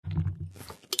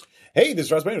Hey, this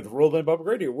is Ross Payne with Roll-Playing Public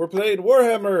Radio. We're playing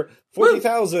Warhammer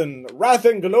 40,000 Wrath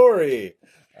and Glory.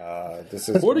 This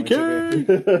is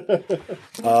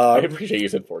 40K! I appreciate you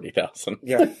said 40,000.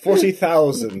 Yeah,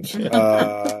 40,000.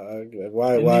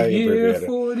 Why abbreviate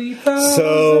it?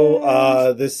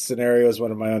 So, this scenario is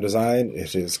one of my own design.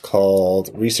 It is called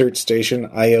Research Station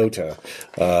Iota,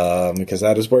 because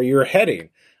that is where you're heading.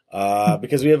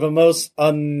 Because we have a most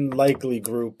unlikely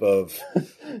group of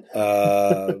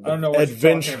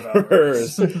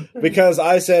adventurers. Because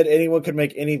I said anyone could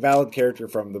make any valid character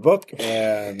from the book,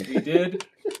 and He did.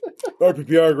 our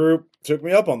PPR group took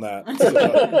me up on that. So,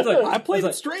 It's like, I played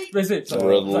it straight. That's it. So, it's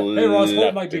like, hey Ross,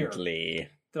 hold my beer Reluctantly.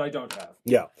 that I don't have.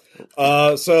 yeah.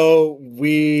 So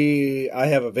I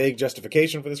have a vague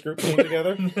justification for this group being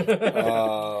together.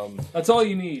 That's all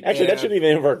you need. Actually, Yeah. that should be the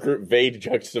name of our group, Vague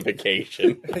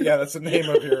Justification. Yeah, that's the name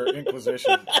of your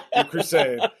Inquisition, your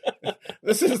crusade.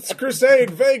 This is Crusade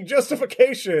Vague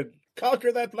Justification.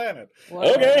 Conquer that planet.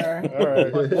 Okay. All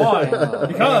right. Why?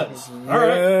 Because. All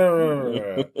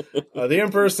right. The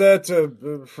Emperor said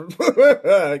to...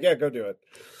 yeah, go do it.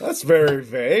 That's very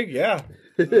vague, yeah.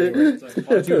 It's like,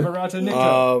 Batu Harata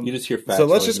Nico. You just hear fat So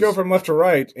let's just go noises. from left to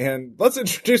right, and let's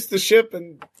introduce the ship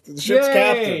and the ship's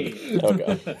Yay!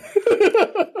 captain.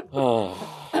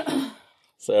 Okay.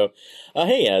 So,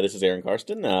 hey, this is Aaron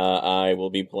Karsten. I will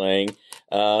be playing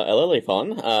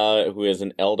Elelefon, who is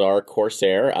an Eldar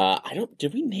Corsair.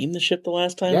 Did we name the ship the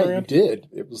last time Yeah, you around? did.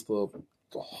 It was the...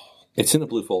 It's in the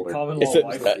blue folder. Common Is law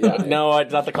it, wife. no,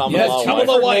 it's not the common Yes, law. tell wife.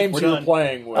 me the Wife. names We're you were done.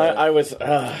 playing with. I was.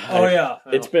 Oh, yeah.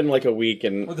 It's been like a week,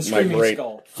 and With the my screaming brain.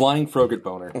 skull. Flying Frogurt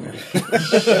Boner. No.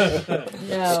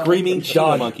 Screaming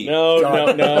China Monkey. No,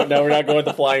 we're not going with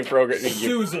the flying program.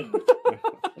 Susan.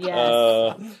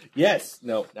 Yes. Yes.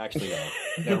 No, actually, no.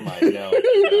 Never mind. No.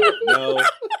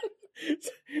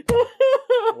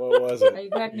 What was Are it? you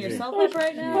cracking yourself up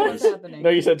right now? What's happening? No,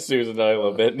 you said Susan. I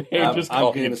love it. I'm Just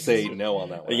call going me to say no on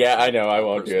that one. Yeah, I know. I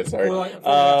won't do it. Sorry.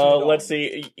 Let's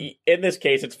see. In this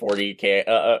case, it's 40K.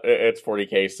 It's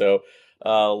 40K. So,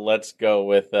 let's go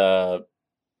with. Oh,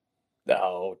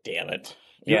 damn it!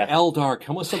 You're Yeah. Eldar.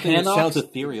 Come with something that Hanox? sounds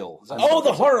ethereal. Oh,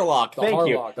 the Harlock. Thank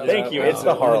you. Harlock, that's Thank it. you. It's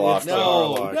the Harlock.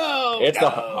 No. It's the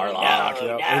Harlock.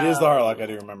 Yeah, it is the Harlock. I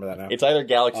do remember that now. It's either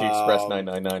Galaxy Express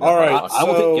 999. all right. I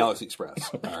will So- take Galaxy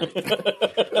Express.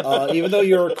 All right. Even though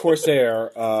you're a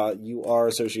Corsair, you are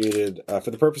associated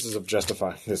for the purposes of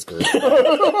justifying this group.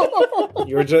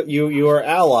 You are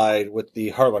allied with the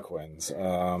Harlequins,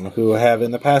 who have in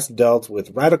the past dealt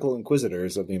with radical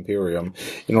inquisitors of the Imperium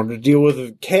in order to deal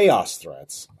with chaos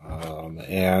threats.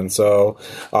 And so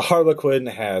a Harlequin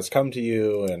has come to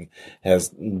you and has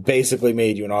basically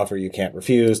made you an offer you can't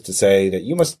refuse to say that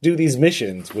you must do these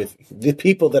missions with the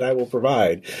people that I will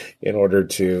provide in order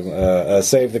to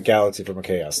save the galaxy from a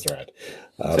chaos threat.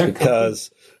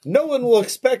 Because no one will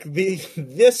expect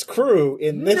this crew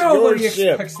in this your Nobody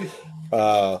ship. expects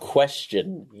it.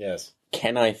 Question. Yes.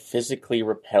 Can I physically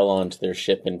rappel onto their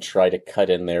ship and try to cut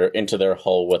into their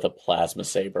hull with a plasma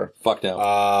saber? Fuck no.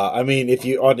 I mean, if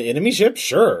you on the enemy ship,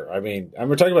 sure. I mean,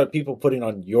 we're talking about people putting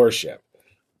on your ship.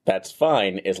 That's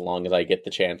fine, as long as I get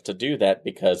the chance to do that,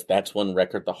 because that's one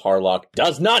record the Harlock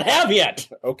does not have yet!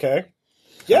 Okay.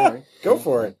 Yeah, go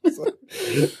for it.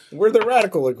 We're the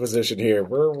radical Inquisition here.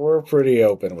 We're pretty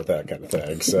open with that kind of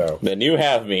thing. So, Then you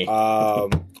have me. all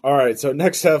right. So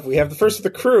next up, we have the first of the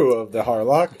crew of the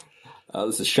Harlock.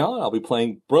 This is Sean. I'll be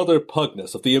playing Brother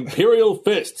Pugnus of the Imperial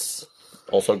Fists.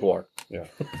 Also Gwar. Yeah.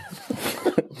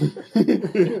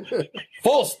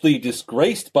 Falsely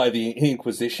disgraced by the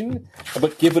Inquisition,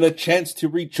 but given a chance to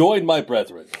rejoin my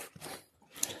brethren.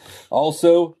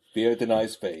 Also, fear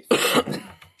denies faith.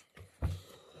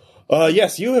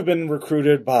 Yes, you have been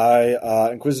recruited by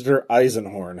Inquisitor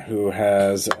Eisenhorn, who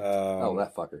has. Oh,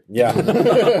 that fucker. Yeah.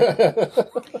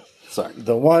 Sorry.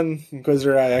 The one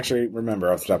Inquisitor I actually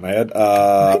remember off the top of my head.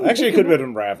 Actually, it could have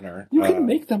been Ravner. You can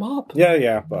make them up.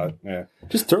 Yeah, but yeah.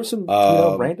 Just throw some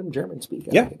random German speak.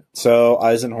 Yeah. So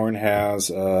Eisenhorn has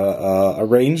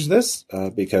arranged this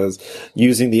because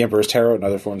using the Emperor's Tarot and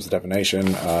other forms of divination,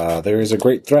 there is a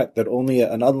great threat that only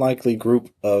an unlikely group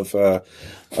of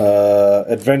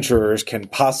adventurers can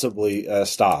possibly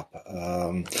stop.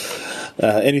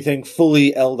 Anything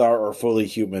fully Eldar or fully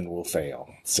human will fail.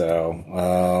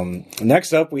 So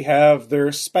next up, we have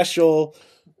their special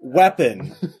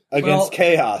weapon against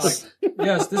chaos.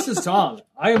 Yes, this is Tom.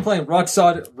 I am playing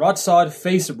Rotsod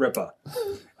Face Ripper.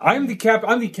 I'm the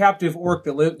captive orc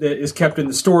that is kept in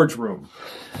the storage room.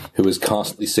 Who is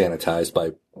constantly sanitized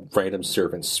by random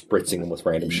servants spritzing them with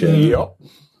random shit. Yep.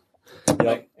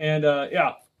 And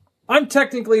I'm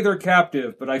technically their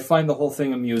captive, but I find the whole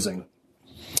thing amusing.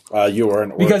 You are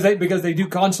an orc. Because they do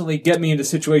constantly get me into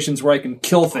situations where I can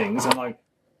kill things. I'm like,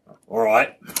 all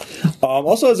right.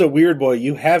 Also, as a weird boy,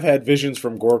 you have had visions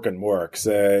from Gork and Mork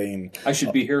saying... I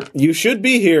should be here. You should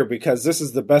be here because this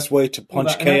is the best way to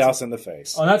punch chaos in the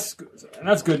face. Oh, that's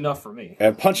good enough for me.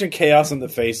 And punching chaos in the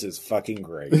face is fucking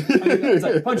great. I mean, it's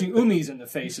like punching Umis in the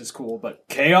face is cool, but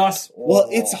chaos? Oh. Well,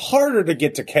 it's harder to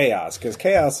get to chaos because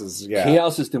chaos is...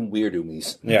 Chaos is them weird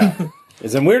Umis. Yeah.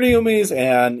 It's in Weird Yumis,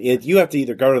 and you have to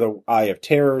either go to the Eye of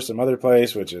Terror, some other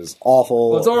place, which is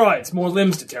awful. Well, it's all right. It's more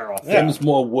limbs to tear off. Yeah. Them's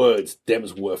more words.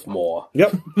 Them's worth more.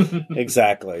 Yep,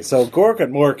 exactly. So Gork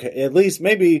and Mork, at least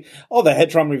maybe all the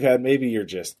head trauma we've had, maybe you've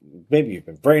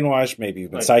been brainwashed, maybe you've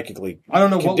been psychically I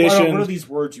don't know conditioned. what are these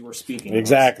words you were speaking?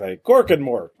 Exactly. Gork and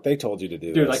Mork, they told you to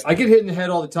do Dude, this. like I get hit in the head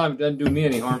all the time. It doesn't do me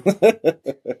any harm.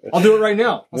 I'll do it right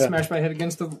now. I'll smash my head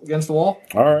against the wall.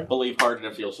 All right. Believe hard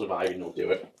enough you'll survive and you'll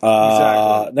do it. Exactly.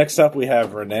 Next up, we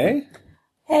have Renee.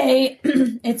 Hey,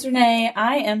 it's Renee.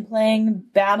 I am playing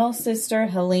Battle Sister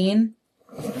Helene.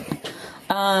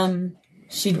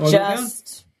 She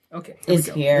just Okay. is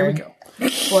here. Here we go.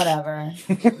 Whatever.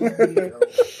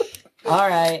 All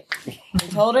right. We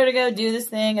told her to go do this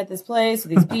thing at this place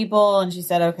with these people, and she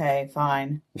said, "Okay,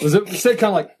 fine." Was it said kind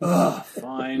of like, ugh,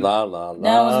 fine. La la la.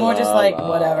 No, it was more just la, like, la.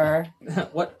 whatever,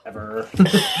 Whatever.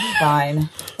 fine.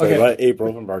 Okay. Okay. Let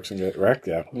April from Barks and Get Wrecked.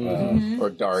 Yeah. Or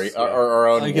Daria, or our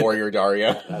own I get- warrior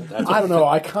Daria. I don't know.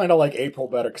 I kind of like April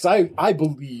better because I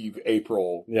believe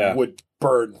April would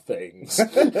burn things,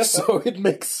 so it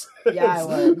makes Yeah, I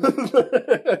would.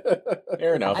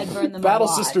 Fair enough. I'd burn them. Battle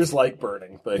alive. Sisters like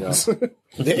burning things.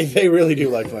 They really do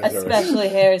like flamethrowers. Especially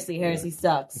Heresy. Heresy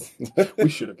sucks. We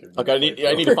should have given. Okay, I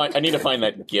need to find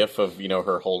that GIF of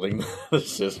her holding the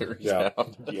scissors. Yeah.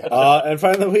 Down. And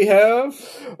finally, we have.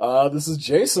 This is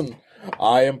Jason.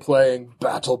 I am playing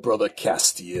Battle Brother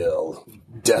Castiel,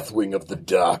 Deathwing of the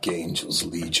Dark Angels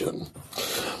Legion.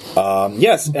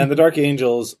 Yes, and the Dark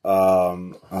Angels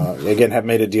again have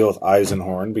made a deal with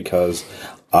Eisenhorn because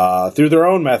through their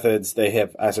own methods they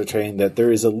have ascertained that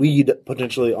there is a lead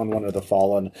potentially on one of the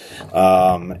Fallen.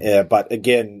 But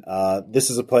again,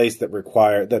 this is a place that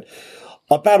that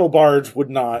a battle barge would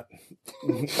not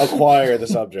acquire the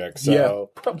subject. So Yeah,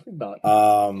 probably not.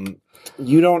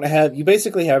 you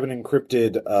basically have an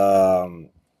encrypted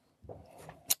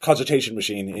cogitation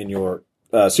machine in your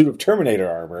suit of Terminator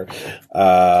armor,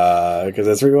 because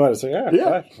that's where you want it. So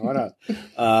yeah. Fine, why not?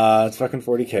 It's fucking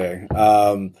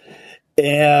 40K.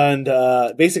 And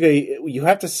basically, you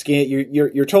have to scan.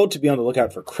 You're told to be on the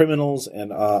lookout for criminals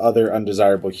and other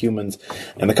undesirable humans.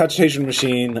 And the cogitation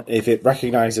machine, if it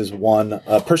recognizes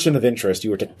a person of interest,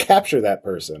 you are to capture that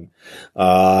person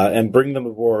and bring them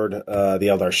aboard the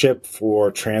Eldar ship for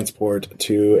transport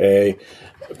to a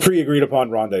pre-agreed upon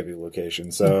rendezvous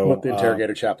location. So Let the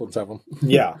interrogator chaplains have them.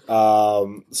 yeah.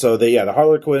 The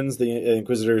Harlequins, the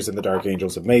Inquisitors, and the Dark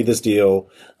Angels have made this deal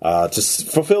to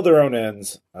fulfill their own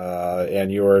ends,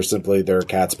 and you are simply their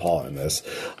cat's paw in this.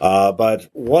 But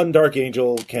one Dark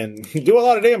Angel can do a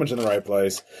lot of damage in the right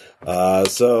place.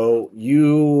 So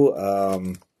you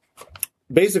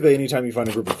basically, anytime you find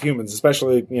a group of humans,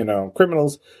 especially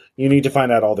criminals, you need to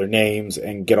find out all their names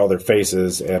and get all their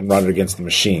faces and run it against the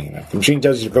machine. If the machine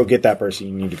tells you to go get that person,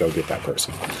 you need to go get that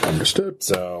person. Understood.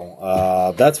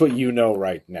 So that's what you know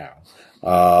right now.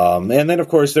 And then, of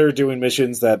course, they're doing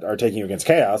missions that are taking you against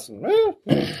Chaos.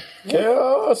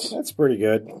 Chaos. That's pretty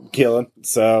good. Killing.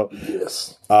 So,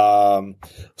 Yes. good.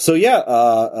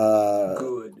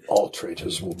 All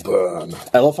traitors will burn.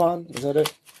 Elephon, is that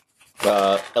it?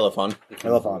 Elephant.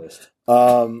 Elephon.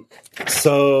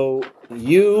 So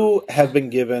you have been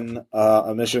given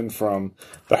a mission from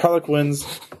the Harlequins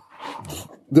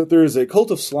that there is a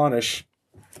cult of Slaanesh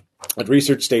at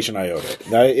Research Station Iota.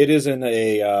 Now, it is in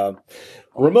a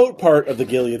remote part of the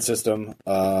Gilead system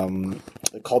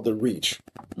called the Reach.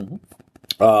 Mm-hmm.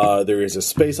 There is a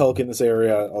Space Hulk in this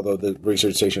area, although the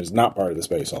Research Station is not part of the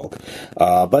Space Hulk.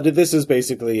 But this is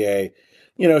basically a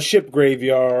ship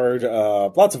graveyard,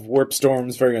 lots of warp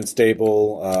storms, very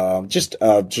unstable, just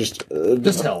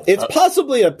hell. It's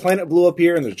possibly a planet blew up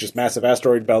here and there's just massive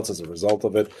asteroid belts as a result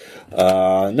of it.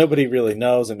 Nobody really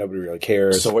knows and nobody really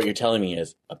cares. So what you're telling me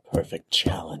is a perfect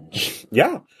challenge.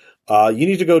 Yeah. You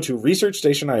need to go to Research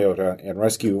Station Iota and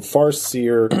rescue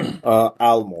Farseer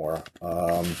Almor.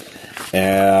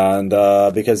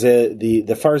 Because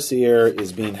the Farseer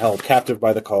is being held captive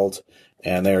by the cult,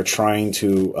 and they are trying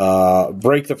to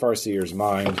break the Farseer's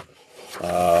mind.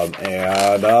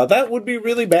 And that would be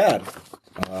really bad.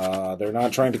 They're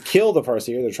not trying to kill the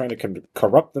Farseer, they're trying to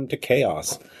corrupt them to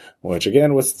chaos. Which,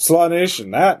 again, with Slaanesh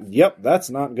and that's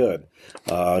not good.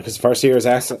 Because Farseer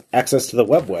has access to the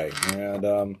webway.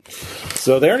 And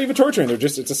so they aren't even torturing,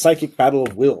 it's a psychic battle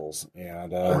of wills.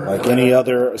 And like any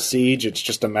other siege, it's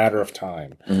just a matter of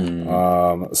time.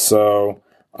 So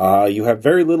you have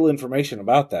very little information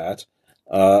about that.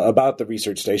 About the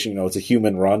research station, it's a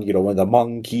human run, one of the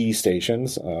monkey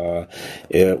stations.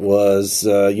 It was,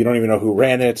 you don't even know who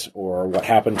ran it or what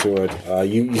happened to it.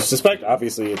 You suspect,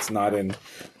 obviously, it's not in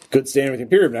good standing with the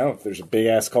Imperium now, if there's a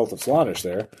big-ass cult of Slaanesh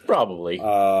there. Probably.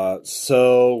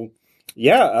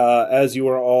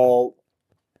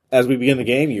 As we begin the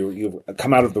game, you've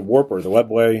come out of the warp or the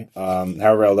webway.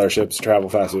 However, Eldar ships travel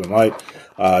faster than light.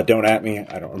 Don't at me.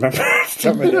 I don't remember.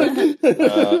 Eldar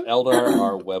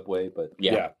are webway, but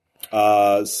yeah.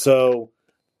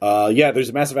 There's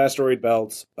a massive asteroid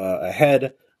belt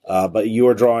ahead, but you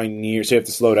are drawing near, so you have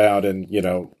to slow down and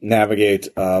navigate.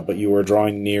 But you are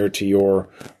drawing near to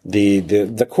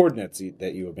the coordinates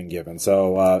that you have been given.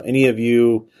 So any of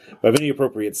you who have any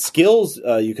appropriate skills,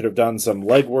 you could have done some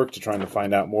legwork to trying to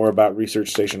find out more about Research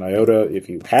Station Iota. If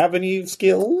you have any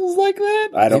skills like that,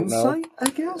 I don't know. Insight, I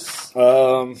guess.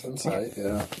 Insight,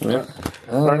 yeah.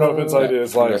 I don't know if insight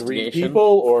is like read Investigation. people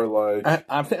or like.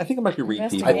 I think it might be read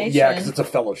people. Investigation. Because it's a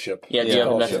fellowship. Yeah, do you have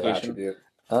Fellowship investigation? attribute.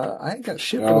 I ain't got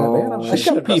shit for that, man. Oh, I I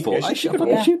shoot people. investigation. I shoot fucking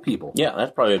Yeah. shoot people. Yeah,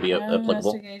 that'd probably be applicable.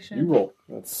 Investigation. You roll.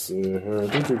 Let's see here.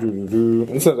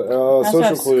 It said also social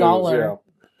have clues. Scholar.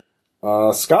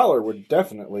 Yeah. Scholar would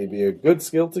definitely be a good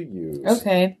skill to use.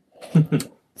 Okay.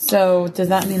 So does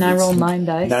that mean I roll 9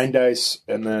 dice? 9 dice,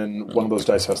 and then one of those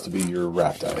dice has to be your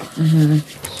rat die.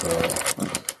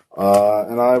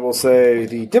 And I will say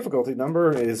the difficulty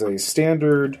number is a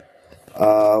standard.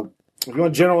 If you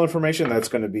want general information, that's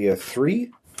going to be a 3.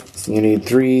 So you need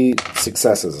 3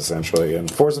 successes, essentially. And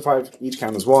 4s and 5 each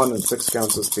count as 1, and 6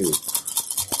 counts as 2.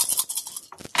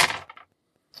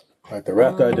 Like the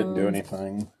rat die didn't do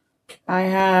anything. I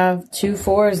have 2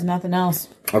 4s, nothing else.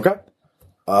 Okay.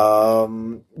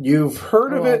 You've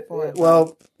heard of it. Four.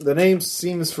 Well, the name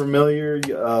seems familiar.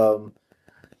 You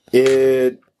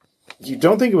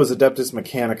don't think it was Adeptus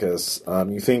Mechanicus.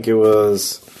 You think it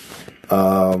was.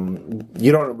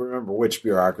 You don't remember which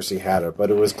bureaucracy had it,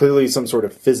 but it was clearly some sort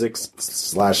of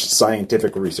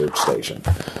physics/scientific research station,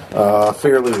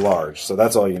 fairly large. So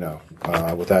that's all you know.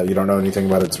 With that, you don't know anything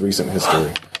about its recent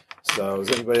history. So, does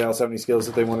anybody else have any skills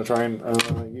that they want to try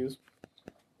and use?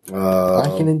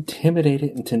 I can intimidate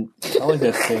it into telling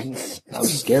us things. I'm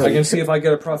scared. I can see if I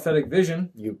get a prophetic vision.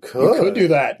 You could. You could do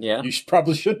that. Yeah. You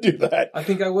probably should do that. I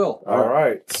think I will. All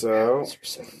right, so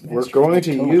we're going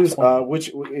to use which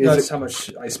is That's it, how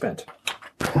much I spent.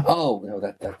 Oh no,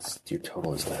 that's your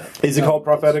total is that is it called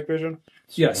prophetic vision?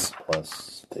 Yes.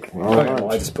 plus. All Okay, right.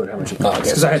 well, I just put how much it Oh, costs okay.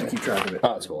 because I had to keep track of it.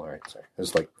 Oh, it's cool. All right, sorry. It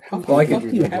was like how Well, I fuck do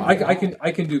you can, have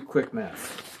I can do quick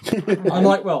math. I'm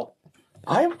like, well,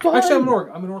 I'm fine. actually, I'm an orc.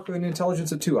 I'm an orc with an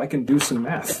intelligence of 2. I can do some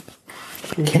math.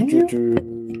 Can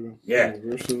you? Yeah.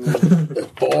 There's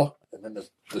 4, and then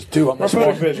there's 2 on this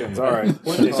Prophetic one. visions. All right.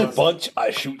 There's a bunch.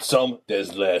 I shoot some.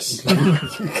 There's less.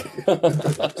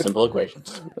 Simple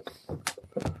equations.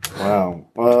 Wow.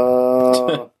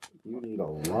 You need a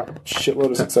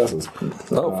shitload of successes.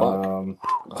 Oh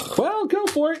fuck. Well, go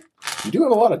for it. You do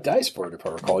have a lot of dice for it, if I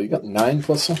recall. You got 9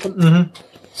 plus something?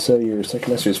 So your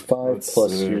second master is 5 Let's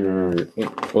plus see. your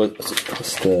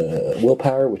plus the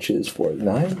willpower, which is for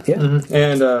 9. Yeah.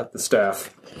 And the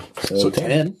staff. So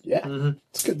 10. Yeah.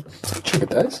 It's good. It's a good chunk of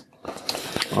dice.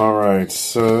 All right.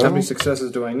 So How many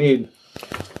successes do I need?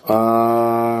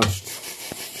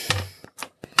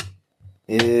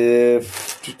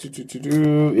 if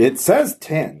it says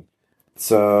 10,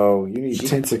 so you need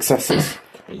 10 successes.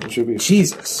 It should be.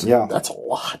 Jesus. Yeah. That's a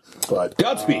lot. But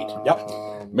Godspeed.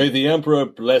 May the Emperor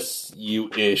bless you,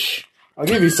 Ish. I'll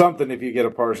give you something if you get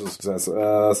a partial success. So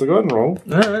go ahead and roll.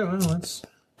 All right, well, let's.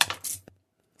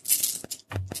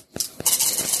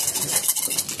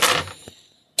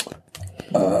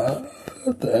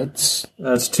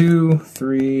 That's 2,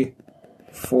 3,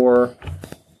 4,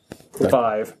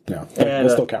 5. yeah, And,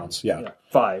 that still counts. Yeah. Yeah,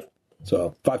 5.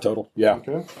 So 5 total. Yeah.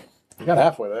 Okay. You got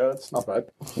halfway there. That's not bad.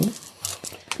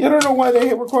 Yeah, I don't know why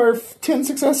they require 10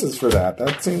 successes for that.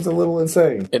 That seems a little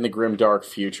insane. In the grim dark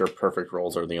future, perfect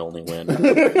rolls are the only win.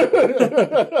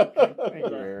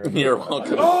 You're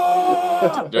welcome.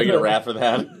 Do I get a rat for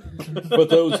that? For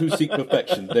those who seek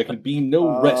perfection, there can be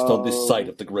no rest on this side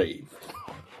of the grave.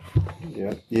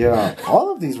 Yeah.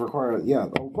 All of these require. Yeah,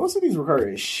 most of these require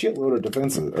a shitload of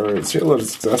defenses or a shitload of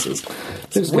successes.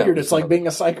 It's weird. It's like being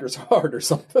a psycher's hard or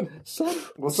something.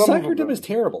 Well, some of them Psycherdom is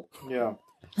terrible. Yeah.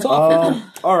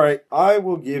 All right, I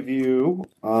will give you.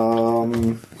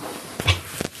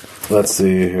 Let's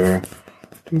see here.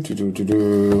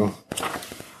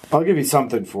 I'll give you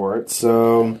something for it.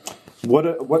 So,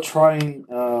 what trying?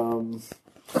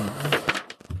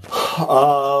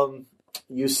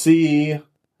 You see.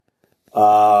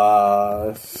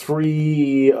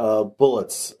 3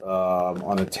 bullets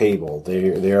on a table.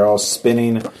 They are all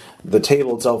spinning. The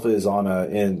table itself is on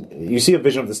you see a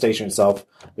vision of the station itself.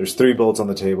 There's 3 bullets on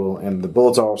the table, and the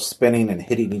bullets are all spinning and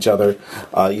hitting each other.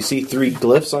 You see 3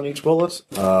 glyphs on each bullet.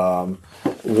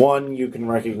 One you can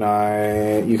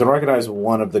recognize. You can recognize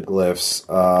one of the glyphs.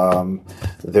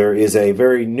 There is a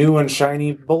very new and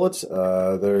shiny bullet.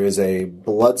 There is a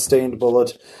blood-stained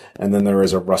bullet, and then there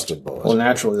is a rusted bullet. Well,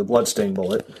 naturally, the bloodstained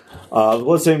bullet. The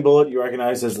bloodstained bullet you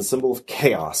recognize as the symbol of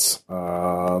chaos.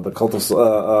 The cult of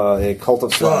a cult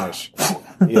of Slaanesh.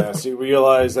 Yes, you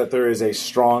realize that there is a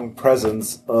strong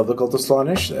presence of the cult of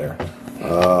Slaanesh there,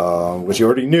 which you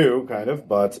already knew, kind of,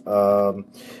 but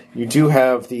you do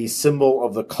have the symbol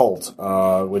of the cult,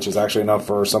 which is actually enough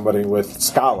for somebody with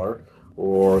Scholar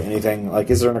or anything. Like,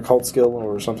 is there an occult skill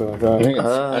or something like that?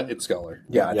 I think it's Scholar.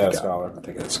 Yeah, Scholar. I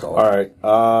think it's Scholar. All right.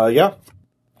 Yeah.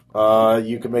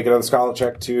 You can make another Scholar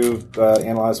check to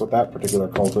analyze what that particular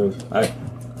cult is.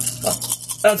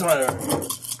 That's what I heard.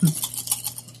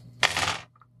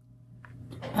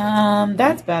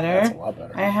 That's better. That's a lot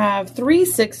better. I have 3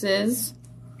 6s,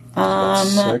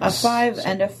 a 5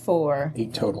 and a 4.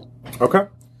 8 total. Okay.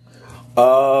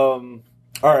 All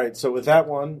right. So with that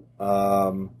one,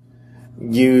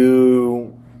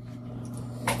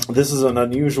 this is an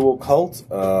unusual cult.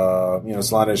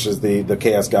 Slaanesh is the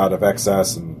chaos god of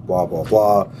excess and blah, blah,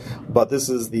 blah. But this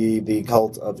is the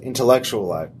cult of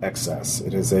intellectual excess.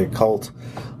 It is a cult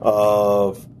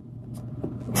of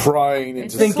prying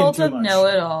It's into... a cult too of much.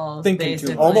 know-it-alls, Thinking too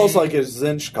basically. much. Almost like a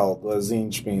Zinch cult,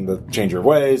 Zinch being the changer of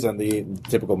ways and the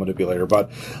typical manipulator.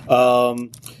 But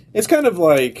it's kind of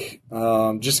like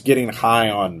just getting high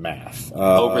on math.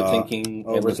 Overthinking,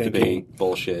 endless debate,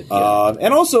 bullshit.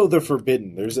 And also the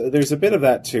forbidden. There's a bit of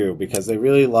that too, because they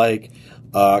really like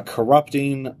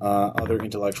corrupting other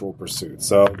intellectual pursuits.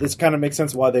 So this kind of makes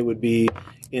sense why they would be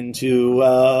into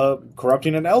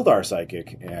corrupting an Eldar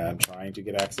psychic and trying to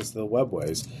get access to the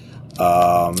webways.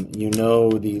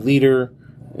 The leader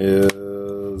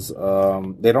is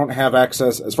they don't have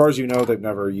access, as far as you know. They've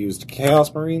never used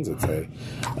Chaos Marines.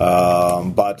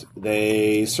 But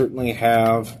they certainly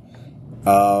have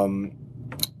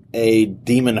a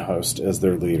demon host as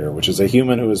their leader, which is a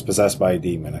human who is possessed by a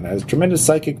demon and has tremendous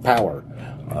psychic power.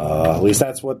 At least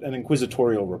that's what an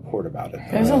inquisitorial report about it.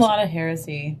 There's a lot of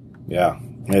heresy. Yeah,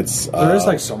 it's There is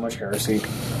like so much heresy.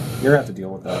 You're gonna have to deal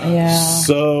with that. Yeah.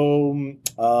 So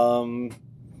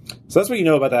that's what you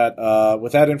know about that.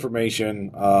 With that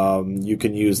information, you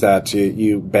can use that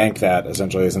you bank that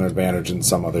essentially as an advantage in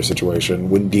some other situation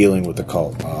when dealing with the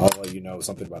cult. I'll let you know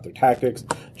something about their tactics.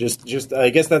 Just I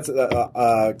guess that's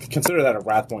consider that a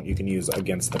wrath point you can use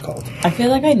against the cult. I feel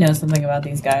like I know something about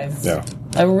these guys. Yeah.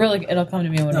 It'll come to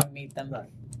me when we meet them.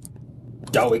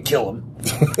 Oh, we kill him.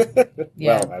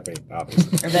 Yeah. Well, I mean,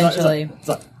 obviously. Eventually. It's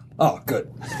like, oh, good.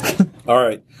 All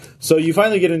right. So you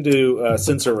finally get into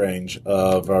sensor range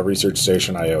of Research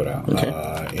Station Iota.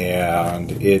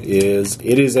 And it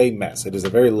is a mess. It is a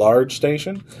very large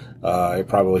station. It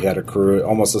probably had a crew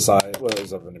almost the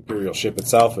size of an Imperial ship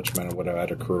itself, which meant it would have had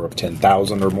a crew of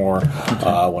 10,000 or more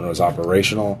when it was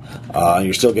operational.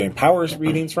 You're still getting power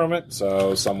readings from it,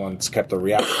 so someone's kept the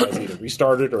reactor, has either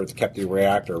restarted or it's kept the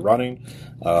reactor running.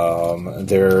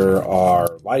 There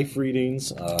are life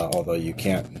readings, although you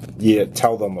can't yet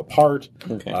tell them apart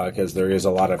because there is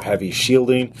a lot of heavy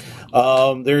shielding.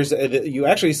 You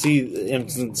actually see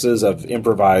instances of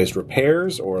improvised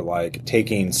repairs or like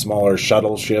taking smaller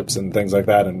shuttle ships and things like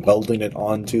that and welding it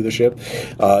onto the ship.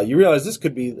 You realize this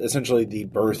could be essentially the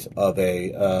birth of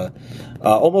a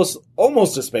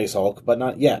almost a Space Hulk, but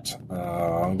not yet.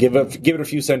 Give it a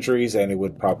few centuries, and it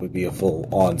would probably be a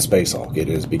full-on Space Hulk. It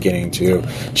is beginning to.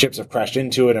 Ships have crashed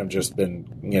into it and just been,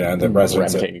 the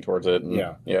residents gravitating towards it.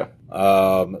 Yeah.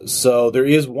 So there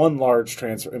is one large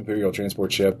Imperial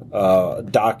transport ship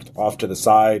docked off to the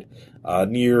side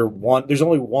near one. There's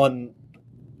only one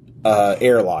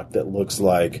airlock that looks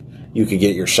like you could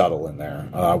get your shuttle in there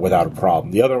without a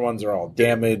problem. The other ones are all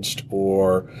damaged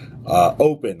or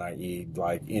open, i.e.,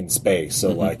 like in space.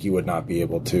 So like you would not be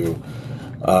able to.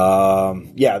 So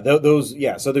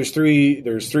there's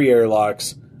three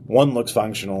airlocks. One looks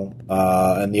functional,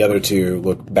 and the other two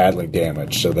look badly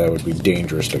damaged, so that would be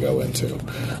dangerous to go into.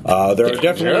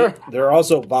 There are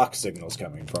also Vox signals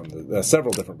coming from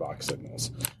several different Vox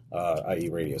signals. i.e.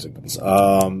 radio signals.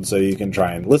 So you can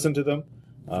try and listen to them.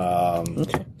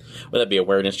 Okay. Would that be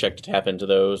awareness check to tap into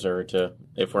those, or to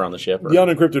if we're on the ship? Or? The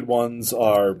unencrypted ones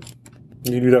are,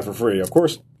 you can do that for free. Of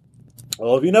course,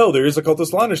 all of you know there is a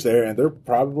cultist Slaanesh there, and they're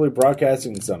probably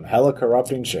broadcasting some hella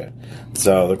corrupting shit.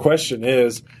 So the question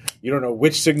is, you don't know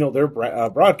which signal they're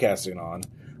broadcasting on.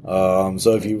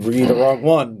 So if you read the wrong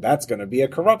one, that's going to be a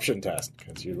corruption test,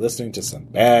 because you're listening to some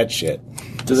bad shit.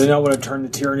 Do they not want to turn the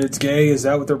Tyranids gay? Is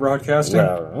that what they're broadcasting?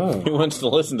 Who wants to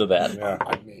listen to that? Yeah.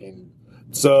 I mean,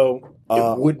 So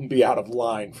it wouldn't be out of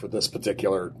line for this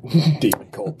particular demon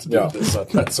cult to do this,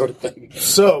 that sort of thing.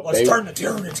 So Let's turn the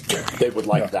Tyranids gay. They would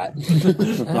like that.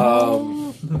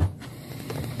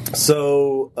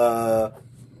 So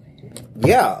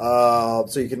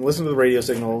you can listen to the radio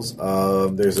signals.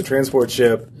 There's a transport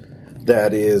ship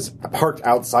that is parked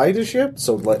outside the ship,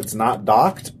 so it's not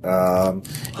docked.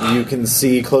 You can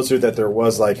see closer that there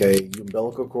was like a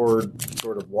umbilical cord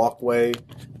sort of walkway,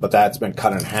 but that's been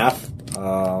cut in half.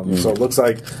 So it looks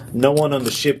like no one on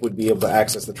the ship would be able to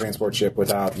access the transport ship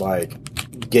without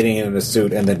like getting in a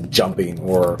suit and then jumping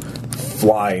or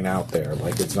flying out there.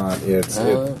 Like it's not.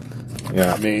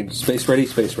 Yeah. I mean, Space ready.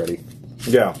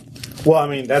 Yeah. Well, I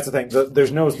mean, that's the thing.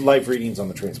 There's no live readings on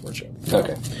the transport ship.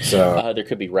 Okay. So There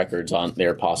could be records on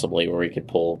there possibly where we could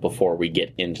pull before we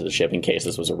get into the ship in case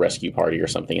this was a rescue party or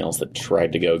something else that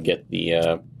tried to go get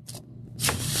the...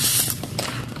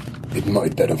 it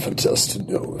might benefit us to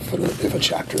know if a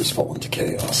chapter has fallen to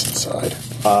chaos inside.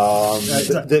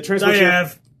 the transport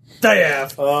ship... They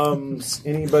have.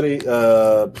 Anybody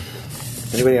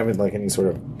having like any sort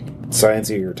of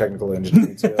sciencey or technical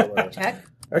engineering skill? Or, Check.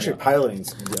 actually,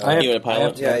 piloting's... I have, You want to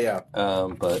pilot? yeah.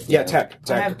 But Yeah, tech.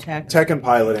 I have tech. Tech and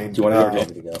piloting. Do you want to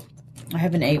go? To go? I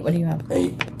have an 8. What do you have?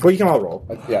 8. Well, you can all roll.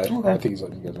 I think he's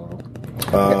letting you guys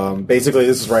know. Basically,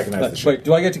 this is recognized the ship. Wait,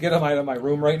 do I get to get out of my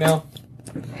room right now?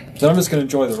 Then I'm just going to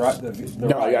enjoy the ride. No,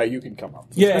 ride. yeah, you can come up.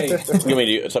 Yay! You want me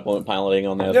to do supplement piloting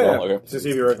on that as Yeah, well? yeah. Okay. To see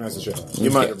if you recognize the ship.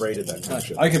 You might have rated that kind of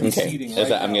ship. I could be Okay. seating Is right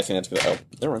that, I'm now. guessing that's good. Oh,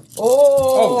 never mind.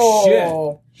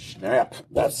 Oh, Snap.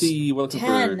 Let's see. We're looking for.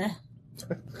 10.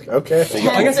 Okay. 10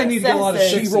 I guess I need to get a lot of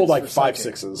successes. She sixes rolled like for 5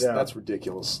 psychic. 6s. Yeah. That's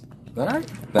ridiculous. All right.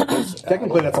 That goes.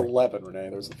 Technically, that's 11, Renee.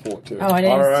 There's the 4, too. Oh, I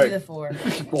didn't All right. see the 4.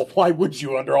 Well, why would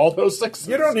you under all those 6s?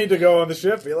 You don't need to go on the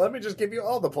ship. Let me just give you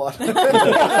all the plot.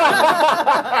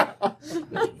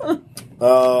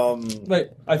 Wait,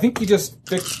 I think you just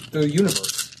fixed the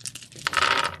universe.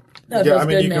 That yeah, feels I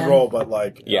mean, good, you man. can roll, but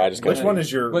like, Yeah, I just which got- one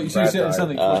is your? Wait, so you bad said die?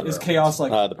 something? Is chaos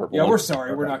like? the purple yeah, one. we're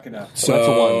sorry. We're not gonna. So that's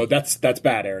a 1. That's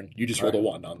bad, Aaron. You just rolled a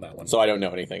 1 on that one. So I don't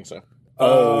know anything, so...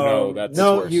 no, that's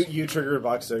no. worse. You trigger a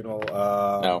Vox signal.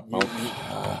 No.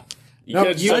 You No,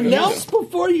 can't you- second Announce guess.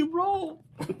 before you roll!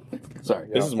 Sorry,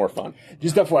 this is more fun.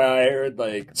 Just FYI, I heard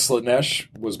like Slaanesh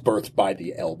was birthed by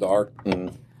the Eldar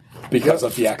because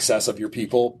of the excess of your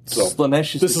people. So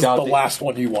Slaanesh is this the is god the that- last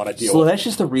one you want to deal with. Slaanesh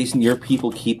is the reason your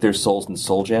people keep their souls in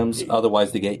soul gems.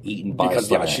 Otherwise, they get eaten by Because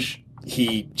Slaanesh.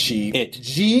 she,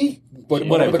 but Whatever.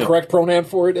 whatever the correct pronoun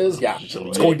for it is,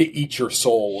 it's going to eat your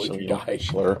soul if you die.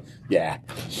 Slur. Yeah,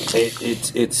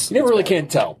 It's you never really can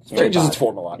tell. Changes its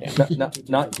form a lot.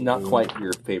 not quite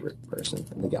your favorite person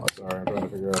in the galaxy. Sorry, I'm trying to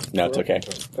figure out. No, it's okay.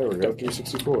 There we go.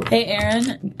 364. Hey,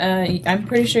 Aaron, I'm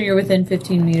pretty sure you're within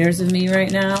 15 meters of me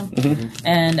right now,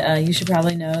 and you should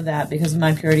probably know that because of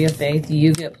my purity of faith,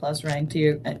 you get plus rank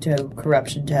to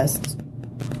corruption tests.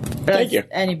 Thank you.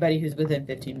 Anybody who's within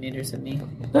 15 meters of me.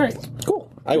 All right, cool.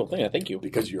 I will think. Thank you.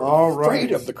 Because you're All afraid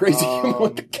right. of the crazy human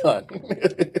with the gun.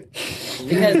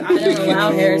 Because I don't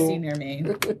allow heresy near me,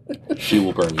 She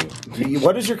will burn you.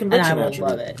 What is your and I conviction will attribute?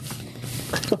 love it.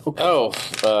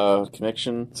 Oh,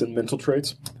 conviction. It's in mental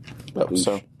traits. Oh,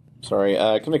 so sorry.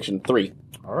 Conviction 3.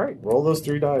 All right, roll those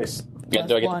 3 dice. Yeah,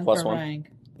 do I get the plus for 1? rank.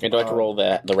 And do I have to roll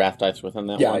the wrath dice within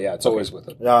that Yeah, one? yeah, it's always with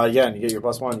it. Yeah, and you get your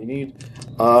plus 1. You need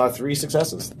 3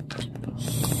 successes.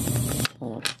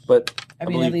 But I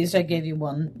mean, at least I gave you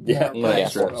one. Yeah. more Yeah.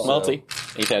 Extra, so- Multi.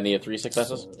 You said I needed 3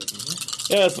 successes?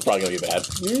 Yeah, that's probably going to be bad.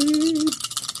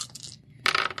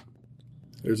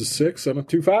 There's a 6 and a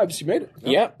 2 5s. You made it.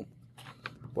 Yeah.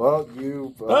 Well,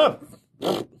 you.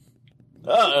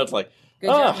 It's like, Good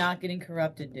job not getting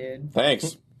corrupted, dude.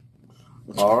 thanks.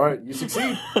 All right, you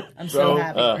succeed. I'm so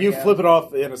happy. for You flip it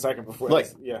off in a second before. Like-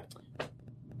 yeah.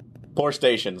 Poor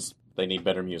stations. They need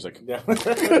better music. Yeah.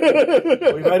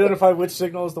 We've identified which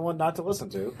signal is the one not to listen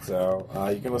to, so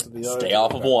you can listen to the other. Stay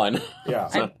off of one. Yeah.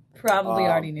 I probably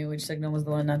already knew which signal was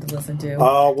the one not to listen to.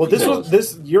 Well,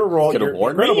 your role, Could've your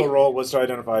warned incredible me. role was to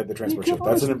identify the transport ship.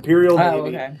 That's an Imperial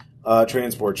Navy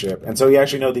transport ship, and so you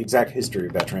actually know the exact history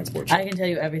of that transport ship. I can tell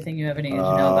you everything you ever needed to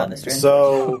know about this transport.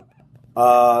 So,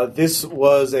 This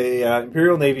was a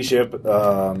Imperial Navy ship. It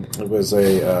was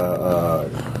a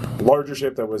larger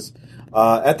ship that was,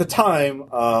 at the time,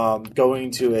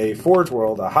 going to a Forge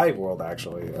World, a Hive World,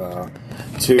 actually,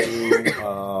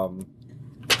 to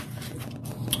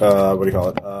what do you call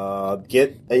it?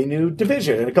 Get a new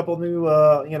division and a couple new,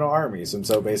 armies. And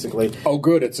so basically, Oh,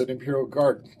 good! It's an Imperial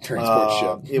Guard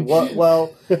transport ship. it was,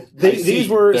 well, these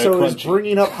were They're so it was crunchy.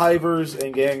 bringing up hivers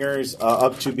and gangers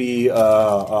up to be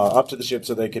up to the ship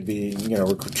so they could be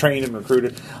trained and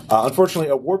recruited. Unfortunately,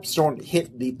 a warp storm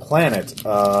hit the planet.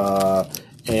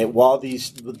 And while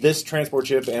this transport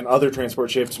ship and other transport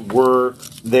ships were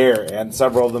there, and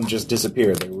several of them just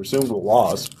disappeared, they were assumed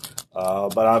lost.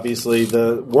 But obviously,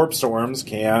 the warp storms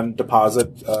can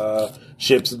deposit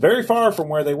ships very far from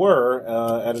where they were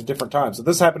at a different time. So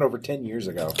this happened over 10 years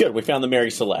ago. Good, we found the Mary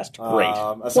Celeste. Great.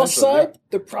 Plus Essentially, side,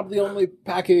 they're probably only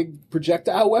packing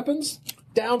projectile weapons.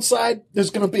 Downside, there's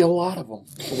going to be a lot of them.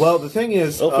 well, the thing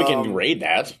is, Well, if we can raid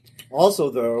that. also,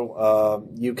 though,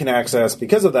 you can access,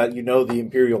 because of that, the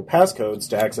Imperial passcodes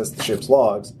to access the ship's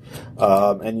logs.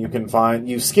 And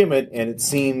you skim it, and it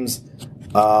seems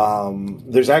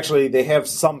they have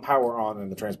some power on in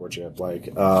the transport ship. It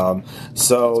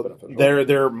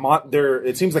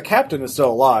seems the captain is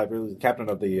still alive, or the captain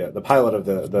of the pilot of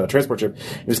the transport ship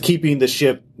is keeping the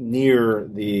ship near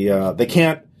the, they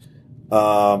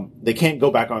can't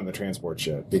go back on the transport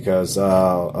ship because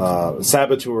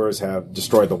saboteurs have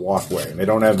destroyed the walkway. They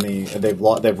don't have any. They've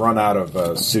run out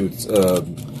of suits,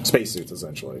 spacesuits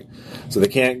essentially, so they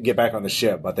can't get back on the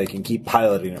ship. But they can keep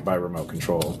piloting it by remote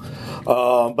control.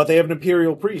 But they have an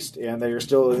Imperial priest, and they are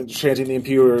still chanting the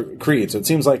Imperial creed. So it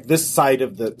seems like this side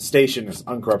of the station is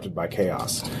uncorrupted by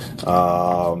chaos.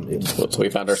 So we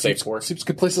found our safe for. Seems a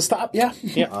good place to stop. Yeah.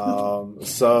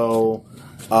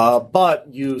 But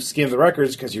you skim the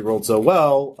records because you rolled so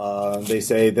well. They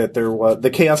say that the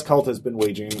Chaos Cult has been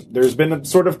waging. There's been a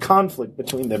sort of conflict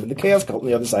between them and the Chaos Cult on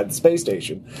the other side of the space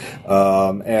station,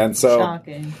 and so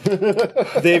Shocking.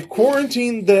 they've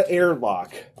quarantined the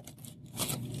airlock.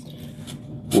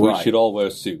 We should all wear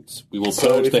suits. We will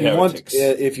So purge if the you want, heretics.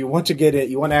 if you want to get it,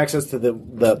 you want access to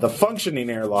the functioning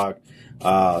airlock.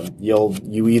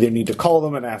 You either need to call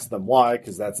them and ask them why,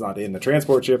 because that's not in the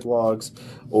transport ship logs,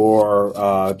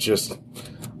 or just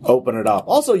open it up.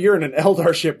 Also, you're in an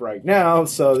Eldar ship right now,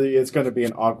 so it's going to be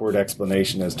an awkward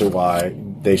explanation as to why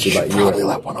they should let you Probably in.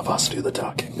 let one of us do the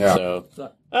talking. Yeah. So,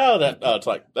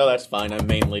 that's fine. I'm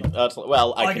mainly,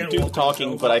 I can do the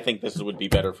talking, but I think this would be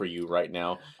better for you right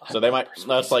now. So they might, they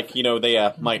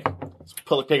might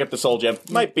pick up the soul gem.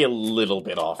 Might be a little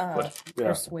bit off, but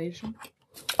Persuasion.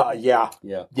 Yeah,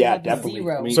 Have definitely.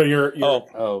 0. So you're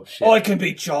Oh shit! Oh, I can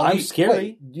be jolly. I'm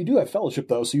scary. You do have fellowship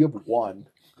though, so you have one.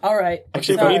 All right.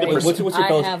 Actually, Sorry. we need to What's your I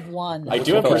fellowship? have one. I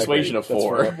do have Okay, persuasion of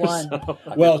 4. One.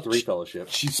 Well, 3 fellowship.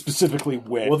 She specifically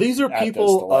went. Well, these are at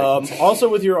people, this, the also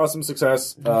with your awesome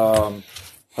success, about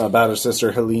her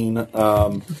sister Helene,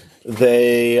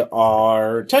 they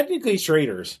are technically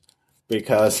traders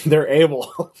because they're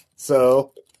able.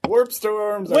 So, warp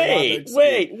storms. Wait.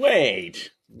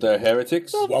 The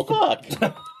heretics. Fuck.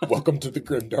 Welcome to the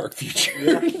grim dark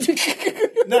future.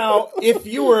 Now, if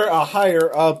you were a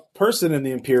higher up person in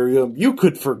the Imperium, you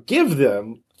could forgive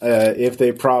them if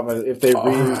they promise, if they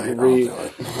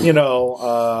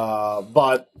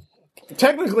but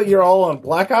technically you're all on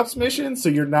Black Ops missions, so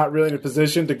you're not really in a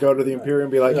position to go to the Imperium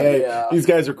and be like, hey, these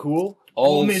guys are cool.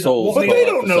 All souls. But they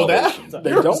don't know that.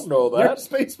 They don't know You're a that.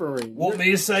 Space Marine. Want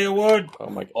me to say a word? Oh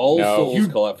my god. All No. souls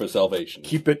call out for salvation.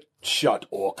 Keep it shut,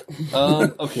 Orc.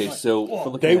 Okay, so if we're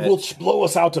looking They at, will blow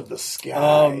us out of the sky.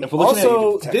 if we're looking at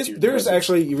Also, detect your there's presence.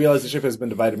 actually, you realize the ship has been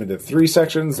divided into 3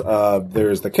 sections.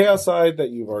 There's the Chaos side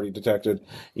that you've already detected.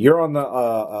 You're on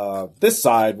the this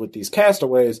side with these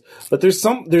castaways, but there's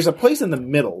a place in the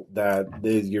middle that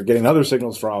you're getting other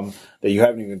signals from that you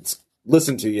haven't even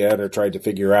listened to yet or tried to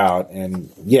figure out,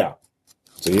 and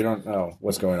so you don't know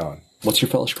what's going on. what's your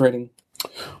fellowship rating?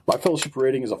 My fellowship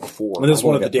rating is a 4. And this is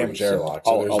one of the got 3, damaged so- airlocks.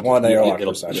 So Oh, there's okay. one airlock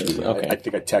It'll- per section. yeah. Okay. I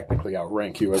think I technically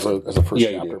outrank you as a first Yeah,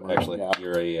 you chapter. do. Actually, Yeah.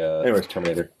 you're a Anyways.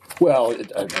 Terminator. Well,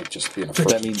 I might just be in a first,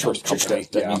 That means first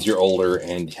state. that means you're older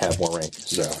and have more rank.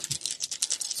 So,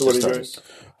 So what are you doing?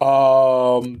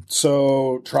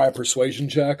 So try a persuasion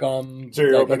check on. So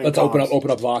you're opening let's comms.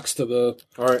 open up Vox to the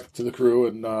All right. crew,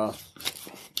 and All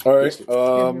right.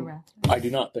 I do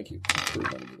not. Thank you. For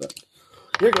reminding me of that.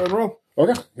 Yeah, go and roll.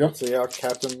 Okay. Yeah. So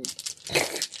Captain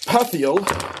Pathiel.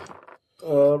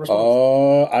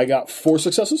 Response. I got 4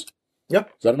 successes.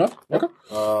 Yep. Is that enough? Okay.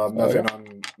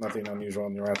 Nothing unusual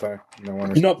on your right there. No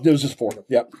one. No, it was just 4.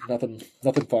 Yep. Nothing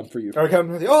fun for you. All right,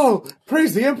 Captain Matthew. Oh,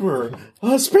 praise the Emperor!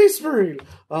 Space Marine.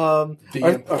 The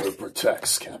Emperor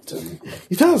protects, Captain.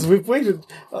 He does. We've waited.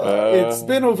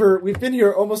 We've been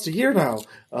here almost a year now.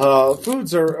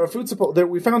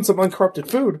 We found some uncorrupted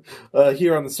food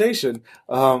here on the station.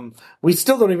 We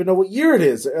still don't even know what year it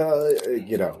is.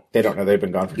 They don't know. They've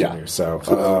been gone for 10 years.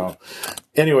 So,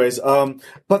 anyways,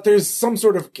 but there's some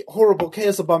sort of horrible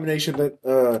chaos abomination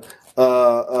that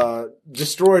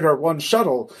destroyed our one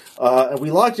shuttle, and we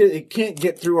locked it. It can't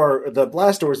get through the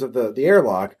blast doors of the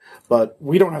airlock, but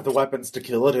we don't have the weapons to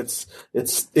kill it.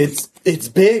 It's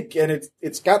big and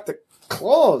it's got the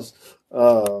claws.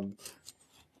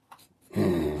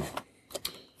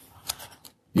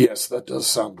 Yes, that does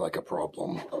sound like a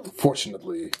problem.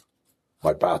 Fortunately,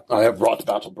 I have brought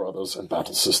Battle Brothers and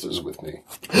Battle Sisters with me.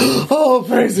 Oh,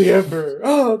 praise the Emperor!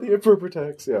 Oh, the Emperor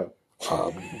protects. Yeah.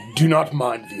 Do not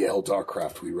mind the Eldar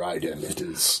craft we ride in. It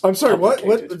is. I'm sorry. What?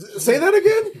 Say that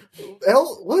again.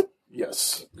 What?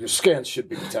 Yes, your scans should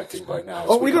be detecting by now.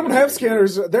 Oh, we don't have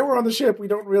scanners. They were on the ship. We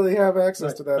don't really have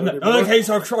access to that anymore. In that case,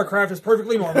 our craft is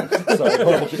perfectly normal. Sorry,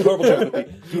 horrible joke.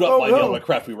 Do not mind the Eldar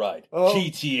craft we ride.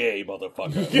 GTA,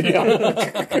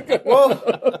 motherfucker. Well,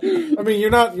 I mean, you're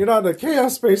not a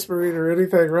Chaos Space Marine or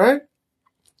anything, right?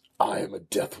 I am a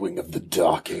Deathwing of the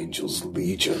Dark Angels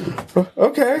Legion.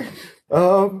 Okay.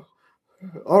 All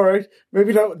right.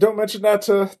 Maybe don't mention that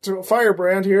to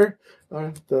Firebrand here.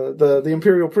 The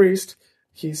Imperial Priest.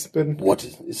 He's been... What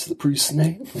is the priest's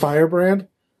name? Firebrand.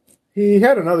 He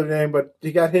had another name, but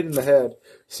he got hit in the head.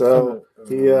 So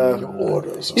Your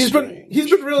orders are he's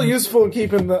been really useful in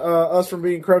keeping us from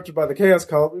being corrupted by the Chaos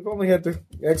Cult. We've only had to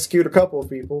execute a couple of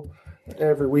people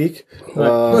every week.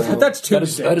 That's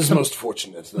Tuesday. That is most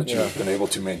fortunate that you've been able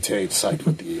to maintain sight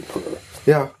with the Emperor.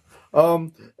 Yeah.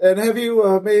 And have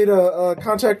you made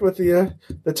contact with the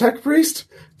Tech Priest?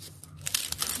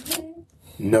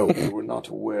 No, we were not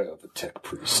aware of the Tech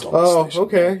Priest on the station.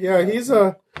 Okay. Yeah, he's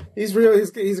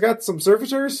got some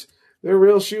servitors. They're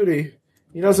real shooty.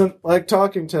 He doesn't like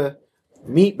talking to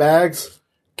meat bags.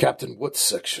 Captain, what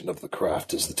section of the craft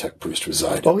does the Tech Priest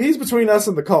reside in? Oh, he's between us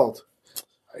and the cult.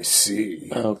 I see.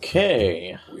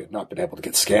 Okay. We have not been able to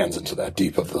get scans into that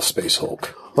deep of the Space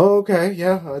Hulk. Oh, okay.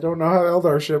 Yeah, I don't know how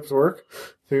Eldar ships work.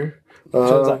 Here.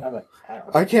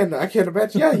 I can't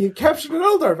imagine. Yeah, you captured an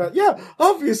Eldar vat. Yeah,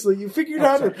 obviously you figured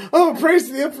out it. Oh,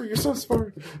 praise the Emperor! You're so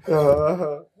smart.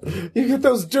 You get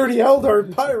those dirty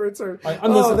Eldar pirates, they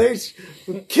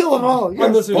kill them all.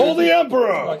 Yes. Hold the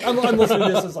Emperor! I'm listening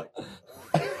to this. It's like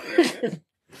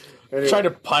Anyway. Trying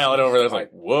to pile it over there. It's like,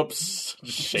 whoops.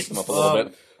 Just shake them up a little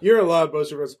bit. You're a loud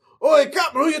boaster. Goes, "Oi,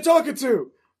 Captain, who you talking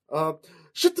to?"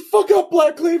 Shut the fuck up,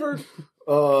 Black Cleaver.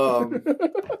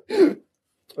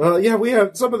 Yeah, we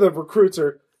have some of the recruits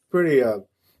are pretty.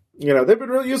 They've been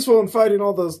really useful in fighting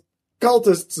all those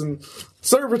cultists and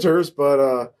servitors,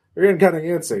 but they're getting kind of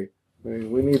antsy.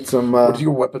 We need some. What are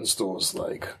your weapon stores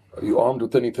like? Are you armed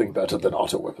with anything better than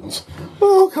auto weapons?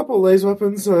 Well, a couple of laser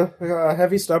weapons, a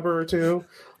heavy stubber or two.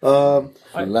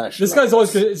 This guy's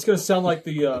always going to sound like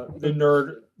the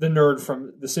nerd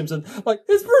from The Simpsons. Like,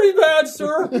 it's pretty bad,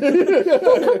 sir.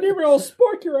 Don't come near me, I'll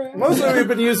spark your ass.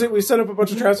 Mostly we set up a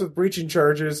bunch of traps with breaching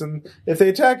charges, and if they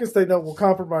attack us, they know we'll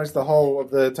compromise the hull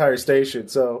of the entire station.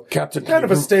 So, Captain, kind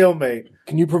of a stalemate.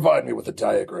 Can you provide me with a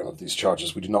diagram of these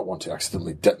charges? We do not want to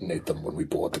accidentally detonate them when we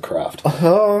board the craft.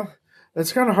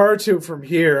 It's kind of hard to from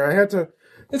here. I had to.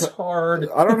 It's hard.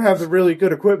 I don't have the really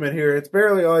good equipment here. It's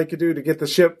barely all I could do to get the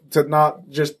ship to not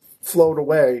just float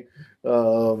away.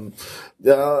 He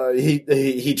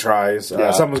tries.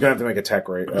 Yeah. Someone's gonna have to make a tech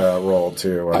roll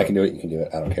too. I can do it. You can do it.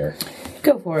 I don't care.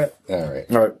 Go for it. All right.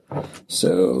 All right.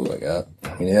 So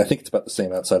I think it's about the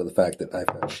same outside of the fact that I've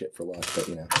had shit for lunch, but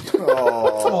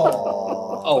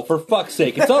Oh, for fuck's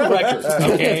sake! It's on record.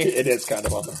 Okay, It is kind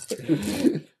of on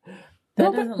the...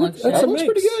 That doesn't look shit. that looks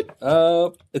pretty good.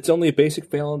 It's only a basic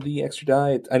fail on the extra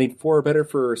die. I need 4 or better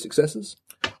for successes.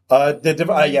 I didn't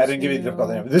give you the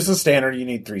difficulty. This is standard. You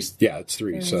need 3. Yeah, it's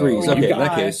 3. So 3. Okay, you've in got,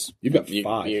 that case. you've got You-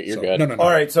 5. you're so- good. No. All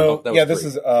right. So that was this 3.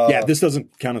 is this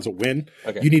doesn't count as a win.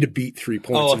 Okay. You need to beat 3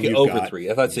 points. Oh, and okay, you've over got,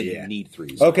 3. I thought you Yeah. need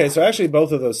 3. okay. So actually,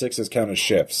 both of those 6s count as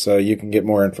shifts, so you can get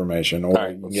more information, or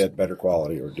right, you can get better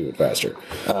quality, or do it faster.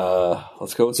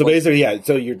 Let's go with So basically, yeah.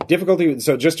 So your difficulty.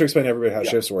 So just to explain to everybody how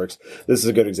shifts works, this is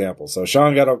a good example. So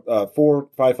Sean got a 4,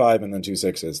 5, 5, and then 2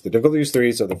 6s. The difficulty is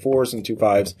 3, so the 4s and 2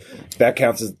 5s that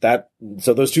counts as that.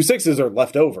 So those 2 6s are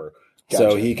left over.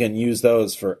 So he can use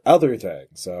those for other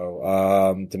things.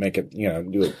 So to make it,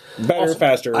 do it better,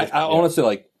 faster. I want to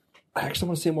say, I actually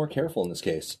want to say more careful in this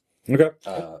case. Okay.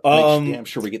 Make damn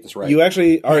sure we get this right. You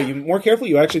actually are you more careful.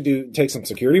 You actually do take some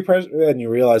security pressure, and you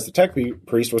realize the tech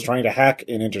priest was trying to hack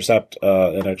and intercept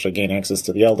and actually gain access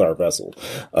to the Eldar vessel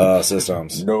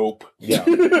systems. Nope. Yeah.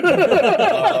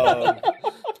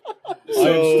 I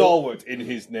am stalwart in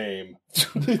his name.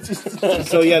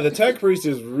 So yeah, the tech priest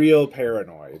is real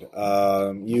paranoid.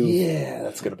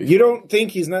 That's gonna be. You don't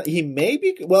think he's not? He may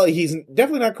be. Well, he's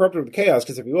definitely not corrupted with chaos,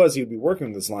 because if he was, he'd be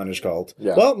working with the Slaanesh cult.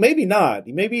 Yeah. Well, maybe not.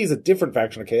 Maybe he's a different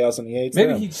faction of chaos, and he hates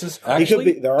Maybe them. he's just Actually,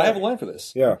 He could be- there are- I have a line for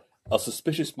this. Yeah. A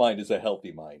suspicious mind is a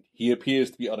healthy mind. He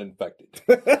appears to be uninfected.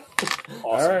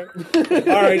 All right.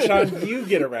 All right, Sean, you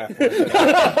get a raft.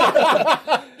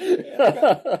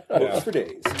 for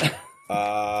days.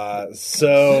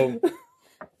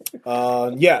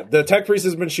 The tech priest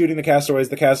has been shooting the castaways.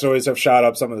 The castaways have shot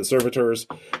up some of the servitors,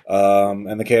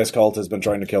 and the chaos cult has been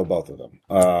trying to kill both of them.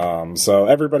 So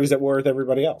everybody's at war with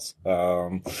everybody else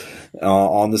on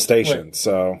the station. Wait.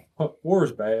 So,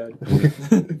 war's bad.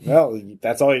 well,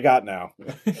 that's all you got now.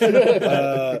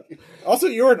 Also,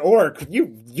 you're an orc.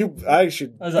 I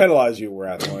should penalize you,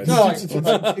 Rathnoid. No,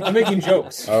 I'm making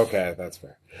jokes. Okay, that's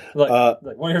fair. Like,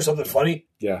 want to hear something funny?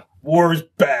 Yeah. War is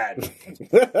bad. We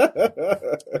don't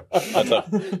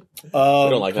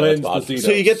like that. That's odd.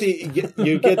 So you get the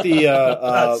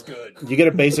That's good. you get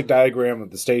a basic diagram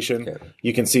of the station. Okay.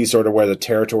 You can see sort of where the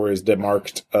territory is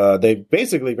demarked. They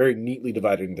basically very neatly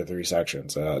divided into 3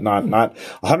 sections. Not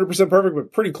 100% perfect,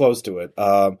 but pretty close to it.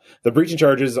 The breaching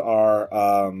charges are,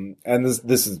 and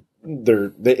this is.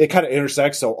 It kind of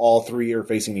intersects, so all 3 are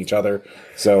facing each other.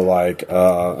 So, like,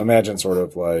 imagine sort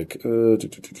of like kind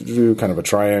of a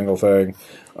triangle thing,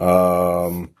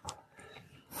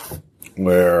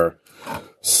 where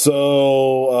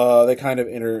they kind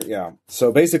of yeah.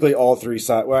 So basically, all 3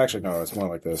 sides. Well, actually, no, it's more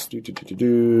like this.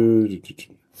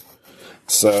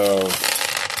 So.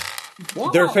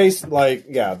 Wow. They're faced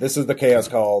this is the Chaos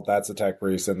Cult, that's the Tech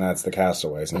Priest, and that's the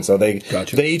Castaways. And so they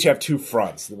each have 2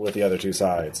 fronts with the other 2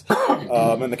 sides.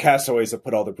 And the Castaways have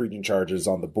put all the breaching charges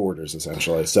on the borders,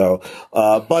 essentially. So,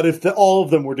 but if all of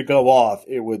them were to go off,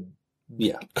 it would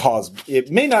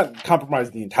it may not compromise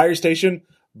the entire station,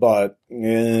 but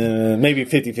maybe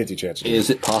 50-50 chance. Is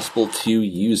it possible to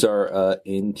use our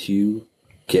to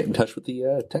get in touch with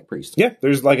the Tech Priest? Yeah,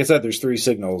 there's, like I said, there's 3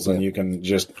 signals, and you can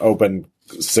just open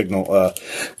signal.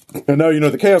 And now you know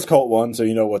the Chaos Cult one, so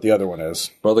you know what the other one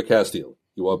is. Brother Castiel,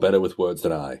 you are better with words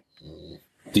than I.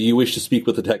 Do you wish to speak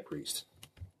with the Tech Priest?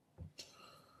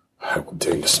 I will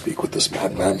deign to speak with this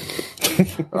madman.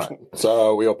 All right,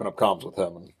 so we open up comms with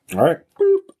him. All right.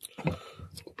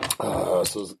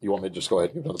 So you want me to just go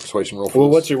ahead and give another persuasion roll for Well,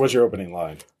 this? what's your opening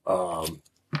line?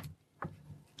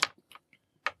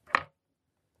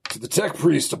 To the Tech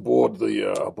Priest aboard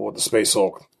the Space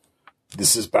Hulk.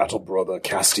 This is Battle Brother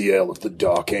Castiel of the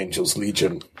Dark Angels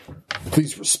Legion.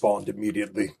 Please respond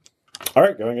immediately. All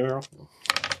right, go and give me a roll.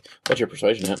 What's your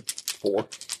persuasion at? 4.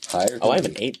 Higher. Oh, I have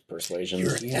an 8 persuasion.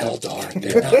 You're an Eldar.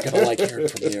 They're not going to like hearing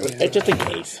from you. It's just in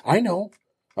case. I know.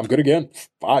 I'm good again.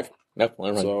 5. Nope,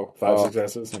 never mind. So 5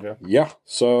 successes. Okay. Yeah.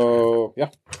 So yeah.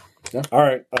 All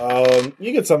right.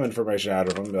 You get some information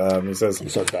out of him. He says, He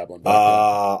starts babbling.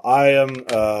 I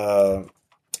am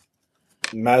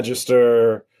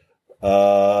Magister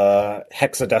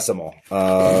Hexadecimal.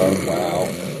 Wow.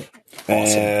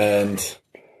 And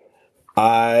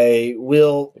I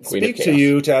will speak to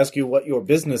you to ask you what your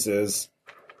business is,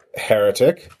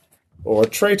 heretic or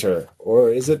traitor, or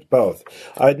is it both?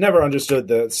 I'd never understood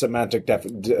the semantic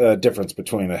difference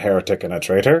between a heretic and a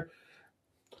traitor.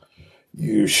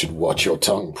 You should watch your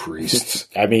tongue, priest.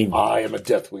 I mean, I am a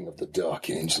Deathwing of the Dark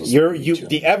Angels.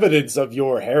 The evidence of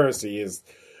your heresy is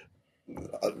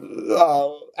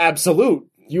absolute.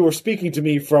 You are speaking to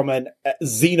me from an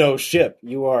Xeno ship.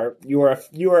 You are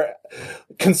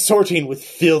consorting with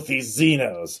filthy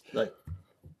Xenos. Like,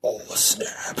 Oh,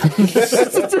 snap.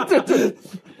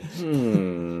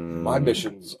 My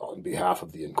missions on behalf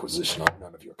of the Inquisition are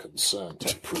none of your concern,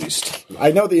 Tech Priest.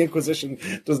 I know the Inquisition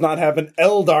does not have an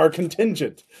Eldar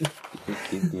contingent.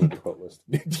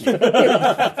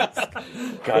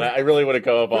 God, I really want to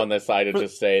go up on this side and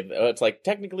just say, it's like,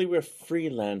 technically we're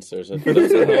freelancers. For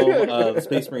those at home, the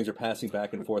Space Marines are passing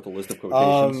back and forth a list of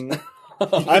quotations.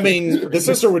 I mean, the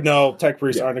sister would know Tech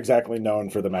Priests aren't exactly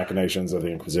known for the machinations of the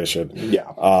Inquisition. Yeah.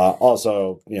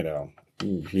 Also,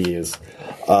 he is.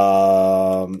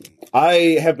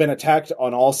 I have been attacked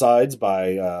on all sides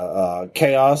by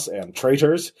chaos and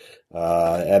traitors,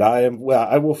 and I am. Well,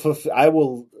 I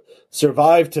will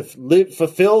survive to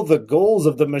fulfill the goals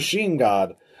of the Machine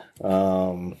God.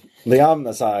 the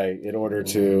Omnisci in order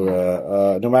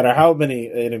to, no matter how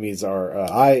many enemies are,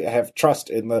 I have trust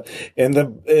in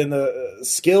the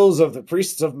skills of the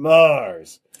priests of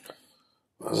Mars.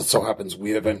 As it so happens,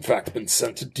 we have in fact been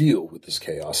sent to deal with this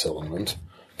chaos element.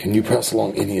 Can you pass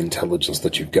along any intelligence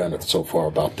that you've gathered so far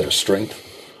about their strength?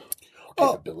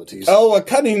 Capabilities. Oh, a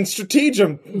cunning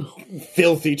stratagem,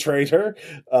 filthy traitor.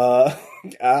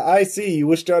 I see you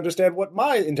wish to understand what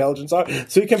my intelligence are,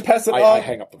 so you can pass it on. I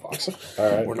hang up the box. All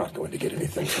right. We're not going to get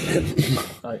anything from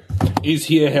him. Is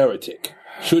he a heretic?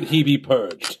 Should he be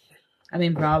purged? I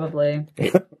mean, probably.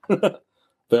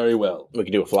 Very well. We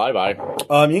can do a flyby. You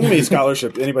can give me a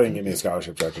scholarship. Anybody can give me a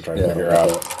scholarship check to try to figure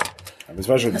out.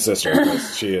 Especially the sister,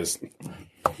 because she is.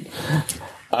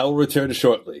 I will return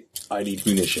shortly. I need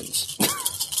munitions.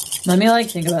 Let me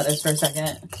think about this for a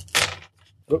second.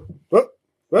 Good.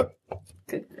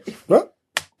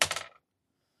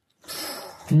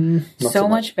 So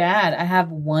much bad. I have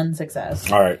 1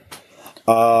 success. All right.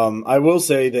 I will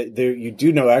say that you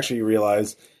do know, actually, you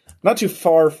realize, not too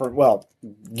far from, well,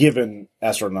 given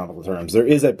astronomical terms, there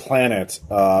is a planet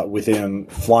within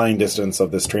flying distance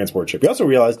of this transport ship. You also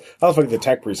realize, how the fuck did the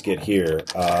tech priest get here?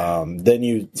 Then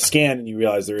you scan and you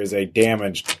realize there is a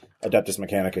damaged Adeptus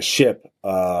Mechanicus ship,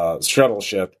 shuttle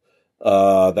ship,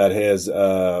 that has,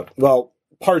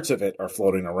 parts of it are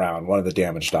floating around, one of the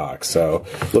damaged docks. So,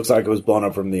 looks like it was blown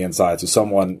up from the inside. So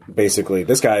someone, basically,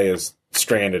 this guy is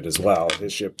stranded as well,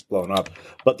 his ship blown up.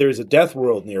 But there's a death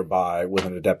world nearby with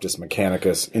an Adeptus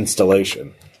Mechanicus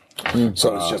installation.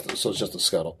 So it's just a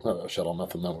shuttle,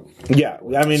 nothing. Yeah,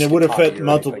 I mean, it would have fit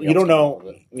multiple. You don't know.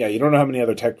 Yeah, you don't know how many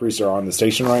other tech priests are on the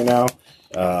station right now.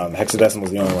 Hexadecimal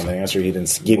was the only one that answered. He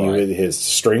didn't give you his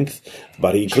strength,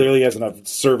 but he clearly has enough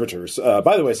servitors.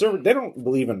 By the way, they don't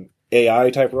believe in AI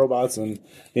type robots in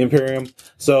the Imperium.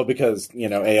 So because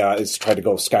AI is tried to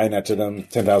go Skynet to them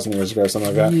 10,000 years ago or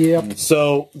something like that. Yep.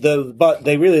 So but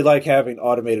they really like having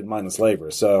automated mindless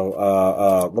labor. So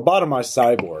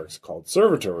lobotomized cyborgs called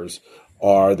servitors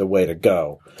are the way to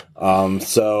go.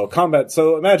 So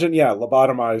imagine,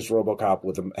 lobotomized RoboCop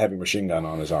with a heavy machine gun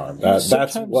on his arm.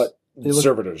 That's what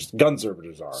gun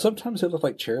servitors are. Sometimes they look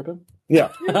like cherubim.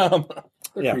 Yeah.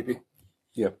 They're creepy.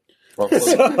 Yeah. Or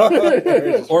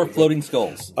floating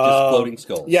skulls. Just floating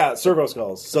skulls. Yeah, servo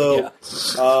skulls. So,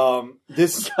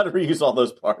 this Got to reuse all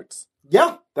those parts.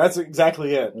 Yeah, that's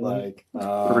exactly it.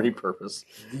 Repurpose.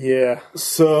 Yeah.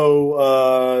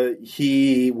 So,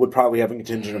 he would probably have a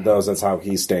contingent of those. That's how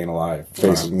he's staying alive,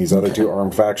 facing these other two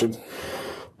armed factions.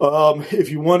 If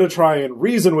you want to try and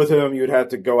reason with him, you'd have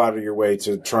to go out of your way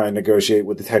to try and negotiate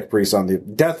with the tech priest on the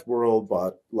death world.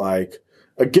 But,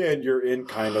 again, you're in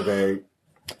kind of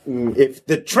if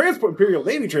the Imperial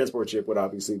Navy transport ship would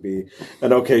obviously be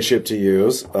an okay ship to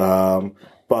use,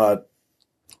 but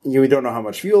you don't know how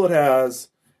much fuel it has.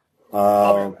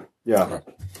 Yeah.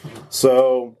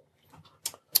 So,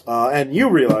 and you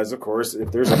realize, of course,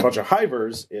 if there's a bunch of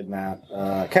hivers in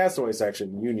that castaway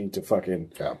section, you need to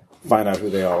fucking find out who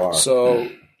they all are. So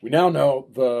we now know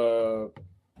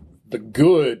the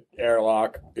good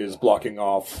airlock is blocking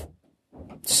off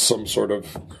some sort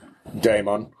of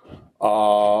daemon.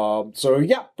 Probably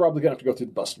gonna have to go through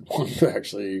the busted one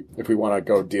actually, if we want to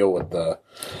go deal with the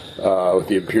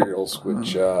Imperials.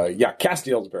 Which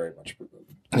Castiel's very much.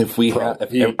 If we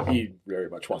he very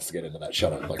much wants to get into that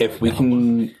shuttle. If we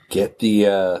can get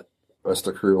the rest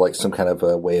of the crew some kind of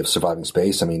a way of surviving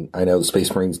space. I mean, I know the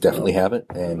Space Marines definitely have it,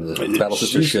 and the Battle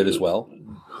Sisters should as well.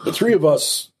 The three of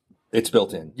us. It's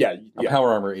built in. Yeah.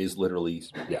 Power armor is literally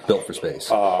built for space.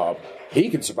 He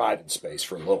can survive in space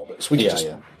for a little bit. So we can just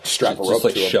strap a rope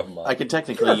to him. Shove him up. I could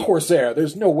technically... You're a Corsair.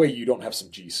 There's no way you don't have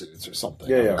some G-suits or something.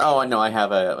 Yeah. Oh, I know. I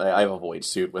have a void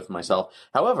suit with myself.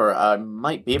 However, I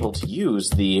might be able to use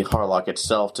the Harlock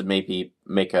itself to maybe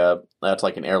make that's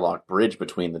like an airlock bridge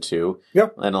between the two.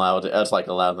 Yep. And allow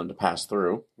them to pass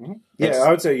through. Mm-hmm. Yeah, I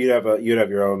would say you'd have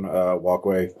your own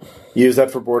walkway. Use that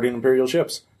for boarding Imperial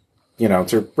ships.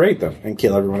 To raid them and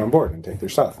kill everyone on board and take their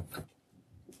stuff.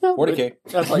 40K.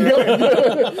 That's like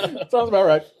Sounds about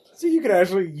right. So you could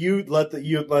actually use one.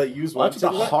 that's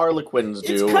what the Harlequins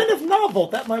do. It's kind of novel.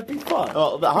 That might be fun.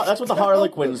 Well, that's what the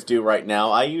Harlequins do right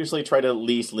now. I usually try to at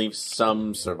least leave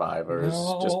some survivors,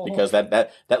 just because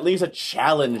that leaves a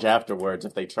challenge afterwards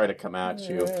if they try to come at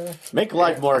you. Make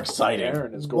life more exciting.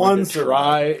 Aaron is going to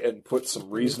try and put some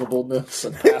reasonableness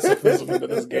and pacifism into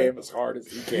this game as hard as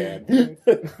he can. He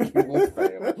will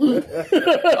fail.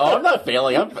 Oh, I'm not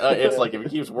failing. It's like if he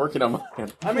keeps working on my...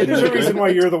 I mean, there's a reason why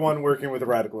you're the one working with the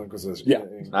Radical Inquisition. Yeah.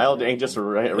 I'll just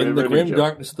In the grim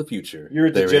darkness of the future. You're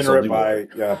a there is degenerate only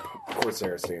by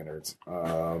Corsair standards.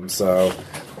 Yeah.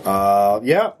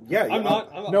 I'm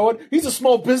not. You know what? He's a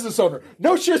small business owner.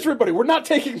 No shares for everybody. We're not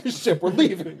taking this ship. We're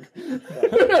leaving.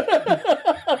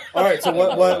 All right. So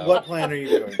what plan are you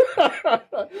doing?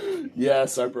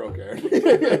 Yes, I broke Aaron.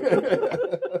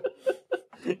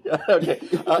 Okay.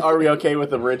 Are we okay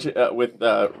with the bridge? With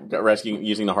rescuing,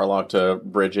 using the Harlock to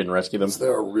bridge and rescue them? Is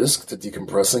there a risk to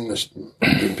decompressing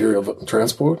the Imperial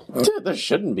transport? There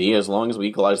shouldn't be, as long as we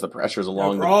equalize the pressures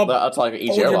along that's like each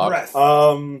Hold your airlock. breath.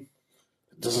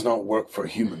 Does not work for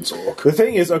humans, Orc. The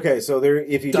thing is, okay, so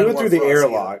if you do it through the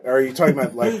airlock, are you talking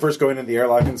about like first going into the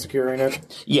airlock and securing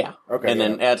it? Yeah. Okay, And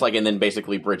then and then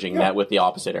basically bridging that with the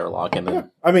opposite airlock, and then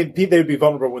I mean, they'd be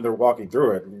vulnerable when they're walking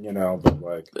through it, but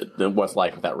like, what's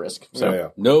life without risk? So yeah.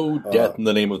 No death in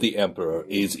the name of the Emperor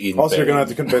is in Also, you're vain. going to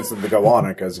have to convince them to go on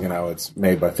it because it's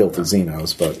made by filthy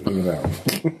Xenos. But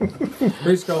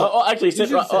Priest go. actually, You should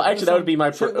say, let us that would on- be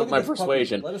my shit, look at my this puppy.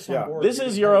 persuasion. Let us on Yeah. board. This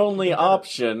is your only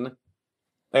option,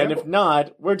 and if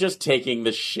not, we're just taking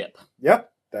the ship.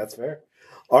 Yep, that's fair.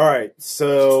 All right,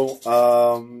 so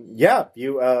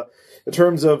you in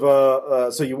terms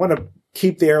of so you want to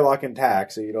keep the airlock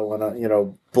intact, so you don't want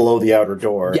to blow the outer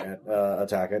door and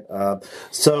attack it.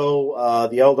 So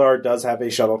the Eldar does have a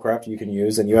shuttlecraft you can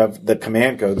use, and you have the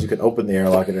command codes. You can open the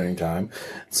airlock at any time,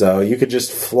 so you could just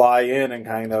fly in and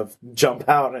kind of jump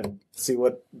out and see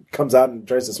what comes out and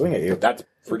tries to swing at you. That's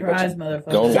pretty Surprise, much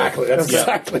motherfucker. exactly. That's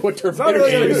exactly what It's not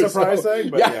really going to be a surprise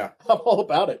thing, but yeah. I'm all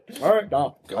about it. All right.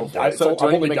 No, So do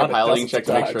I need to make a piloting check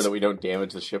to make sure that we don't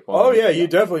damage the ship? Oh yeah, you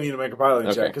definitely need to make a piloting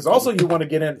check Okay. because also you want to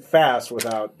get in fast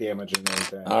without damaging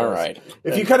anything. All right.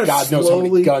 If you kind of God knows how many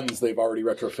slowly, guns they've already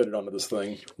retrofitted onto this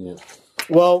thing.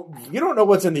 well, you don't know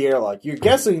what's in the airlock. You're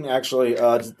guessing actually.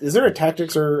 Is there a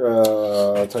tactics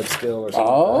or type skill or something?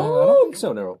 I don't think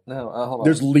so. No, hold on.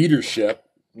 There's leadership.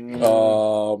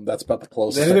 That's about the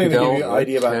closest. Anything to give Stealth, you an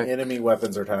idea about check. enemy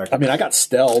weapons or tactics? I mean, I got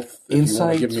stealth. If you want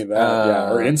Insight, to give me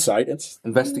that, or insight. It's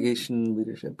investigation,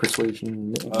 leadership,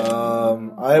 persuasion.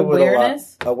 I would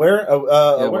Awareness?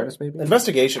 Awareness maybe?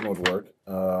 Investigation would work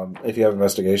if you have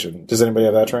investigation. Does anybody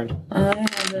have that trained? I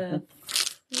have a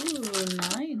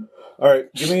 9. All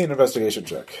right, give me an investigation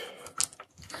check.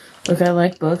 Look, I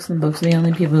like books, and books are the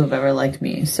only people who've ever liked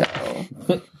me, so...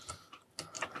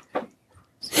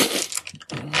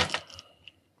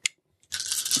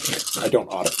 I don't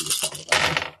audibly respond to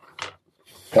that.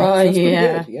 Oh,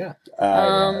 yeah.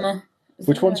 Yeah.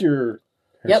 Which one's your?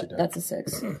 Yep, that's a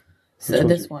 6. So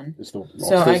this one. Is the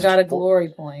So I got a glory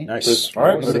point. nice. All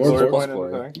right, Six put a glory plus point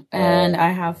in the thing. And I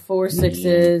have 4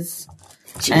 6s,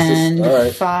 and All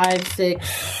right. 5, 6,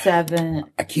 7...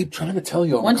 I keep trying to tell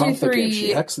you on 1, 2, conflict game, 3,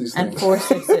 she hacks these and things. 4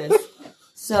 6s.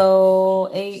 So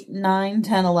 8, 9,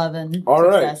 10, 11 All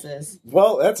right. successes.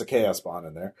 Well, that's a chaos spawn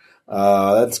in there.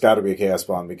 That's got to be a chaos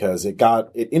spawn because it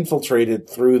infiltrated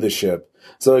through the ship.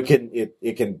 So it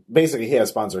can basically chaos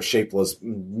spawns are shapeless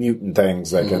mutant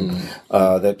things that can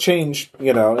that change.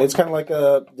 It's kind of like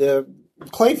a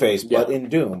Clayface, but in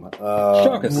Doom.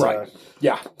 Right.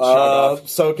 Yeah.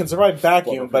 So it can survive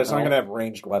vacuum, but it's not going to have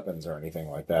ranged weapons or anything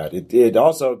like that. It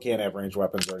also can't have ranged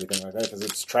weapons or anything like that because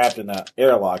it's trapped in that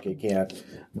airlock. It can't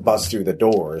bust through the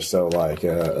doors. So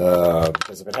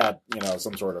because if it had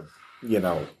some sort of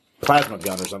plasma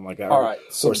gun or something like that, All right,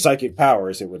 or psychic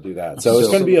powers, it would do that. So it's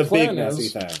going to be the a big plan messy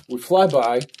is thing. We fly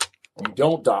by. You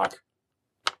don't dock.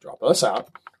 Drop us out.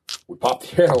 We pop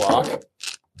the airlock.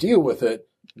 Deal with it.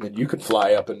 And then you can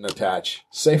fly up and attach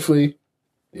safely.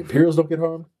 The Imperials don't get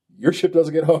harmed. Your ship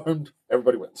doesn't get harmed.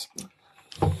 Everybody wins.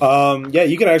 Yeah,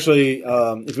 you could actually,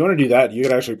 if you want to do that, you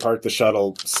could actually park the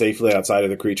shuttle safely outside of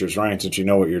the creature's range since you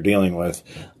know what you're dealing with.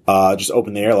 Just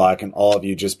open the airlock and all of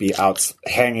you just be out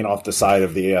hanging off the side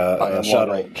of the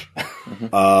shuttle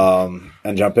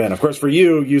and jump in. Of course, for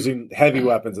you, using heavy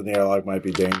weapons in the airlock might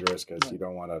be dangerous because you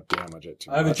don't want to damage it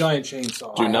too much. I have a giant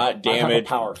chainsaw. Do not I have a damage.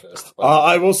 power fist.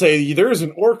 I will say there is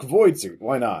an orc void suit.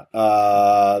 Why not?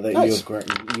 That Nice.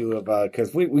 you have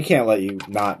because we can't let you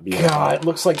not be. God, it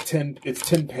looks like tin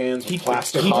pans with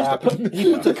plastic wrap.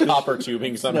 He put the copper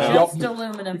tubing somehow. Just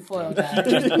aluminum foil that.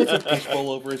 Puts a fishbowl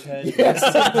over his head. Yes,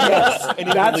 And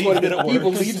he that's believes what that it he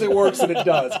works. believes it works, and it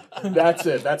does. That's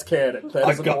it. That's canon. That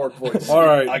is an orc voice. All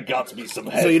right. I got to be some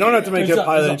head. So you don't have to make a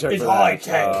piloting check it's for that. high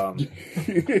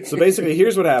tech. So basically,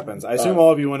 here's what happens. I assume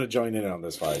all of you want to join in on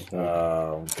this fight.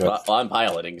 Well, I'm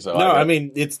piloting, so No, I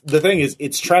mean the thing is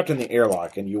it's trapped in the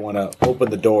airlock, and you want to open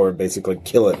the door and basically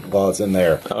kill it while it's in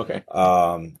there. okay.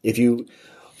 If you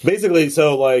basically here's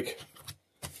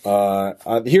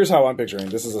how I'm picturing.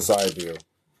 This is a side view,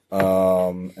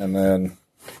 and then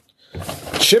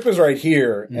ship is right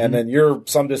here, and then you're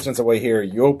some distance away here.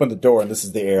 You open the door, and this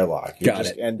is the airlock. Got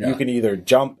it. And Yeah. you can either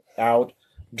jump out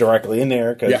directly in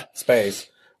there because space,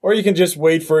 or you can just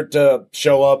wait for it to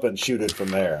show up and shoot it from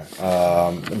there.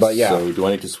 But yeah, So do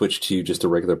I need to switch to just a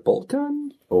regular bolt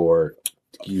gun or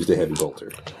use the heavy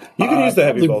bolter? you can use the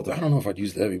heavy Probably- bolter. I don't know if I'd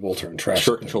use the heavy bolter and trash.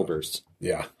 Short control bursts.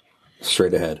 Yeah.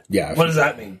 Straight ahead. Yeah. What does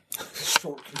that mean?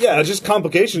 Short. Yeah, just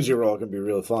complications you roll can be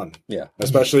really fun, Yeah.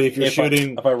 especially if you're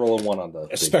shooting. If I roll a 1 on the...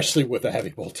 Especially with a heavy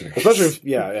bolter. Especially, if,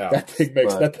 yeah. That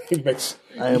thing makes.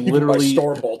 I am literally my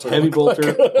storm bolter. heavy look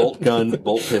bolter, like- bolt gun,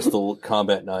 bolt pistol,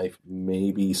 combat knife,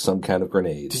 maybe some kind of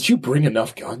grenades. Did you bring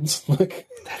enough guns? Like,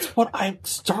 What I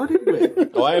started with.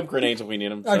 Oh, I have grenades if we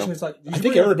need them. So. Actually, it's like I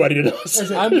think everybody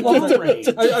does. I'm long range.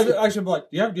 Actually, I'm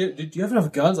like, do you have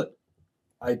enough guns? Like,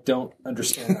 I don't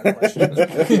understand that question.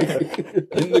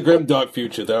 In the grim dark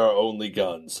future, there are only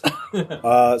guns.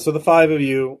 So the 5 of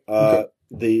you,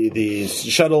 the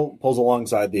shuttle pulls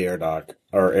alongside the airlock,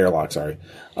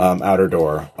 outer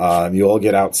door. You all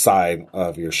get outside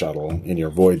of your shuttle in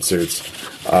your void suits,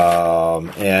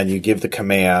 and you give the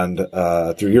command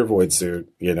through your void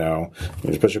suit. You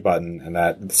just push a button, and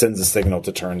that sends a signal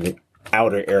to turn the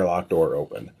outer airlock door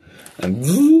open. And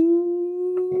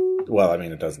well, I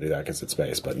mean, it doesn't do that because it's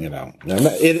space, but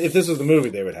if this was the movie,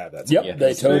 they would have that. Yep, Yeah.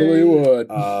 they totally would.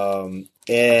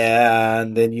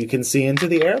 And then you can see into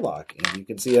the airlock, and you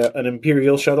can see an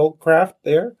Imperial shuttlecraft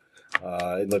there.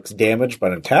 It looks damaged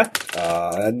but intact,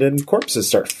 and then corpses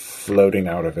start floating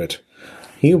out of it.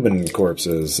 Human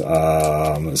corpses.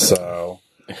 So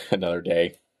Another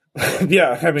day.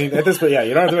 yeah, I mean, at this point,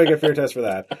 you don't have to make a fear test for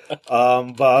that.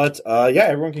 But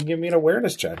everyone can give me an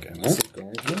awareness check. And that's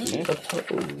going to be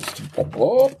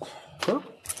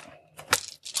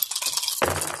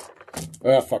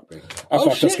Fuck me. I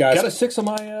fucked us, guys. Got a 6 on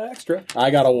my extra.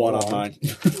 I got a 1 on mine.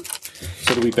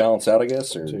 So do we balance out, I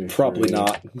guess? Or Probably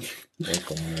not. 4.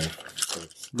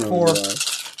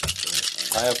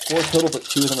 I have 4 total, but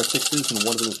 2 of them are 6s, and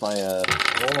one of them is my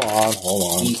Hold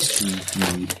on.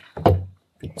 ECD.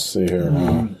 Let's see here.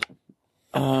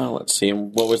 Let's see.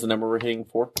 What was the number we're hitting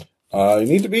for? You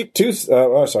need to beat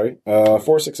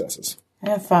 4 successes. I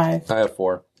have 5. I have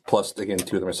 4. Plus, again,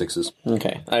 2 of them are 6s.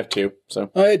 Okay, I have 2.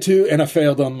 So I had 2, and I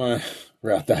failed on my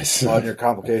wrath dice. On your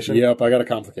complication? Yep, I got a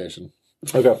complication.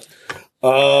 Okay.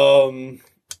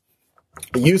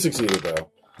 You succeeded, though.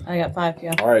 I got 5,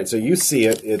 yeah. All right, so you see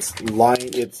it. It's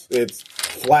lying. It's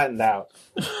flattened out.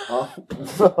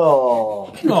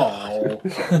 Oh.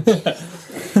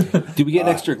 Do we get an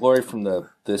extra glory from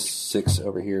this 6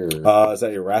 over here? Or? Is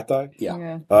that your rat die?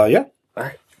 Yeah. Yeah.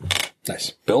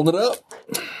 Nice. Build it up.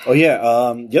 Oh yeah.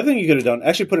 The other thing you could have done,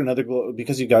 actually, put another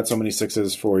because you got so many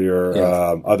 6s for your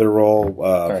other roll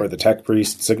for the tech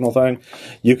priest signal thing.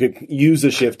 You could use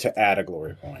the shift to add a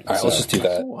glory point. All right, let's just do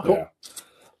that. Yeah.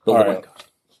 Build All it right. up.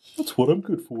 That's what I'm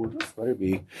good for.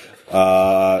 Maybe.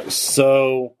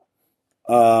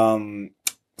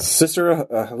 Sister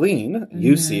Helene,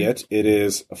 you see it. It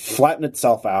is flattened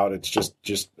itself out. It's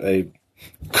just a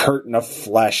curtain of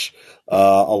flesh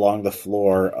along the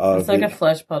floor of It's like a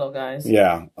flesh puddle, guys.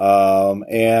 yeah.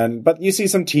 But you see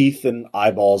some teeth and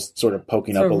eyeballs sort of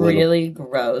poking It's up a a little. really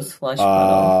gross flesh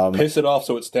puddle. Piss it off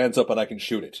so it stands up and I can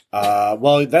shoot it.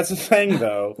 Well, that's the thing,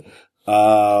 though.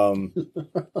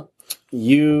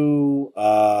 You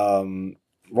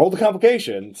rolled a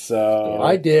complication, so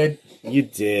I did. you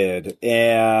did,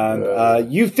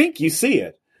 and you think you see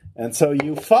it, and so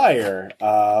you fire,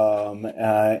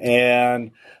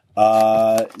 and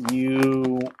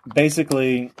you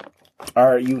basically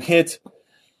you hit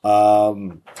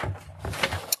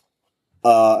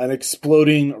an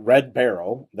exploding red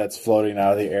barrel that's floating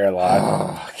out of the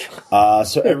airlock.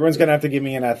 So everyone's going to have to give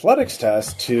me an athletics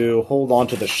test to hold on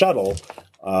to the shuttle,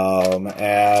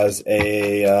 as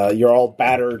you're all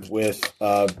battered with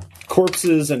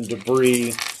corpses and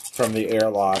debris from the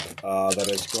airlock that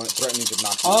is threatening to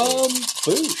knock you.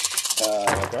 Boosh.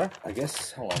 Okay. I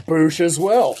guess. Hold on. Boosh as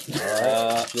well.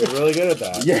 You're really good at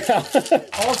that. Yeah.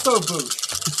 Also, boosh.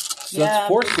 So that's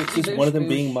 4 6s. boosh, One of them boosh.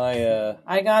 being my.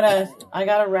 I got a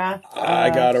wrath. I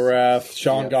got a wrath.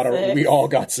 Sean got a. 6. We all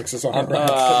got 6s on our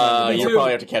wrath. you'll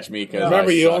probably have to catch me because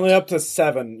Remember, you only up to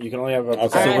 7. You can only have up to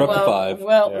Okay. 7. So we're up to 5.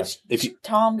 Well, Yeah. If you-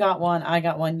 Tom got 1, I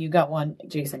got 1, you got 1,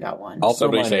 Jason got 1. I'll throw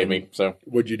Somebody mine save in. me. So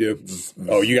What'd you do?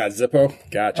 Oh, you got Zippo?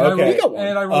 Gotcha. Okay. You got one.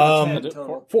 And I rolled a 10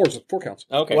 total. 4 counts.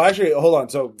 okay. Well, actually, hold on.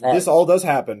 So All this all does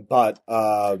happen, but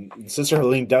Sister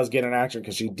Helene does get an action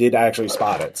because she did actually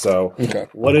spot it. So, Okay.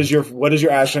 what is your what is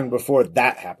your action before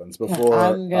that happens? Before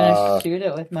I'm gonna shoot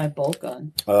it with my bolt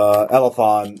gun.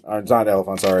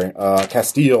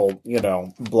 Castile,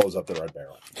 blows up the red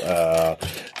barrel.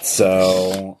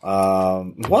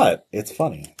 What? It's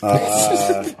funny.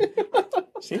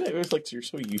 See, it was like you're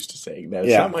so used to saying that.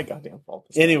 It's Yeah. not my goddamn fault.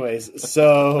 Anyways,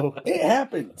 so It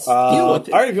happens. all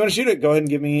right, if you want to shoot it, go ahead and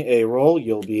give me a roll.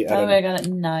 You'll be at By the way, I got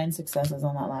 9 successes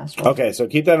on that last one. Okay, so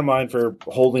keep that in mind for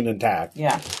holding intact.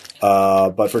 Yeah.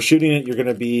 But for shooting it, you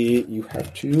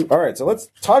have to. All right, so let's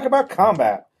talk about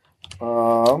combat.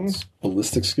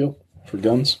 Ballistic skill for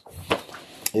guns.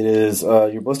 It is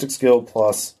your ballistic skill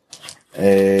plus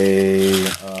a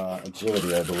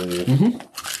agility, I believe. Mm-hmm.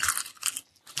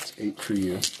 It's 8 for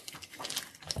you.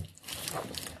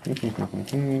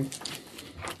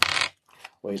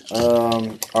 Wait,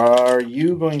 are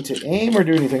you going to aim or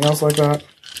do anything else like that?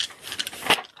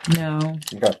 No.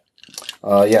 Okay.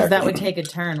 Yeah. That would take a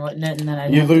turn, wouldn't it? And then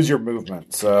I'd You lose your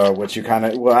movement, so which you kind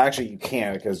of actually you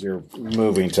can't because you're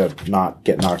moving to not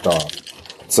get knocked off.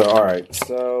 So all right,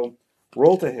 so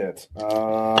roll to hit.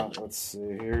 Let's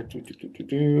see here.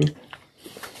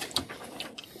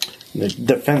 The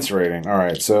defense rating. All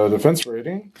right, so defense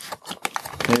rating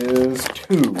is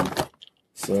 2.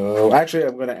 So actually,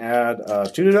 I'm going to add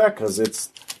 2 to that because it's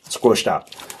squished up.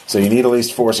 So you need at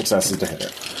least 4 successes to hit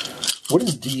it. What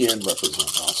does DN represent?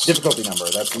 Us? Difficulty number.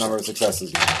 That's the number of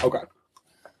successes you have. Okay.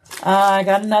 I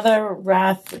got another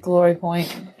Wrath glory point.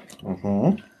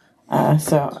 Mm-hmm.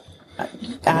 So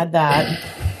add that.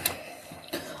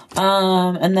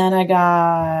 And then I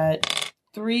got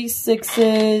 3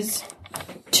 6s,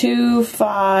 2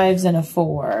 5s, and a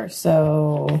 4.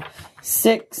 So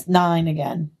 6, 9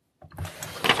 again.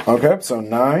 Okay, so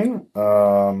 9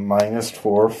 minus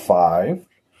 4, 5.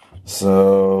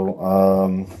 So,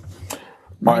 all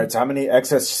right. So how many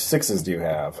excess 6s do you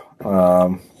have?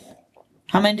 How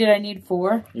many did I need?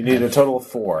 4? You need a total of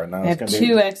 4, and I now have it's going to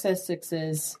 2 be excess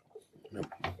 6s.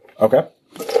 okay.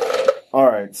 All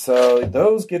right, so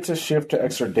those get to shift to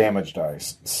extra damage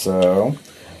dice. So,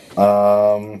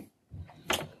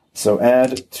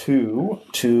 add 2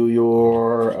 to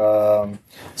your.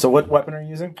 So what weapon are you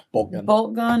using? Bolt gun.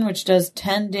 Bolt gun, which does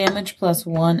 10 damage plus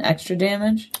 1 extra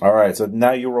damage. All right, so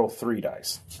now you roll 3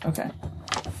 dice. Okay.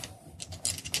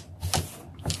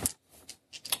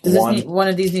 Does One. one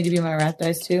of these need to be my wrath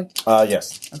dice too?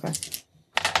 Yes. Okay.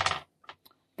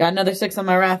 Got another 6 on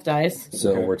my wrath dice.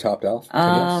 So we're topped off.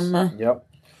 I guess. Yep.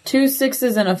 2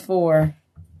 6s and a 4.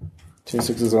 2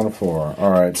 6s on a 4.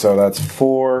 All right, so that's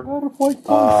 4.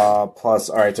 Plus,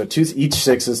 all right, so each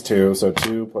 6 is 2, so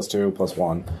 2 plus 2 plus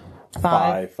 1.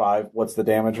 5. 5. What's the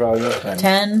damage value?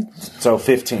 10. So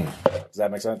 15. Does that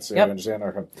make sense? Yep. You understand?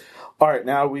 Okay. All right,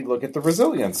 now we look at the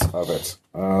resilience of it.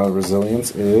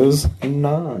 Resilience is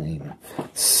 9.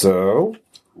 So,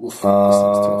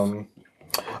 oh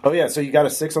yeah, so you got a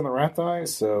 6 on the wrath die,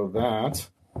 so that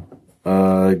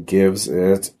gives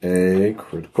it a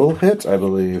critical hit, I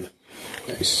believe.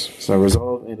 Nice. So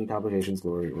resolve any complications,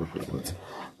 glory, or equivalent.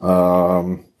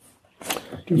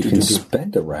 You can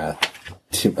spend a wrath.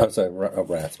 A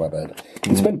wrath, my bad. You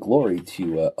can spend glory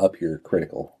to up your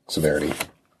critical severity.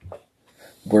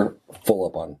 We're full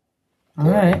up on.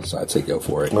 All right. So I'd say go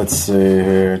for it. Let's see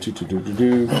here.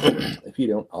 If you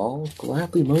don't, I'll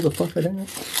gladly mow the fucker down.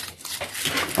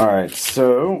 All right,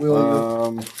 so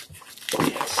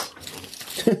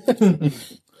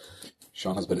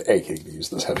Sean has been aching to use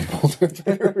this heavy bolter.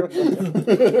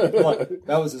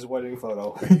 That was his wedding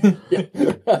photo.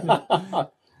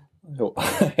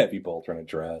 Heavy bolter in a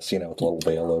dress, with a little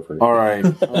veil over it. all right.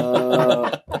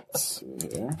 Let's see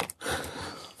here.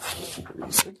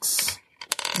 36.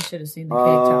 You should have seen the cake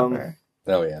topper.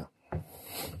 Oh, yeah.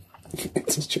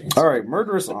 It's his chance. All right,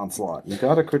 murderous onslaught. You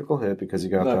got a critical hit because you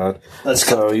got that. Let's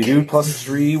So you do plus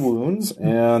 3 wounds,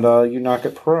 and you knock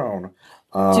it prone.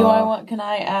 Can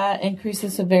I increase the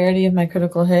severity of my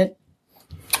critical hit?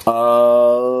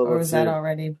 Or Or is that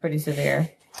already pretty severe?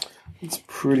 It's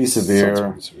pretty severe.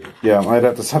 Sounds pretty severe. Yeah, I'd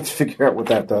have to figure out what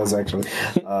that does, actually.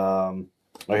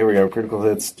 Here we go. Critical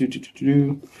hits.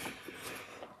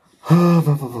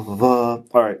 All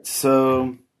right,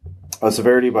 so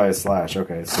severity by a slash.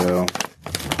 Okay, so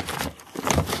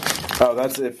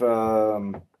that's if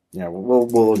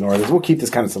we'll ignore this. We'll keep this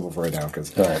kind of simple for right now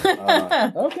because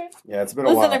Okay. yeah, it's been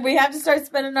a while. Listen, we have to start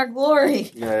spending our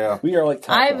glory. Yeah. We are like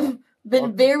top I've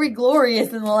been very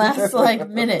glorious in the last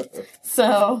minute.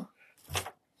 So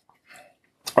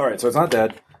All right, so it's not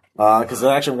dead because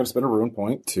actually I'm going to spend a ruin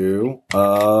point to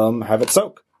have it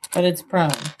soak. but it's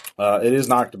prone. It is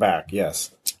knocked back.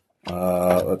 Yes.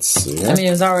 Let's see. I mean,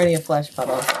 it was already a flesh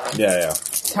puddle. Yeah.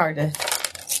 It's hard to.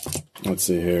 Let's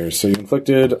see here. So you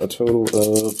inflicted a total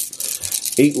of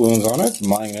 8 wounds on it,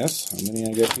 minus how many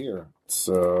I get here.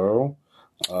 So,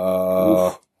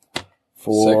 4,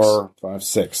 5,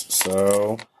 6.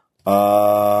 So,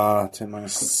 10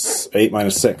 minus 8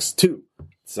 minus 6, 2.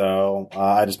 So,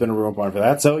 I just spent a ruin point for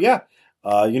that. So, yeah.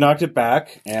 You knocked it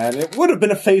back, and it would have been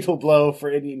a fatal blow for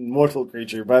any mortal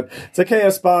creature, but it's a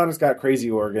chaos spawn, it's got crazy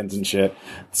organs and shit.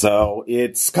 So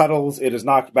it scuttles, it is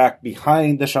knocked back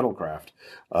behind the shuttlecraft,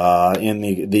 in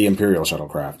the Imperial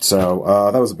shuttlecraft. So,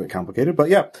 that was a bit complicated, but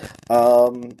yeah.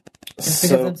 It's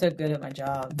because I'm so good at my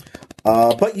job.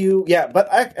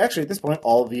 Actually at this point,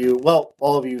 all of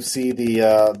you see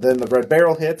then the red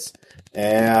barrel hits.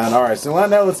 And all right, so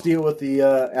now let's deal with the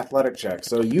athletic check.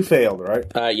 So you failed, right?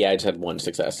 Yeah, I just had 1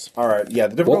 success. All right, yeah.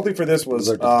 The difficulty for this was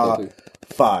 5.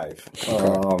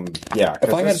 Yeah.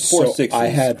 If I had 4 6s, I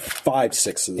had 5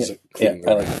 6s. Yeah,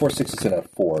 I like 4 6s and a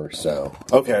 4. So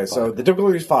okay, so the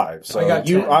difficulty is 5. So I got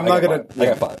 10. I'm not gonna. I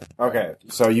got 5. Okay,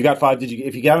 so you got 5. Did you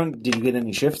get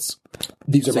any shifts?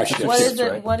 These are my shifts. What is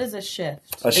it? right? What is a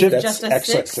shift? A Is shift- it just a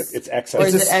Excess. 6? It's Or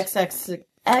excess. is it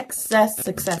excess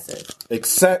successes?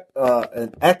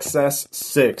 An excess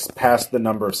 6 past the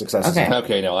number of successes. Okay.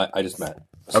 Okay, no, I just met.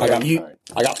 Okay.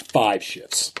 I got 5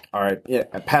 shifts. All right. Yeah.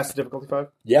 Past the difficulty 5.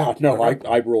 Yeah, no,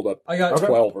 I rolled up I got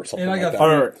 12 or something And I like got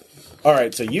that. All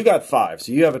right. So you got 5.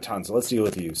 So you have a ton. So let's deal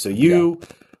with you. So you,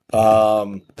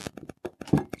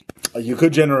 you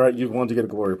could generate. You want to get a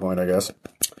glory point, I guess.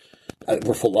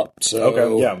 We're full up, so...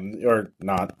 Okay. Yeah. Or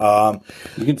not.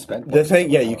 You can spend The thing,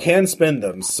 yeah, you can spend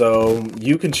them. So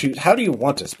you can choose. How do you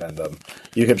want to spend them?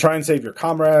 You can try and save your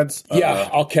comrades. Yeah,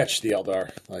 I'll catch the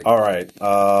Eldar. All right.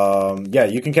 Yeah,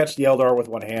 you can catch the Eldar with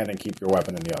one hand and keep your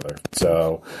weapon in the other.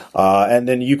 So, and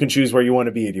then you can choose where you want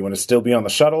to be. Do you want to still be on the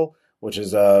shuttle, which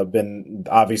has been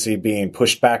obviously being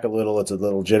pushed back a little? It's a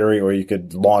little jittery, or you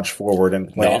could launch forward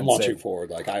and No, land. I'm launching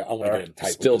forward. I want to get in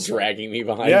tight. Still with this. dragging me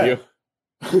behind Yeah. you.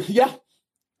 Yeah.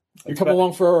 You're coming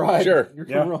along for a ride. Sure. You're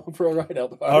coming along for a ride,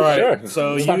 Eldar. All right. Sure.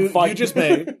 So It's time to you fight. just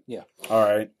made. Yeah. All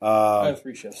right. I have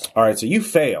 3 shifts. All right. So you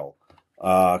fail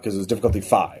because it's difficulty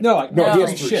 5. No, No, he has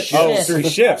 3 3 shifts. shifts. Oh, Shifts. 3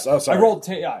 shifts. Oh, I sorry. rolled.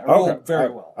 I rolled very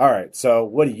well. All right. So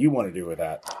what do you want to do with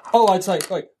that? Oh, it's like,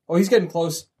 oh, he's getting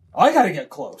close. I gotta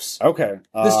get close. Okay.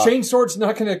 This chain sword's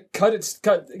not gonna cut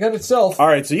itself. All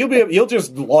right, so you'll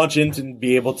just launch into and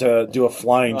be able to do a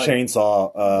flying Like-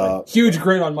 chainsaw. Huge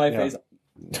grin on my face.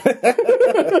 All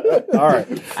right.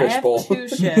 I have Fishbowl. 2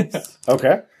 shifts.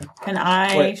 Okay. Can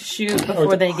I Wait. shoot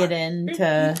before they get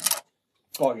into?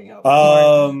 Fogging up.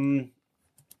 Can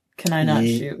I not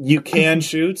shoot? You can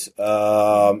shoot.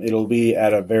 It'll be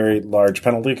at a very large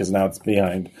penalty because now it's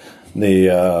behind the.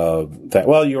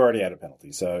 Well, you already had a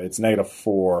penalty, so it's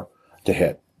 -4 to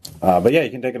hit. But yeah,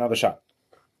 you can take another shot.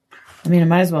 I mean, I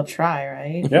might as well try,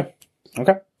 right? Yeah.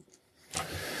 Okay.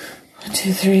 1,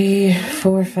 2, 3,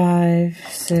 4, 5,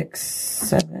 6,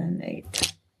 7,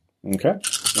 8. Okay.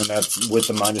 And that's with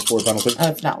the -4 penalty. Oh,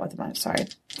 it's not with mine. Sorry.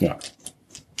 Yeah.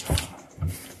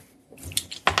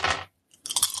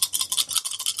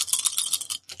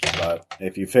 But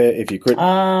if you crit, if you-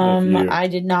 I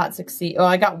did not succeed. Oh,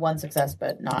 I got 1 success,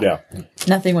 but not. yeah,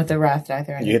 Nothing with the wrath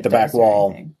either. you hit the back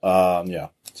wall. Yeah.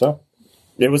 So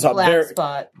it was up Black there.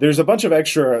 spot. There's a bunch of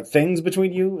extra things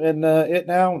between you and it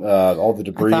now. All the I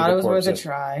debris. thought the it was worth a corpses.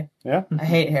 try. Yeah. I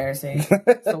hate heresy.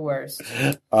 It's the worst.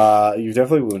 You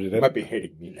definitely wounded You it. might be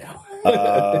hating me now.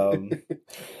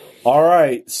 All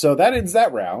right, so that ends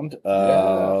that round,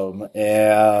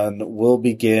 and we'll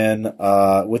begin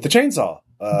with the chainsaw,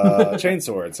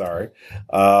 chainsword. Sorry,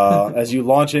 as you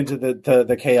launch into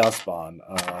the chaos spawn.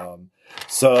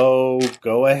 So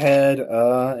go ahead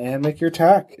and make your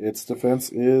attack. Its defense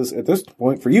is at this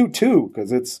point for you too,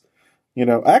 because it's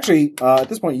actually at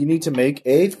this point you need to make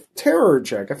a terror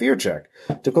check, a fear check,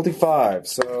 difficulty 5.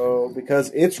 So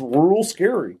because it's real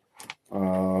scary.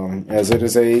 As it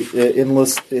is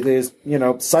it is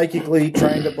psychically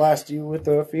trying to blast you with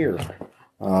fear. Is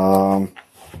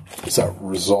that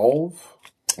resolve?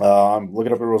 I'm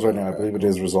looking up the rules right now. I believe it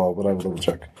is resolved, but I will double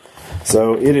check.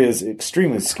 So it is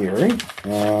extremely scary.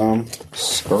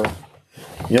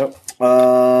 Yep.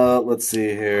 Let's see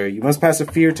here. You must pass a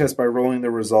fear test by rolling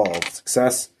the resolve.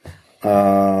 Success.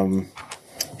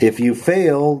 If you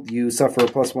fail, you suffer a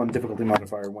 +1 difficulty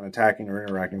modifier when attacking or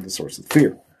interacting with the source of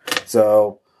fear.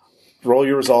 So, roll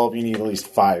your resolve. You need at least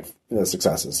 5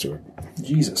 successes to it.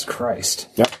 Jesus Christ.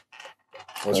 Yep.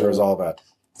 What's your resolve at?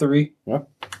 3. Yeah,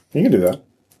 you can do that.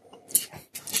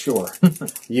 Sure.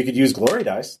 You could use glory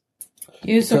dice.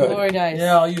 Use some glory dice.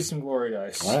 Yeah, I'll use some glory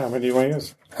dice. All right, how many do you want to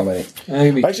use? How many?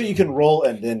 Maybe. Actually, you can roll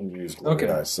and then use glory Okay.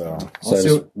 dice. So, So see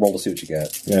just what- roll to see what you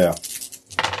get. yeah.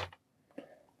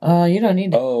 You don't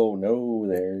need to. Oh no,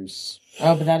 there's.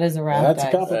 Oh, but that is a wrath That's a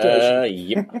dice. complication.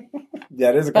 Yep. Yeah,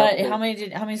 it is a But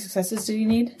complication. how many successes do you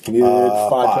need? You need 5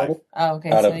 5. total. Oh, okay.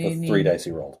 Out so of you the need 3 dice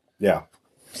he rolled. Yeah.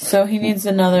 So he needs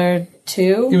another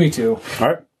 2. Give me 2. All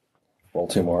right. Roll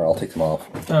 2 more. I'll take them off.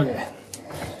 Okay.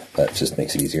 That just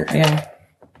makes it easier. Yeah.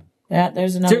 Yeah,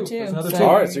 there's another 2. 2. There's another so 2.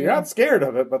 All right. So you're not scared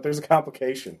of it, but there's a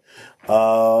complication.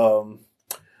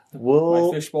 My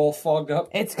fishbowl fogged up.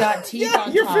 It's got teeth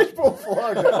on Your top. fishbowl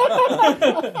Florida.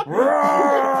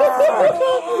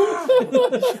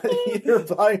 You're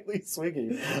blindly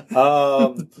swinging.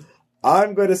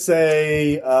 I'm going to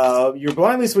say your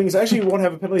blindly swings. Actually, you won't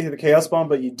have a penalty to the chaos bomb,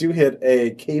 but you do hit a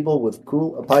cable with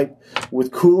a pipe with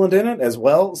coolant in it as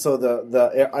well. So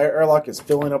the airlock is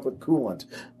filling up with coolant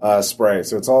spray.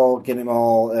 So it's all getting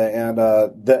and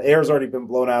the air's already been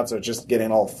blown out, so it's just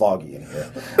getting all foggy in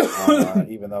here,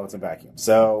 even though it's a vacuum.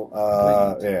 So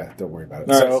yeah, don't worry about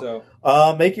it.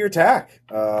 All right, Make your attack.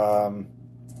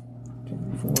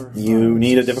 You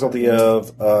need a difficulty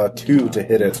of 2 to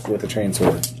hit it with a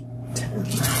chainsword.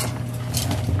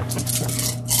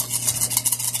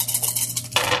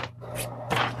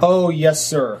 Oh, yes,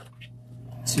 sir.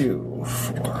 2,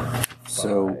 4.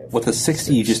 So with a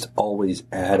 60, you just always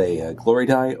add a glory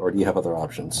die, or do you have other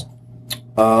options?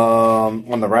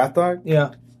 On the wrath die?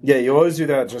 Yeah. Yeah, you always do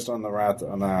that just on the wrath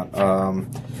on that.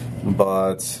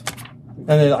 But And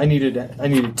then I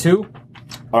needed 2.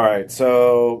 all right,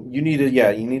 so you needed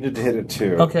to hit it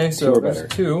 2. Okay, so 2 or there's better.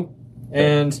 2.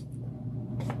 And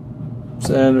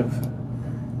then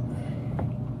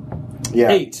Yeah.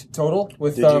 8 total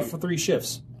with Did you- for 3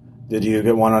 shifts. Did you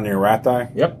get one on your wrath die?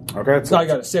 Yep. Okay. So I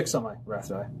got a 6 on my wrath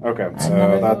die. Okay, so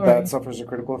Another that glory. suffers a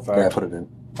critical Yeah, I effect. put it in.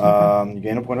 You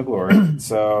gain a point of glory.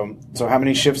 So how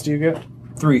many shifts do you get?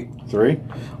 3. 3.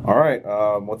 All right.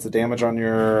 What's the damage rating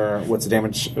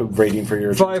for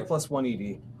your 5 plus 1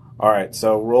 ED. All right.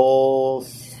 So roll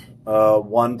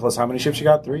 1 plus how many shifts you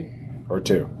got? 3 or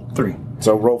 2? 3.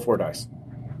 So roll 4 dice.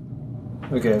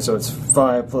 Okay, so it's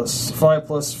 5 plus 5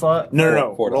 plus 5.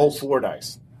 No. Four Roll dice. 4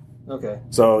 dice. Okay.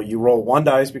 So you roll 1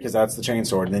 dice because that's the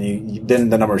chainsword, and then then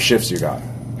the number of shifts you got.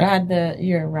 Add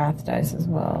your wrath dice as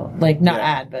well. Like, not Yeah.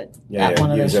 add, but Yeah, add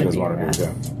one of use those it should as be one your of yours.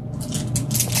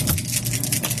 wrath.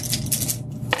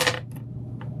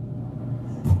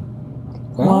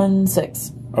 Yeah. 1,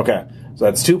 6. Okay, so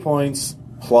that's 2 points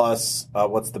plus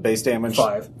what's the base damage?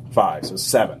 5. 5, so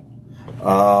 7.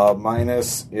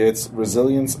 Minus its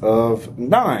resilience of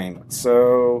 9,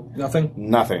 so Nothing?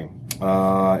 nothing.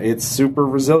 It's super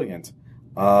resilient.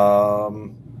 But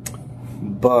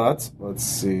let's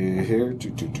see here.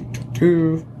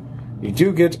 You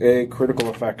do get a critical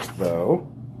effect though.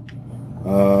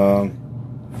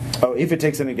 If it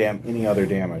takes any other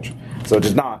damage, so it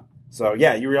does not. So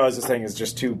yeah, you realize this thing is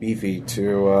just too beefy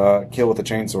to kill with a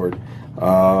chainsword.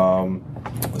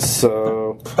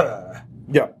 So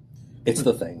yeah. It's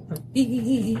the thing.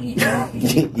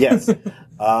 Yes.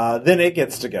 Then it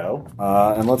gets to go.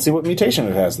 And let's see what mutation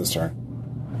it has this turn.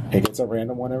 It gets a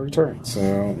random one every turn.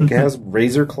 So it has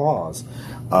Razor Claws.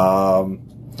 And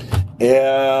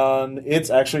it's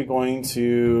actually going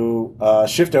to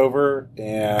shift over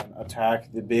and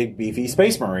attack the big, beefy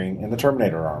Space Marine in the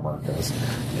Terminator armor, because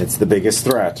it's the biggest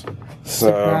threat. So,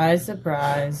 Surprise,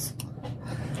 surprise.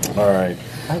 all right.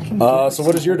 So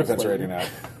what is your defense rating at?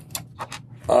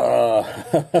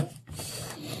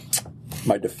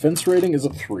 My defense rating is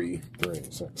a 3. 3,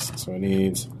 6. So it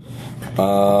needs. It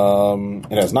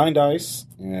has 9 dice,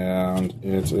 and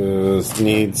it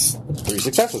needs 3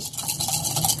 successes.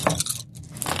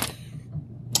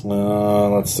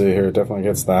 Let's see here. It definitely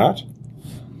gets that.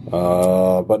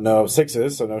 But no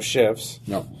 6s, so no shifts.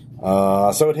 No.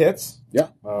 So it hits. Yeah.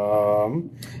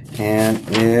 And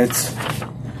it's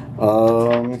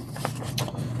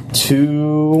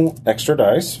 2 extra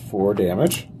dice for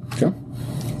damage. Okay.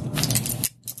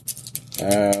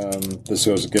 And this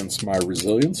goes against my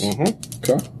resilience.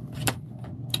 Mm-hmm. Okay.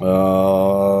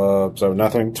 So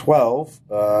nothing. 12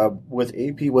 with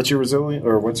AP. What's your resilience?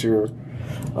 Or what's your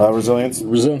resilience?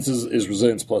 Resilience is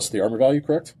resilience plus the armor value,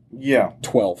 correct? Yeah,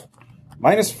 12.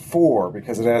 minus 4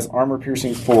 because it has armor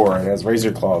piercing 4. It has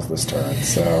razor claws this turn.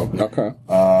 So Okay.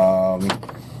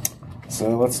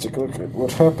 so let's take a look at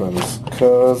what happens.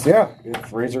 Because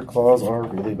its razor claws are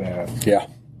really bad. Yeah.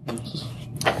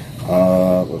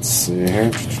 Let's see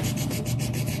here.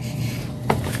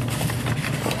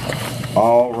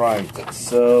 All right,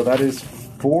 so that is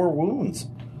 4 wounds.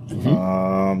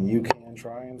 You can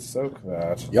try and soak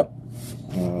that. Yep.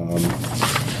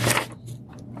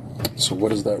 So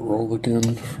what is that roll again?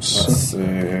 Let's see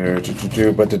here.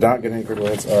 But did not get any critical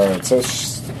hits. All right, so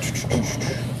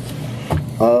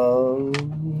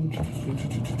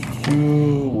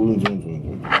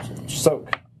Soak.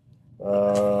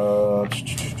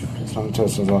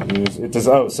 Test does not use it. Does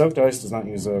soak dice does not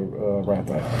use a wrath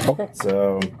die. Okay.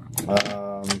 So,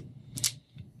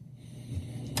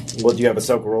 what do you have a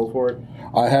soak roll for it?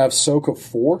 I have soak of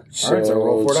 4. So, All right, so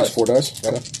roll 4 it's dice. 4 dice.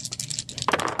 Okay.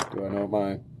 Do I know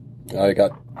my? I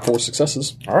got 4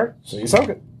 successes. All right, so you soak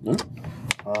it. Yeah.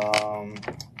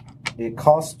 It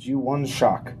costs you 1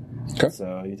 shock. Okay.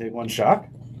 So you take 1 shock,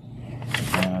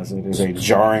 as it is a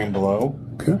jarring blow.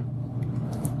 Okay.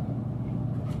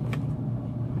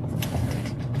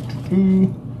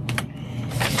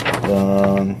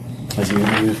 As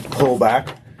you pull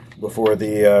back before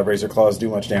the razor claws do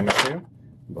much damage to you.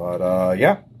 But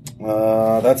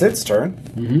that's its turn.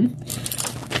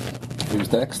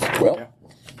 Who's next? Well, Yeah.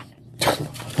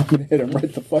 I'm gonna hit him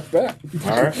right the fuck back.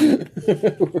 All right,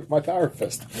 With my power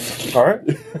fist. all right.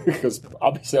 Because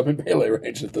obviously I'm in melee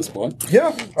range at this point.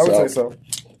 Yeah, I would So- say so.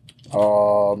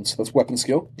 So that's weapon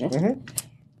skill. Yeah.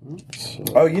 Mm-hmm. So,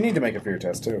 Oh, you need to make a fear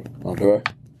test too. oh, do I?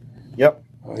 Yep.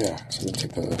 Oh yeah. So I didn't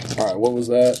take the. All right. What was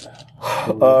that?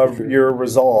 Your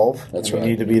resolve. That's you right.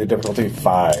 need to be the difficulty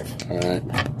 5 All right.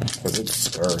 because it's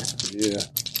scurry. Yeah.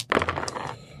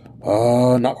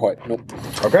 Not quite. Nope.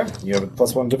 Okay, you have a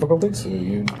 +1 difficulty, so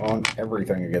you on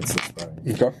everything against this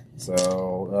thing. Okay.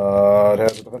 So it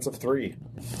has a defense of 3.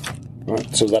 All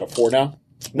right. So is that a 4 now?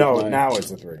 No, Nine. now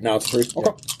it's a 3. Now it's 3.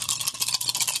 Okay.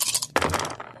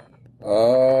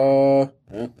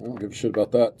 Yeah, I don't give a shit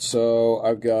about that. So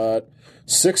I've got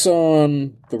 6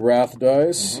 on the wrath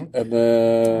dice, and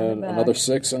then another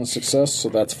 6 on a success. So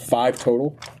that's 5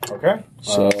 total. Okay.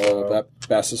 So that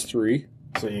passes 3.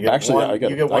 So you get Actually, one, I get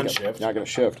you get one I get, shift. Yeah, I get a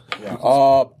shift. Yeah.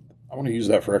 I want to use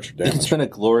that for extra You can damage.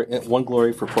 spend 1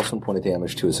 glory for +1 point of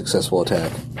damage to a successful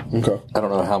attack. Okay. I don't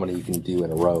know how many you can do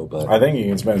in a row, but I think you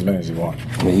can spend as many as you want.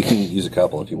 I mean, you can use a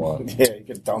couple if you want. Yeah, you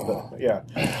can dump it.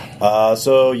 Yeah.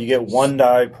 So you get 1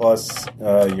 die plus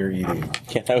your ED.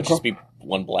 Yeah, that would just be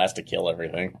 1 blast to kill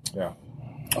everything. Yeah.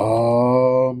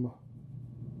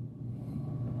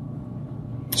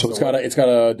 So it's got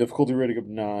a difficulty rating of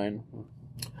 9.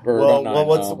 Or Well, not 9.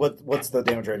 what's the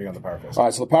damage rating on the power fist? All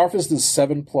right, so the power fist is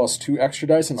 7 plus 2 extra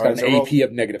dice, and it's All got right, an so AP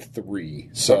of -3.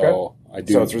 So Okay. I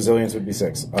do. So its resilience would be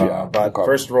 6. Yeah, But okay.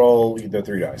 first roll the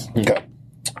 3 dice. Okay.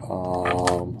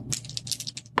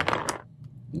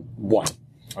 1.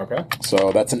 Okay.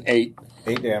 So that's an 8.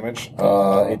 8 damage.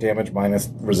 8 damage minus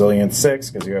resilience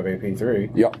 6 because you have AP 3.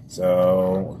 Yep.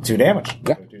 So 2 damage.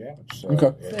 Yeah. So 2 damage. So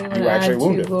Okay. So you you want to actually add 2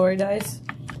 wounded. glory dice?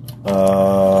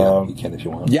 Yeah, you can if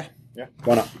you want. Yeah. Yeah.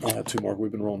 Why not? I'll add 2 more.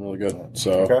 We've been rolling really good.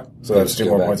 So Okay. So that's 2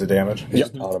 go more back. points of damage.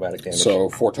 Just automatic damage. so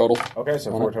 4 total. Okay,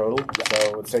 so 4 total.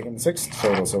 So it's taken 6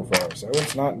 total so far. So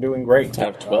it's not doing great. Out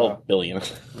of 12 billion.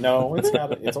 No, it's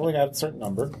only got a certain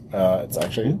number. It's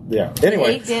actually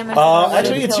Anyway, 8 damage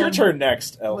actually, would've it's your killed- turn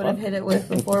next, Would have Elva. hit it with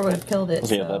before, would have killed it.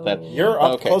 Yeah, so- that- You're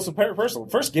up Okay. close and personal.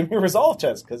 First, give me a resolve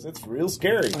test because it's real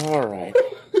scary. All right.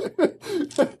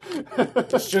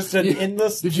 It's just an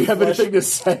endless. Did you have flesh- anything to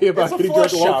say about It's a getting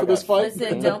flesh dragged along for this shotgun. fight?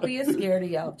 Listen, don't be a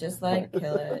scaredy elf. Just like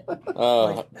kill it.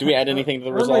 Do we add anything to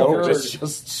the Where's my result? bird?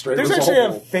 Just straight There's resolve.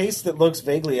 actually a face that looks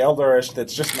vaguely Eldarish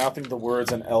that's just mouthing the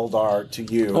words in Eldar to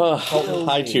you.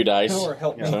 High 2 dice. Or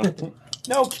help me. Yeah.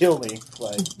 No, kill me.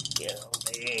 Like, kill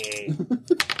me.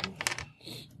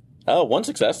 Oh, 1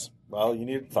 success. Well, you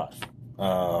need 5.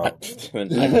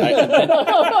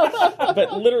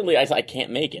 But literally, I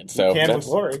can't make it. So Can with that's,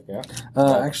 glory. Yeah.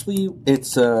 Actually,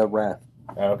 it's Wrath,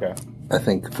 Okay. I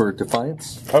think, for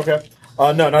Defiance. Okay.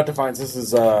 No, not Defiance. This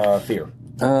is Fear.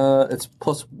 It's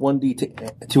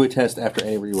 +1d to a test after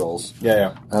any rerolls.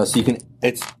 Yeah, So you can.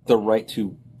 It's the right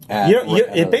to add. yeah. another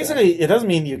It basically it doesn't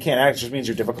mean you can't act. It just means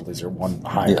your difficulties are 1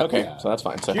 higher. Yeah. okay, so that's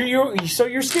fine. So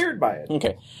You're scared by it.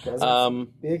 okay.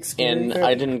 Big scary And thing.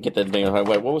 I didn't get the damage.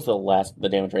 Wait, what was the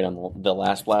damage rate on the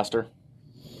last blaster?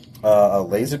 A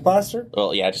laser blaster.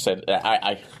 Well, yeah, I just said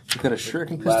I You've got a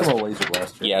shuriken pistol or a laser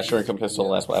blaster. yeah, shuriken pistol,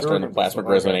 last blaster, and the Shuriken plasma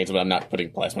pistol, okay. grenades, but I'm not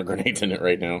putting plasma grenades in it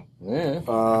right now. Yeah.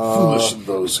 Foolish are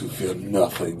those who fear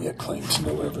nothing yet claim to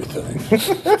know everything.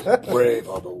 Brave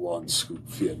are the ones who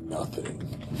fear nothing.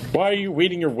 Why are you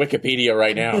reading your Wikipedia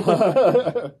right now?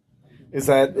 Is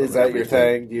that your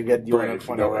thing? Do you want to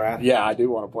point over at? Yeah, I do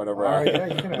want to point over All right, at.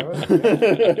 yeah, you can have it.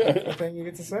 That's the thing you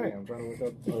get to say. I'm trying to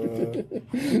look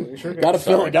up. Gotta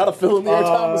fill in the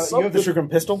airtime with You have the something.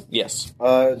 Shuriken pistol. Yes.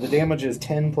 The damage is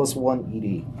 10 plus 1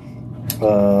 ED.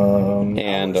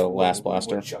 And a last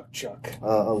blaster. Chuck.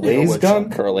 A laser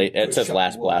gun. It says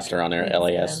last blaster on there.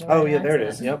 LAS. Oh yeah, there it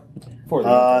is. Yep.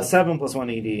 7 plus 1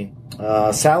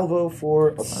 ED. Salvo for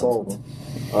assault.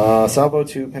 Salvo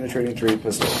 2, penetrating 3,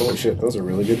 pistol. Holy shit, those are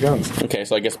really good guns. Okay,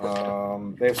 so I guess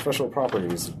They have special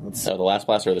properties. the last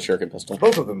blaster or the shuriken pistol.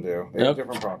 Both of them do. They have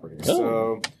different properties.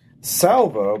 So,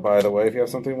 salvo, by the way, if you have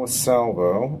something with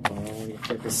salvo,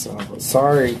 click the salvo.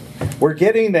 Sorry, we're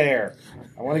getting there.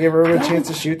 I want to give everyone a chance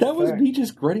to shoot. That was me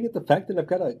just grinning at the fact that I've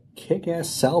got a kick-ass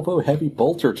salvo heavy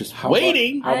bolter just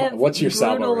waiting. I have what's your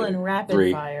salvo brutal rating? and rapid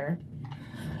 3. fire.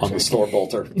 On the store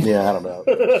bolter. Yeah, I don't know.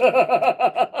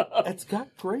 It's got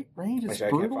great range. It's Actually, I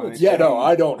can't brutal. find It's it. Yeah, no,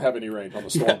 I don't have any range on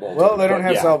the store bolter. Well, they don't but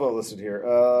have yeah. salvo listed here.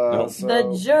 So,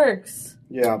 The jerks.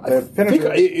 yeah, I the think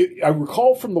penetrating. I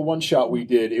recall from the one shot we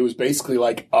did, it was basically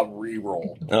like a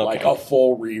reroll, like a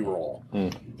full reroll.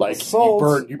 Like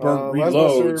Assault, you burn last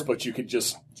reloads, blaster. but you could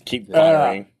just Keep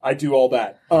firing. I do all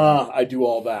that. I do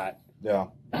all that Yeah.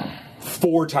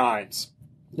 4 times,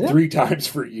 3 times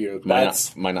for you.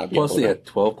 That's might not be. Plus, able they to- had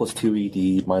 12 plus 2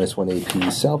 ED, minus 1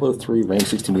 AP, salvo 3, range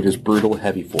 60 meters, brutal,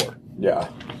 heavy 4. yeah.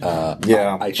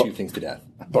 Yeah. I shoot things to death.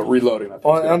 But reloading. I think,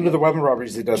 is Under good. the weapon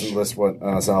properties, it doesn't list what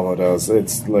salvo does.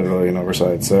 It's literally an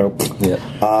oversight. So, Yeah.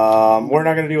 we're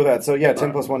not going to deal with that. So, yeah,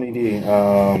 10 plus 1 ED.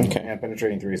 And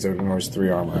penetrating 3, so it ignores 3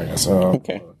 armor, I guess.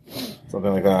 Okay.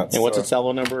 Something like that. And what's so, its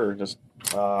salvo number, or just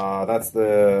That's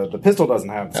the pistol doesn't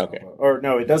have salvo. Okay. Or,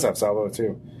 no, it does have salvo,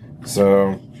 too.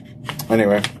 So,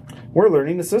 anyway, we're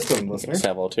learning the system, listener.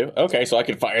 salvo 2? Okay, so I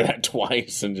can fire that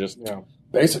twice and just. Yeah.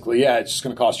 Basically, yeah, it's just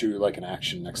going to cost you like an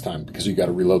action next time because you got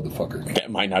to reload the fucker.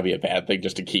 That might not be a bad thing,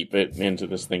 just to keep it into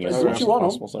this thing as That's what much you as want,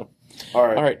 possible. So, All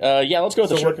right. all right, yeah, let's go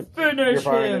with the shuriken. You're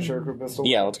firing a shuriken pistol?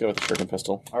 Yeah, let's go with the shuriken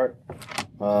pistol. All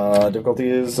right. Difficulty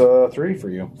is 3 for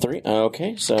you. 3.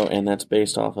 Okay, so and that's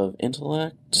based off of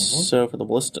intellect. So for the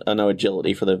ballista, no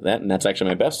agility for that, and that's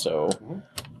actually my best. So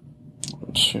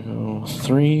 2,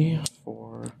 3,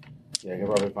 4, Yeah, you can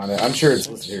probably find it. I'm sure it's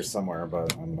listed here somewhere,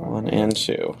 but I'm not. 1 and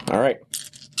 2. All right.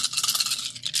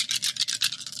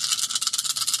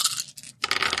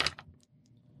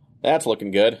 That's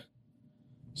looking good.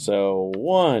 So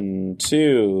 1,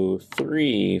 2,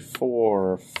 3,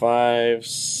 4, 5,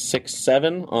 6,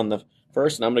 7 on the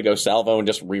first, and I'm going to go salvo and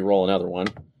just re-roll another one.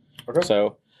 Okay.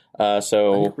 So, I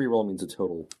think reroll means a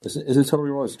total. Is it a total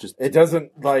reroll? Or is it just It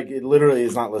doesn't, it literally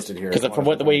is not listed here. because from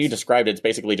the way you described it, it's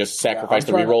basically just sacrifice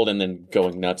the trying to- re-roll and then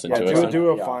going nuts into Yeah, it. So- do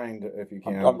a Yeah. find if you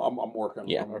can. I'm working.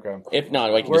 Yeah. Okay. If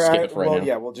not, I can just skip it for right now.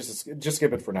 Yeah, we'll just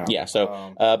skip it for now. Yeah,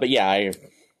 so, but yeah,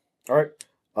 All right.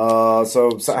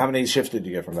 So how many shifts did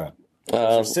you get from that?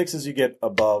 So 6 is you get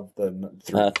above the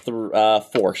 3.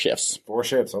 4 shifts. 4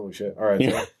 shifts. Holy shit. All right.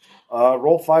 So,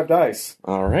 roll 5 dice.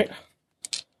 All right.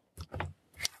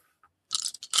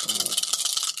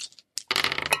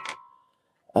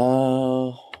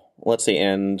 Let's see,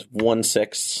 and 1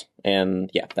 6, and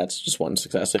yeah, that's just 1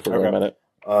 success if we're going about it.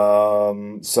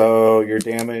 So your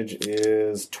damage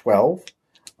is 12,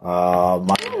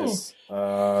 minus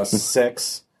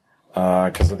 6,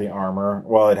 because of the armor.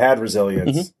 Well, it had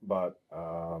resilience, but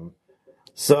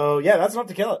so yeah, that's enough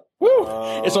to kill it. Woo!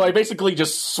 And so I basically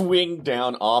just swing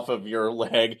down off of your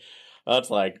leg. That's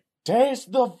like,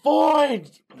 taste the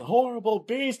void, horrible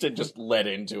beast, and just let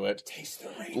into it. Taste the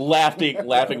rain.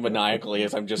 Laughing maniacally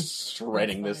as I'm just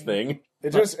shredding this thing.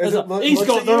 It just He's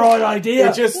got the right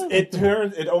idea.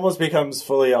 It almost becomes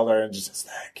fully elder and just says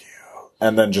thank you,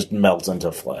 and then just melts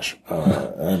into flesh,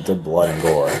 into blood and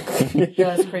gore.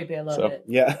 That's creepy. I love it.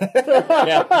 Yeah.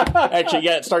 Yeah, actually,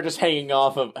 yeah, it started just hanging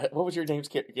off of what was your name's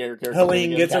character?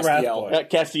 Helene gets a Castiel. wrath.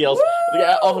 Castiel's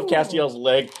off of Castiel's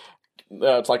leg.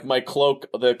 It's like my cloak,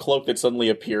 the cloak that suddenly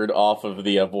appeared off of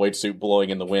the void suit blowing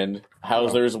in the wind.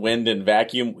 Hauser's wind and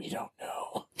vacuum, we don't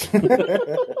know.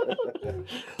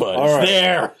 But All it's right.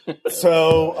 there.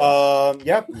 So,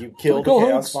 yeah, you killed the Go,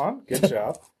 Chaos Hunks. Spawn. Good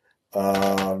job.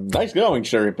 Nice going,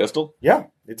 Sherry Pistol. Yeah,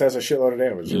 it does a shitload of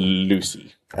damage.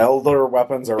 Lucy. Elder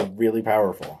weapons are really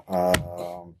powerful.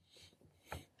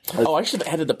 Oh, I should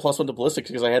have added the +1 to ballistics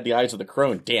because I had the eyes of the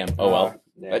crone. Damn. Oh well.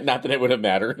 Not that it would have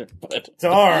mattered, but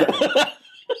Darn.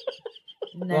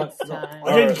 Next time.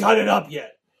 I didn't cut it up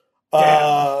yet.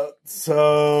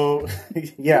 So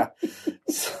yeah.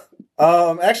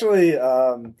 Actually,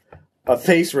 a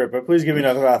face rip, but please give me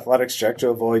another athletics check to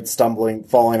avoid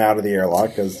falling out of the airlock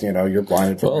because you're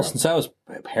blinded from Well, the since I was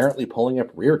apparently pulling up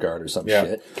rear guard or some Yeah.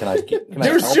 shit, can I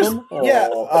There's help just him? yeah.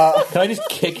 Can I just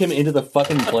kick him into the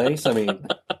fucking place? I mean,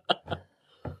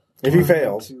 If he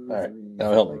fails. Two, All right. three,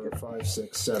 No, he'll make four, 5,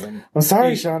 6, 7. I'm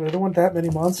sorry, 8. Sean. I don't want that many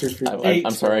monsters for you.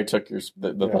 I'm sorry I took the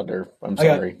thunder. I'm I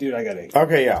sorry. got 8.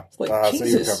 Okay, yeah. Like, So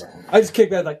you Jesus. cover. I just kick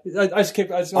back.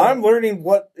 I'm learning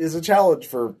what is a challenge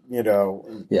for,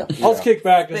 Yeah. I'll just kick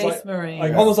back. It's Space like,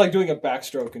 Marine. almost like doing a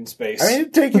backstroke in space. I mean,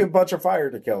 it'd take you a bunch of fire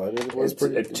to kill it. It was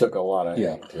pretty. It took a lot of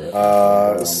Yeah.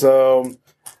 So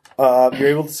you're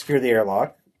able to secure the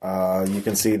airlock. You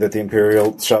can see that the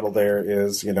Imperial shuttle there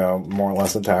is, more or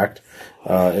less intact.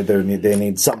 They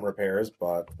need some repairs,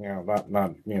 but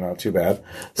not too bad.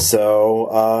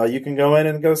 So you can go in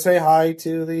and go say hi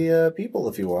to the people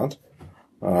if you want.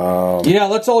 Yeah,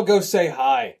 let's all go say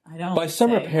hi. I don't. By some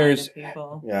say hi repairs- to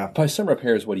people. Yeah. By some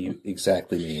repairs, what do you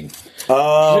exactly mean?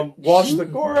 Wash the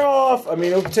gore off. I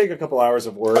mean, it'll take a couple hours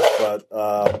of work, but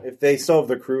if they still have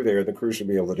the crew there, the crew should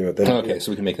be able to do it. Okay,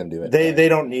 so we can make them do it. They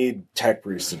don't need tech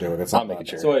priests to do it. It's I'll not make it that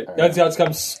sure. So wait, All that's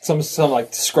comes some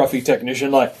like scruffy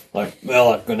technician well,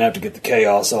 I'm gonna have to get the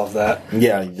chaos off that. bad.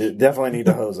 Yeah, you definitely need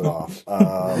to hose it off.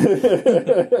 All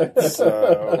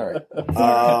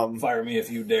right. Fire me if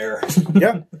you dare.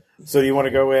 Yeah. So you want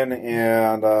to go in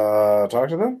and talk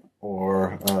to them,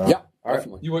 or Yeah, all right.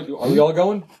 definitely. Are we all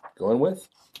going? Going with?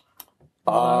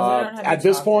 long as we don't have At to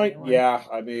this talk to point, anyone. yeah.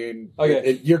 I mean,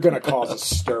 Okay. you're going to cause a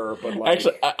stir, but like,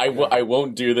 Actually, I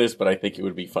won't do this, but I think it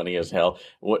would be funny as hell.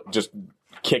 Just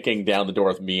kicking down the door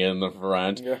with me in the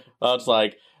front. Yeah. It's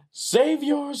like,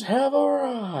 saviors have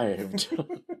arrived.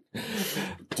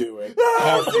 do it.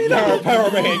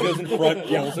 Power Man goes in front,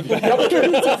 yells and back.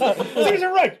 These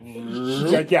are right.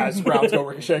 Yeah, his rounds go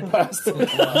ricocheting past.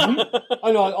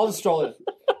 I know. I'll just stroll in.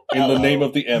 In the name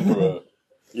of the Emperor,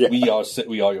 Yeah. we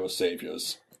are your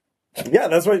saviors. Yeah,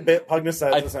 that's what Pugnus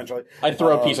says essentially. I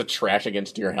throw a piece of trash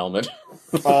against your helmet.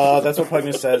 That's what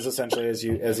Pugnus says essentially as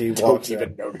he walks Don't even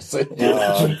in. notice it.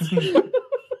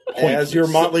 As your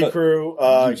motley crew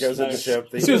goes in the Nice. ship.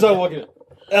 As soon as I walk in,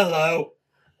 hello.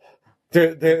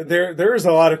 There is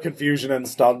a lot of confusion and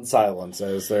stunned silence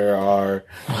as there are,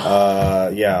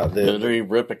 Literally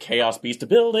rip a chaos beast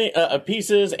to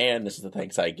pieces, and this is the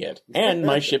thanks I get. And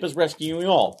my ship is rescuing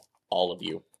all of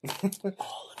you.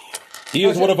 He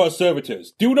is one of our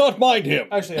servitors. Do not mind him.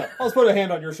 Actually, yeah. I'll just put a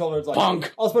hand on your shoulder. It's like, Bonk.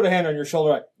 I'll just put a hand on your shoulder.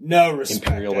 Like, no respect.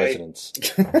 Imperial eh? residence.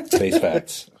 Face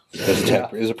facts.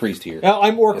 There's a priest here. Yeah,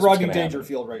 I'm Orc That's what's Rodney gonna happen.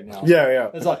 Dangerfield right now. yeah.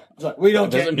 It's like we don't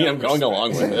Doesn't get mean no I'm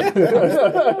going respect. along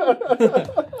with it.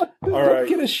 All right.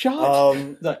 Get a shot.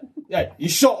 It's like, yeah, you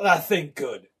shot that thing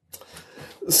good.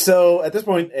 So at this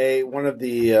point, one of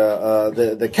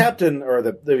the captain or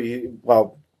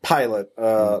the pilot,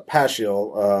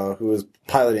 Pashiel, who was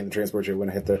piloting the transport ship when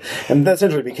it hit and that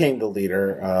essentially became the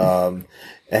leader. And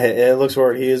it looks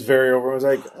forward. He is very over. Was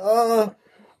like,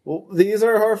 well, these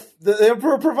are the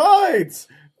Emperor provides.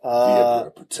 The Emperor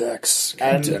protects,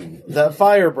 And Captain. the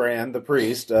Firebrand, the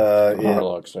priest,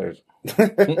 Harlock says,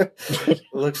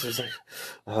 looks just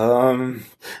like,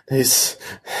 these.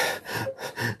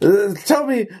 Tell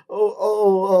me,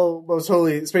 most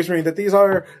holy Space Marine, that these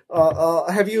are.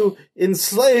 Have you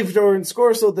enslaved or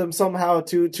ensorcelled them somehow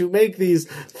to make these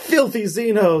filthy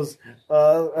Xenos?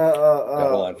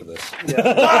 Got a line for this.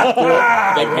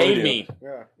 they paid me.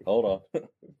 Yeah. Hold on.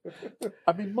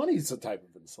 I mean, money's a type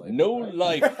of enslavement. No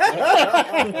right? life.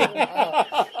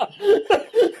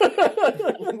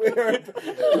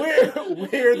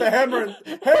 We're the hammer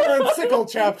and sickle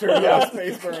chapter of the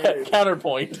Space Marine.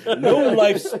 Counterpoint. No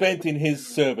life spent in his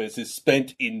service is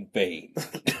spent in vain.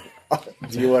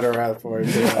 Do you want to wrap for it?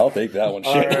 I'll take that one.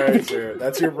 All Shit. right, sure.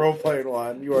 That's your role playing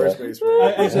one. You are a Space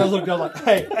Marine. I look down like,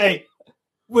 hey,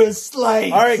 we're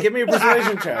slaves. All right, give me a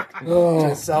persuasion check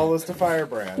to sell this to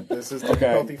Firebrand. This is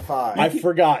difficulty 5. I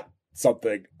forgot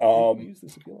something. Use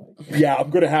this if you like. Yeah, I'm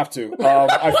going to have to.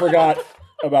 I forgot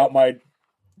about my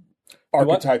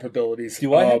archetype abilities.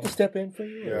 Do I have to step in for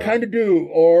you? Yeah. Kind of do,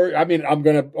 or I mean, I'll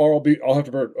have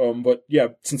to burn. But yeah,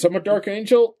 since I'm a Dark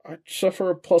Angel, I suffer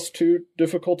a +2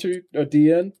 difficulty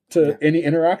DN to any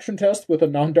interaction test with a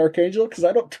non-Dark Angel because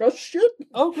I don't trust shit.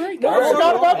 Oh, great. I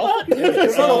forgot about that.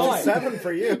 It's 7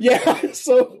 for you. Yeah,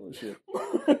 so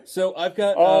So I've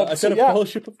got so a set of yeah.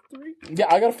 fellowship of 3. yeah,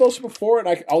 I got a fellowship of 4,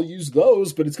 and I'll use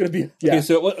those, but it's going to be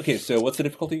So what's the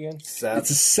difficulty again? 7 it's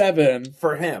a 7.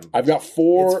 for him. I've got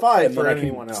 4. It's 5 and then for I can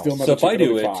anyone else. steal So another if I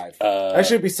do it, 5.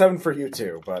 Actually, it'd be 7 for you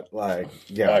too, but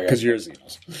yeah. Because you're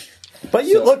Xenos. But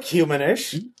you look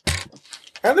humanish,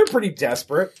 and they're pretty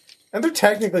desperate. And they're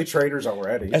technically traitors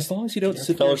already. As long as you don't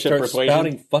sit there and Fellowship start persuasion.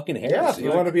 spouting fucking Yeah, heresy. if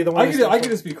you want to be the one. I could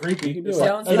just be creepy. Just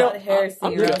Don't start heresy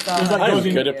or else I'll like I'm goes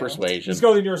in- good at persuasion. Let's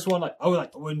go to the nearest one. I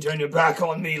wouldn't turn your back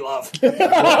on me, love.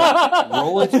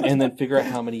 Roll it and then figure out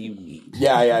how many you need.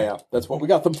 Yeah. That's what we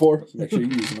got them for. Make sure you're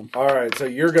using them. All right, so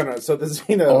you're gonna. So the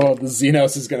Xeno. Oh, the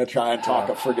Xenos is going to try and talk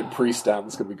a friggin' priest down.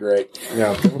 This is going to be great.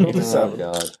 Yeah, difficulty Oh, 7.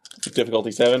 God.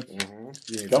 Difficulty 7?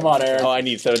 Come on, Aaron. Oh, I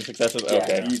need 7 successes? Yeah,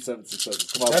 Okay. you need 7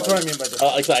 successes. Come on, That's buddy. what I mean by the.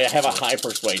 Like I said, I have a high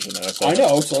persuasion, though. So I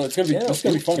know, so it's going to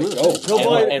be fun to go.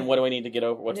 And what do I need to get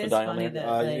over? What's It the is die on funny there?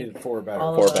 that, You need 4 better.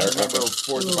 all 4 of better. us Remember,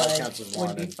 4 to 5 counts as 1,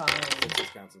 would be and fine. 6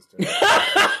 counts as 2.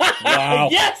 Wow.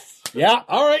 Yes! Yeah.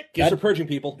 All right. Guess for purging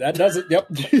people. That does it. Yep.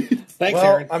 Thanks, Well,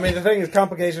 Aaron. I mean, the thing is,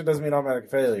 complication doesn't mean automatic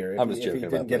failure. I'm just If you joking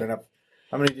didn't about get that. enough.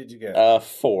 How many did you get?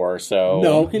 4, so...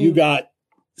 No, you got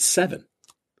 7.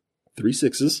 3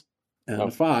 6s and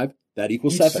a 5. That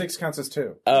equals Each 7. 6 counts as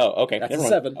 2. Oh, okay. That's never a mind.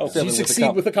 7. Oh, So you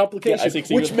succeed with a complication, Yeah, I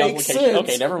succeed which with makes complication. sense.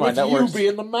 Okay, never mind, With that you works.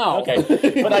 being the mouth.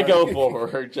 Okay, but I go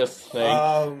forward, just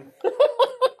saying.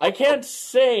 I can't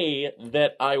say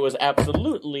that I was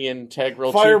absolutely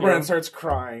integral to Firebrand starts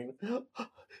crying.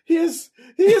 This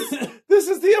is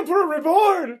the Emperor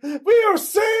Reborn! We are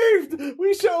saved!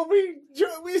 We shall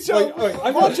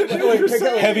launch a new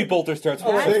crusade! Heavy bolter starts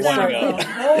That flying sounds out. a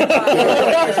whole lot.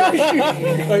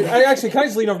 I actually kind of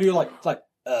just lean over to you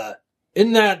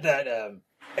isn't that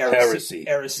Heresy.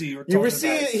 Heresy. we're You talking see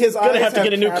about? his eyes Gonna have to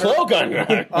get a new cloak on.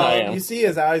 I am. You see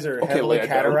his eyes are heavily wait, I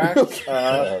cataract.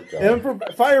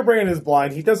 Firebrand is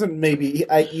blind. He doesn't do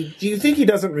you think he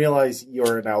doesn't realize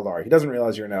you're an Eldar? He doesn't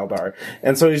realize you're an Eldar.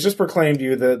 And so he's just proclaimed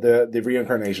you the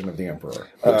reincarnation of the Emperor. Which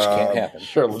can't happen.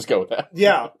 Sure, let's go with that.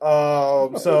 Yeah.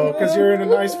 So, because you're in a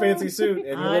nice fancy suit and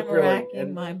you I'm look really...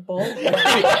 racking my bolt.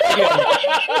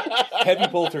 Heavy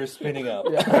bolter is spinning up.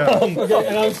 Okay,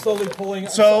 and I'm slowly pulling.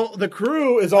 So the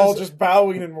crew is all just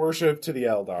bowing in worship to the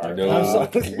Eldar. No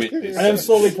witness. And I'm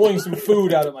slowly pulling some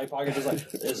food out of my pocket, just like,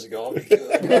 this is going to be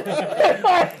good.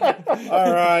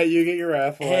 All right, you get your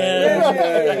raffle.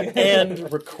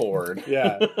 And record.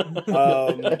 Yeah.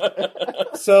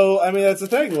 So I mean, that's the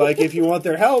thing. Like, if you want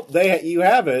their help, you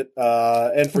have it.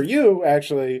 And for you,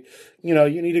 actually,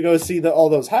 you need to go see all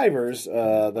those hivers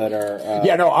that are.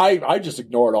 Yeah, no, I just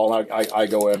ignore it all. I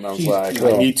go in and I was like,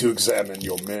 I need to examine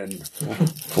your men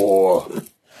for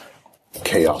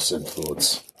chaos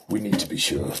influence. We need to be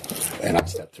sure. And I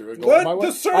step through and go on my Let way.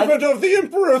 the servant of the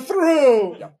Emperor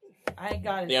through. I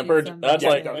got it. The Emperor, that's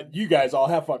like... You guys all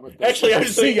have fun with this. Actually, I'm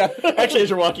see ya. Actually, as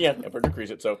you're walking out, Emperor decrees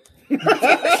it, so...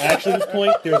 Actually, at this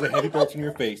point, there's a heavy bolt in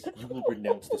your face. You will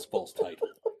renounce this false title.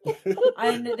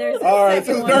 There's a All right,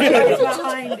 second so one right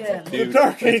behind him. The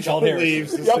Dark Angel John Harris.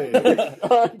 leaves the scene.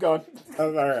 I'm gone.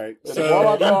 All right. While So,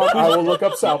 I'm gone, I will look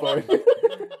up Salvo.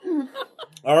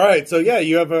 all right. So yeah,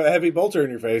 you have a heavy bolter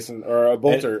in your face, or a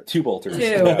bolter. And 2 bolters. 2.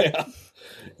 Yeah.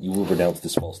 You will renounce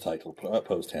this false title.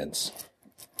 Post tense.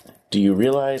 Do you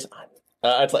realize...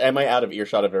 it's like, am I out of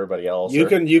earshot of everybody else? You or-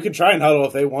 can try and huddle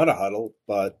if they want to huddle,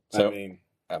 but So, I mean.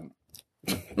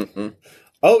 Mm-mm.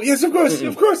 Oh yes, of course,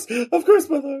 of course,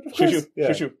 my lord. Of course. Shoo-shoo,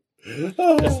 Yeah. shoo-shoo.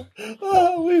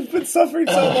 Oh, we've been suffering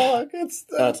so long. It's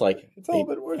like... it's all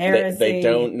been worth it. Heresy. They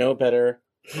don't know better.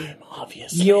 I'm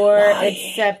obviously You're lying.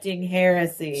 accepting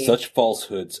heresy. Such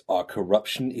falsehoods are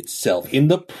corruption itself in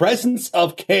the presence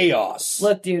of chaos.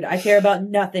 Look, dude, I care about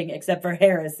nothing except for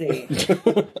heresy.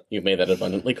 You've made that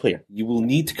abundantly clear. You will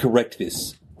need to correct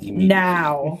this immediately.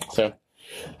 Now. So,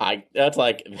 I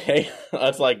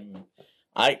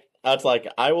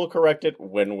will correct it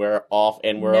when we're off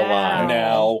and we're alive.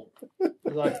 Now.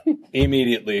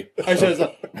 Immediately. I says,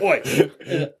 boy,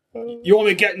 you want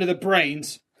me to get into the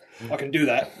brains? I can do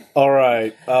that. All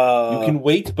right. You can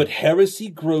wait, but heresy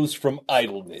grows from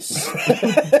idleness.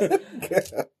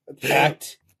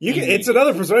 Act. It's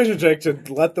another persuasion check to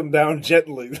let them down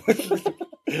gently.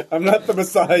 I'm not the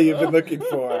Messiah you've been looking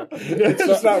for. It's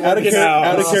just not working out.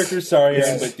 Out of character, sorry,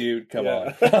 Aaron, but dude, come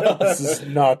on. This is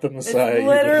not the It's Messiah.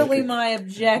 literally my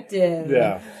objective.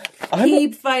 Yeah.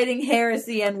 Keep fighting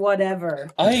heresy and whatever.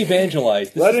 I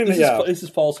evangelize. This is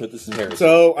falsehood. This is heresy.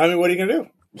 So, I mean, what are you gonna do?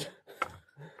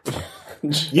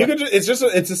 You can.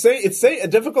 It's a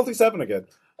difficulty 7 again.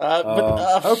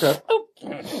 Okay.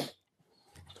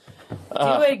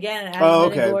 Do it again and add Oh, as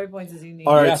many okay. glory points as you need.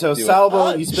 All right, Yeah, so do it.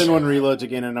 salvo, you spin 1 reload to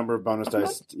gain a number of bonus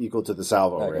dice equal to the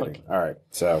salvo rating. All right,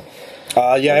 so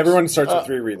everyone starts with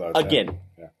 3 reloads. Again,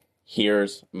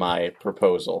 here's my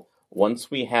proposal. Once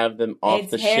we have them off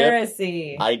It's the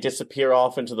heresy. ship, I disappear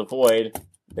off into the void.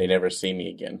 They never see me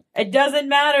again. It doesn't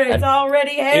matter. It's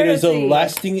already it heresy. is a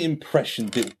lasting impression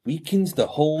that weakens the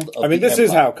hold of I mean, the this is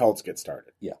empire. how cults get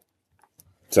started. Yeah.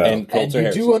 So And And you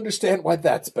Coulter do understand why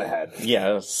that's bad.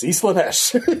 Yeah. See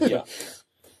Slanesh. Yeah.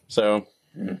 So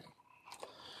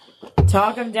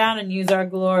Talk him down and use our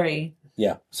glory.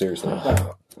 Yeah, seriously.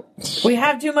 We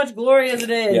have too much glory as it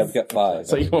is. Yeah, I've got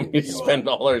 5. you want me to spend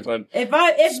all our time? If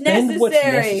Spend what's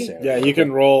necessary. necessary. yeah, you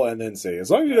can roll and then see.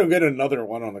 As long as you don't get another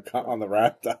one on the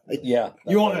wrath die. Yeah.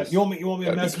 You want me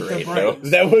to mess with their great, brains?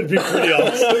 That would be pretty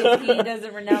awesome. He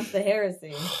doesn't renounce the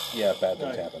heresy. Yeah, bad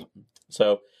things happen.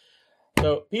 So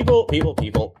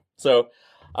people. So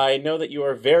I know that you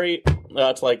are very.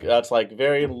 That's like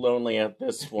very lonely at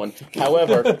this one.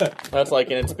 However,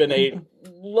 and it's been a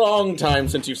long time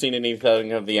since you've seen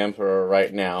anything of the Emperor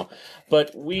right now.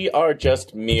 But we are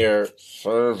just mere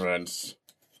servants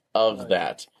of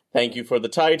that. Thank you for the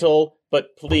title,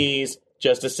 but please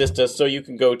just assist us so you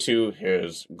can go to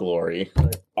his glory.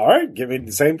 All right, give me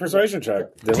the same persuasion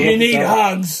check. Do you need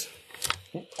hugs?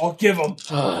 I'll give them.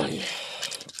 Ah,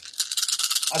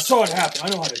 I saw it happen. I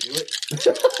know how to do it.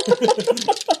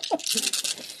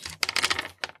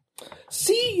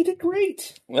 See, you did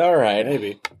great. All right.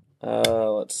 Maybe.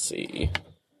 Let's see.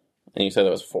 And you said that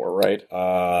was 4, right?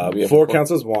 We have 4 4.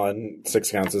 counts as 1,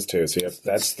 6 counts as 2. So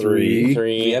that's 3.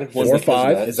 3. added Four, one because of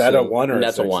 5. that, Is that so- a 1 or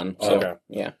That's a a 6? 1. So, Okay.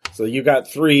 yeah. So you got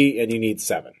 3 and you need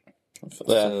 7.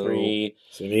 So- 3,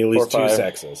 So you need at least 4, 2 5.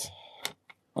 sexes.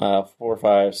 4,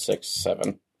 5, 6,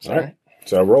 7. All right.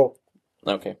 So roll.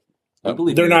 Okay. I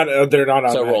believe They're you. not. They're not.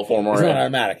 So automatic. roll 4 more. It's not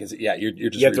automatic, is it? Yeah, you're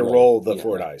just You have to re-rolling. roll the Yeah.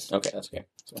 4 dice. Okay, that's okay.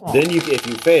 Then if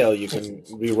you fail, you can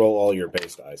re-roll all your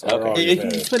base dice. Or Okay. all If your you can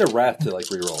failures. spend a wrath to like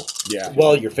reroll. Yeah.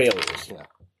 Well, your failures.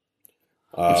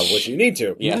 Yeah. Which you need to.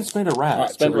 You Yeah. can spend a wrath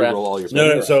to spend reroll wrath. all your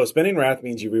No. So spinning wrath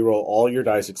means you re-roll all your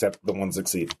dice except the ones that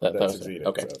succeeded.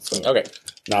 Okay. So Okay.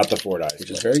 not the 4 dice.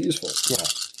 Which is very useful.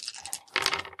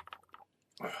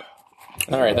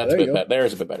 All right, that's there a you bit go. better.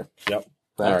 There's a bit better. Yep.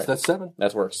 That's, Alright. that's 7.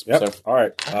 That works. Yep. So, All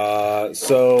right.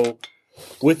 So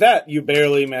with that, you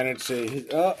barely managed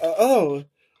to.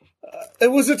 It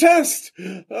was a test.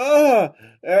 The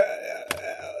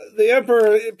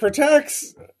Emperor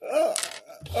protects.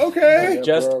 Okay.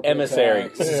 just Emperor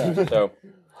emissaries. protects. So,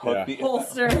 Yeah.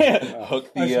 Holster.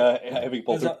 Hook the heavy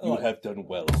bolter. You have done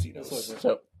well, Xenos.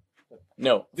 so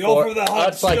no. The offer of the hut's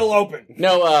that's like- still open.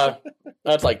 No,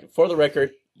 that's like, for the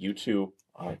record, you two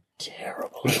are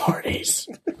terrible parties.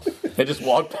 They just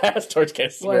walk past towards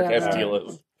where Whatever. Castiel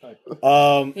is. He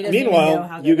doesn't even know Meanwhile,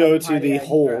 how you good go of a to party the I can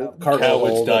whole throw. cargo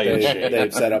Cowards hold die that in shame.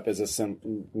 they've set up as a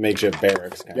makeshift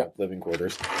barracks kind of living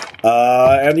quarters.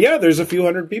 And yeah, there's a few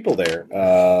hundred people there.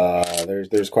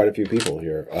 There's quite a few people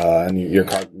here. And your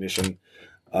cognition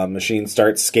machine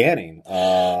starts scanning.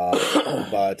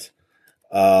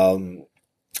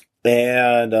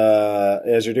 And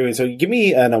as you're doing so, give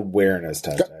me an awareness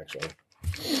test, actually.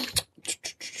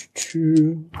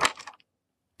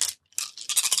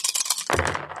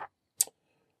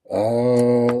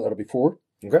 That'll be 4.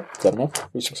 Okay. Is that enough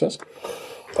for success?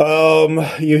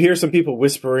 You hear some people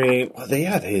whispering. Well, they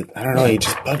I don't know. He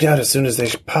just bugged out as soon as they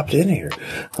popped in here.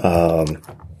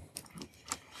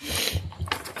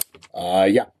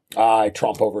 Yeah. I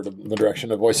tromp over to the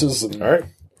direction of voices. And All right.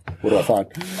 what do I find?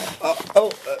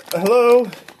 Hello.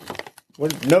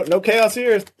 No chaos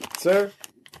here, sir.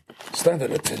 Stand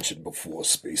at attention before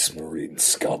Space Marine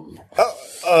scum.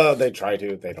 They try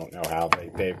to. They don't know how.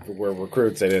 They were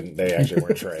recruits. They actually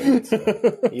weren't trained.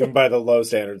 So. Even by the low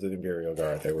standards of the Imperial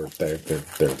Guard, they're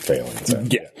failing. So.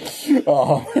 Yeah.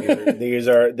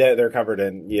 They're covered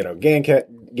in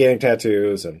gang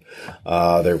tattoos, and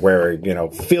they're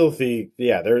wearing filthy.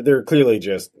 Yeah, they're clearly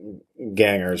just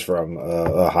gangers from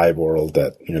a hive world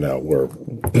that were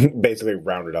basically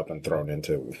rounded up and thrown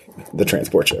into the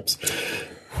transport ships.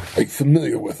 Are you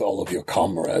familiar with all of your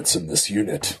comrades in this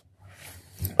unit?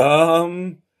 Yeah,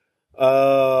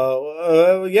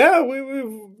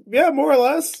 yeah, more or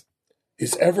less.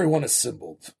 Is everyone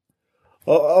assembled?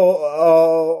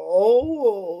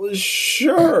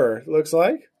 Sure. Looks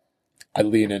like. I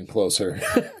lean in closer.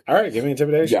 All right, give me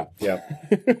intimidation. Yeah.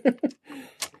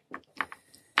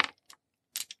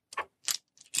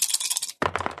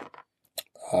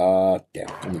 Damn,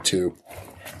 only 2.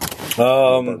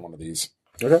 Burn one of these.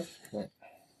 Okay.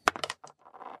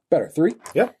 Better, 3?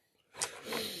 Yeah.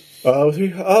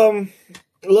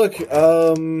 Look,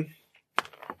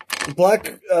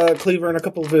 Black Cleaver and a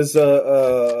couple of his,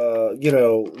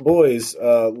 boys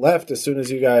left as soon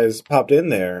as you guys popped in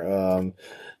there.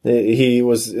 He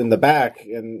was in the back,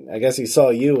 and I guess he saw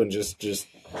you and just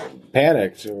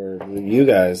panicked, or you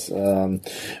guys.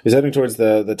 He's heading towards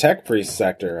the tech priest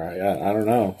sector. I don't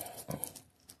know.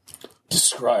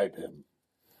 Describe him.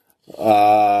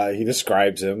 He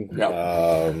describes him.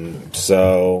 Yeah.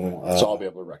 So I'll be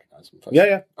able to recognize him.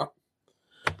 Yeah. Oh.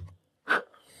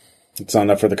 It's not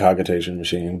enough for the cogitation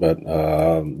machine, but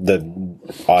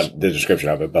the description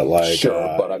of it. But like,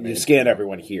 Sure, but I mean, you scan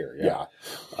everyone here. Yeah.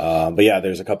 But yeah,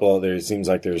 there's a couple. There seems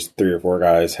like there's 3 or 4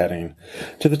 guys heading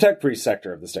to the tech priest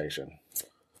sector of the station.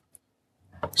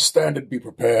 Stand and be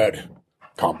prepared.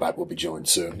 Combat will be joined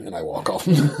soon, and I walk off.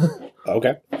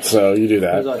 Okay, so you do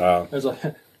that. There's like,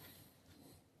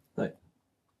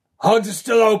 hugs are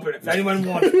still open if anyone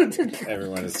wants it.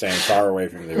 Everyone is staying far away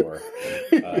from the door.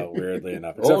 Weirdly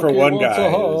enough, except for one guy.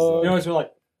 You know, it's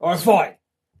like, all right, fine,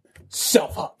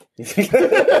 self hug.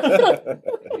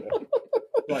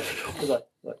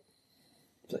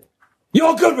 You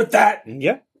all good with that?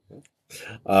 Yeah.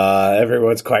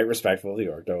 Everyone's quite respectful of the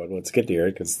orc. No one wants to get near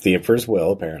it because the Emperor's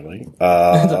will, apparently.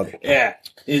 Yeah,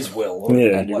 his will.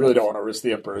 Yeah. And you really don't want to risk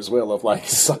the Emperor's will of like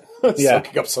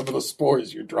sucking up some of the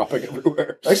spores you're dropping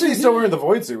everywhere. Actually, he's still wearing the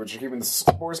void suit, which is keeping the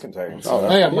spores contained. Oh,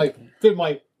 I am like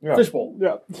my fishbowl.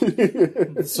 Yeah.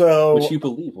 So, Which you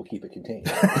believe will keep it contained.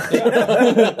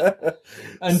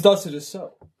 And thus it is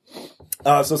so.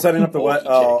 so setting up the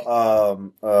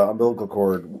umbilical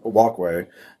cord walkway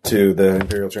to the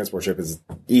Imperial transport ship is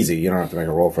easy. You don't have to make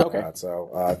a roll for that. So,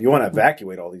 if you want to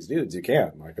evacuate all these dudes, you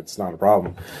can. Like, it's not a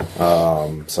problem.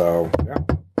 So, yeah.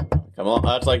 Come on.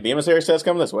 It's like the emissary says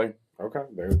come this way. Okay.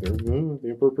 There's the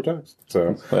Emperor protects.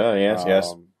 So, Well,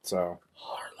 yes. So.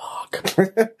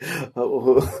 Harlock.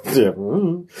 Yeah.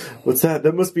 What's that?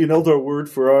 That must be an Eldar word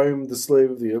for I am the slave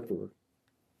of the Emperor.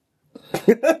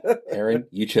 Aaron,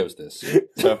 you chose this.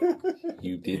 So,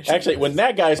 You did. actually, when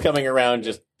that guy's coming around,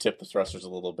 just tip the thrusters a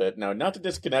little bit. Now, not to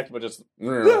disconnect, but just...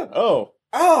 Oh.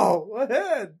 Oh,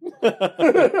 ahead!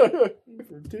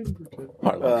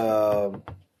 Harlock.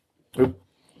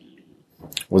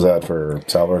 Was that for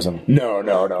Salvo or something? No.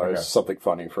 It's something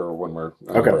funny for when we're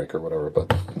on a break or whatever.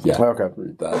 But yeah, Okay.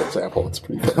 read that example. It's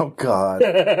pretty funny. Oh, God.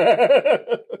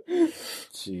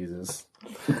 Jesus.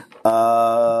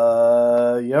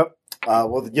 Yep.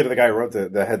 Well, the guy who wrote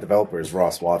the head developer is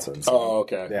Ross Watson. So. Oh,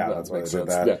 okay. Yeah, that that's why makes they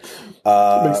did sense. that.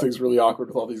 Yeah. It makes things really awkward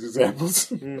with all these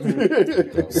examples.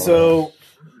 So,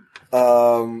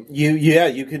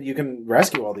 you can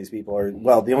rescue all these people, or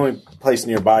the only place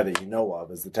nearby that you know of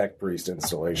is the Tech Priest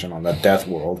installation on the Death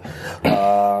World.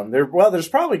 There's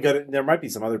probably there might be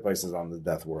some other places on the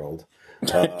Death World.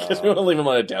 Because we want to leave him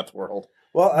on a death world.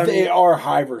 Well, I They mean, are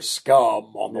Hiver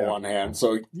scum on the Yeah. one hand,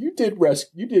 so you did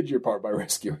your part by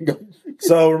rescuing them.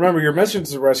 so remember your mission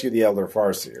is to rescue the Elder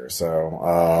Farseer.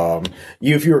 So,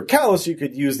 if you were callous, you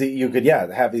could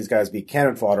have these guys be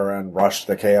cannon fodder and rush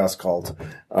the Chaos Cult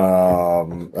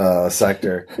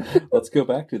sector. Let's go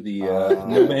back to the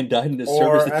no man died in his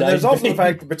service that And died there's in also the vain.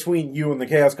 fact that between you and the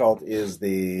Chaos Cult is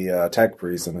the Tech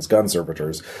Priest and his gun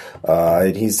servitors.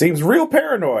 And he seems real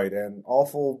paranoid and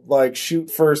awful, like, shoot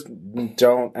first,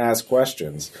 don't ask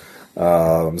questions.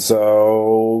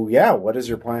 So, yeah, what is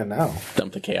your plan now?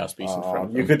 Dump the chaos beast in front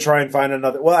of You him. could try and find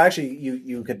another. Well, actually,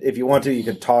 you could, if you want to, you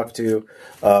could talk to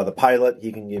the pilot.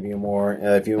 He can give you more.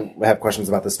 If you have questions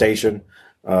about the station.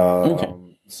 Okay.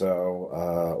 So,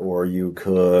 or you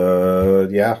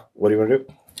could, what do you want to do?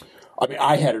 I mean,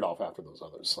 I headed off after those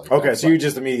others. Like, Okay, that's so you're fine.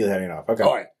 just immediately heading off. Okay.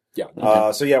 Oh,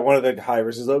 yeah. So one of the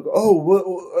hivers is like,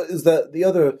 what is that? The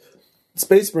other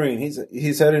Space Marine,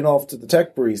 he's heading off to the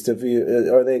Tech Priest.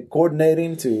 Are they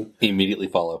coordinating to? Immediately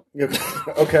follow.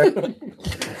 Okay.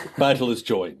 Battle is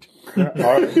joined. All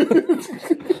right.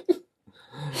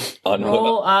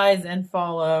 Roll eyes and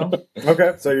follow.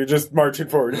 Okay, so you're just marching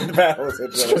forward into battle.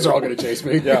 essentially. Because they're all going to chase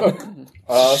me. Yeah.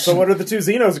 So what are the two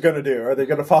Xenos going to do? Are they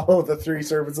going to follow the 3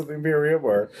 servants of the Imperium,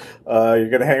 or you're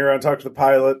going to hang around and talk to the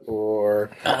pilot,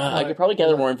 or? I could probably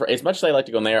gather more info. As much as I like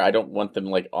to go in there, I don't want them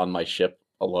like on my ship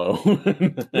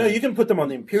alone. No, you can put them on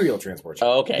the Imperial transport ship.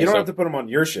 Oh, okay, You don't so- have to put them on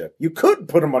your ship. You could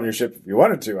put them on your ship if you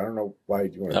wanted to. I don't know why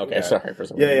you want to. do Okay, that. sorry for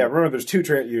some Yeah. reason. Remember, there's 2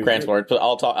 Transport, but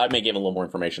I'll talk. I may give a little more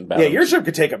information about. Yeah, them. your ship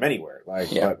could take them anywhere.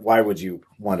 Yeah. But why would you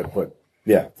want to put?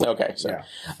 Yeah. Okay, so Yeah.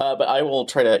 but I will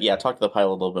try to talk to the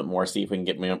pilot a little bit more, see if we can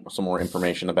get me some more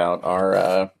information about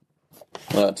our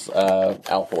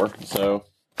Althor. So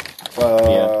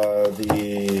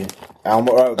The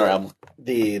Almo. or Al-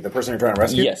 the person you're trying to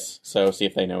rescue. yes, so see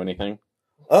if they know anything.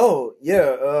 Oh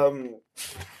yeah.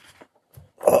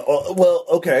 Well,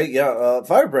 okay, yeah.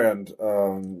 Firebrand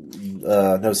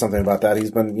knows something about that.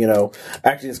 He's been,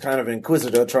 acting as kind of an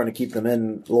inquisitor, trying to keep them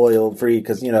in loyal and free.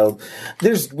 Because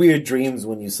there's weird dreams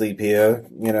when you sleep here.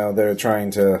 They're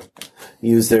trying to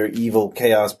use their evil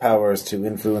chaos powers to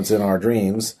influence in our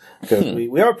dreams. Because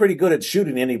we are pretty good at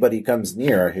shooting anybody who comes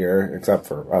near here, except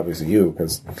for obviously you,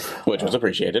 which was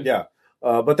appreciated. Yeah.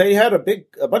 But they had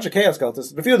a bunch of chaos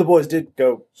cultists. A few of the boys did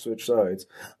go switch sides.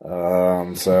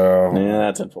 So yeah,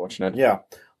 that's unfortunate. Yeah.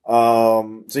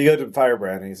 So you go to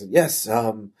Firebrand, and he said, "Yes.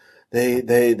 I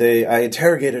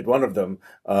interrogated one of them.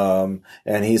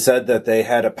 And he said that they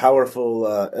had a powerful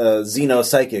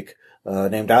xenopsychic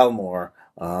named Almor.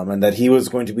 And that he was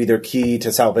going to be their key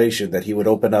to salvation, that he would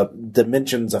open up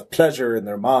dimensions of pleasure in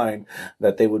their mind,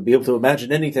 that they would be able to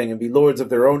imagine anything and be lords of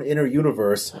their own inner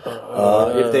universe,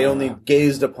 if they only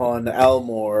gazed upon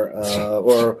Almor,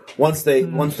 or once they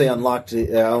unlocked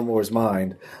Almor's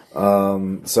mind.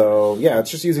 So yeah,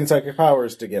 it's just using psychic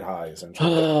powers to get high, essentially.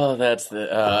 Oh, that's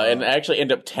and actually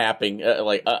end up tapping,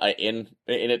 in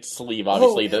its sleeve,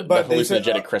 obviously, the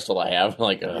hallucinogenic crystal I have.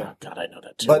 God, I know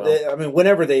that too well.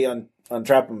 Whenever they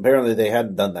untrap them, apparently they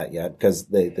hadn't done that yet, because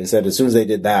they said as soon as they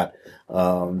did that,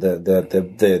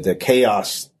 the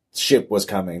chaos ship was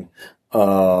coming,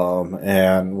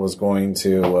 and was going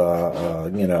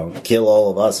to, kill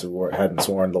all of us who hadn't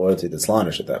sworn loyalty to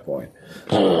Slaanesh at that point.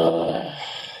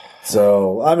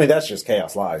 So, that's just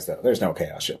Chaos Lies, though. There's no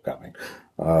Chaos ship coming.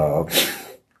 Can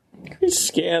we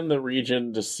scan the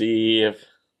region to see if...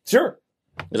 Sure.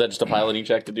 Is that just a piloting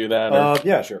check to do that? Or?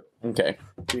 Yeah, sure. Okay.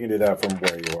 You can do that from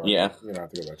where you are. Yeah. You don't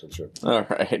have to go back to the ship. All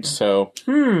right, so...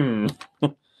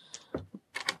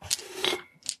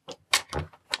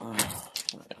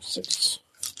 6.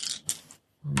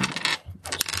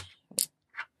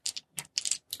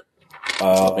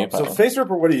 So, Face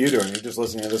Ripper, what are you doing? You're just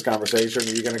listening to this conversation? Or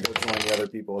are you going to go join the other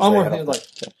people? I'm working oven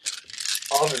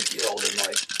guild in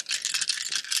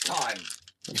time.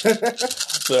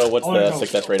 So what's the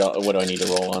success rate? What do I need to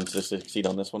roll on to succeed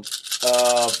on this one?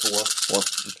 4. 4.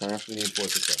 Okay. You need 4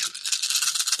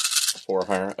 successes. 4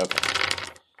 higher. Okay.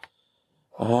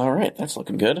 All right, that's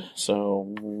looking good.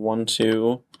 So 1,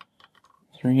 2,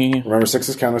 3. Remember,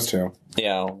 6s count as 2.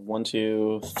 Yeah, 1,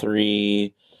 2,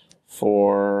 3,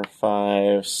 4,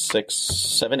 5, 6,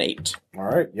 7, 8. All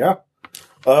right. Yeah.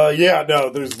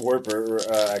 There's warp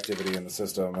activity in the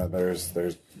system, and there's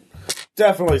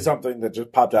definitely something that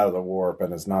just popped out of the warp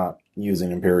and is not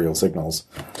using Imperial signals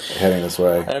heading this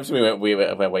way. I'm assuming we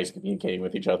have ways of communicating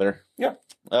with each other. Yeah.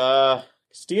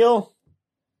 Steel,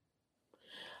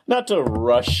 not to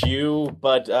rush you,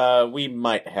 but we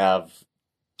might have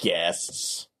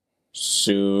guests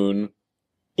soon-ish.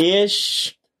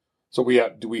 So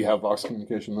do we have Vox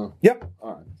communication though? Yep.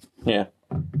 All right. Yeah.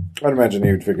 I'd imagine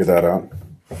you'd figure that out.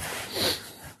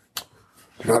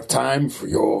 Do you have time for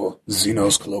your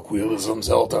Xenos colloquialisms,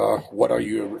 Eldar? What are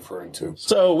you referring to?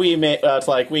 So we may,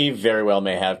 we very well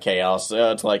may have chaos.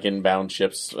 It's like inbound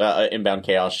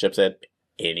chaos ships at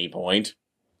any point.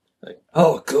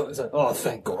 Oh, good. Oh,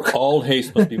 thank God. All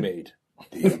haste must be made.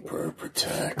 The Emperor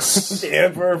protects. The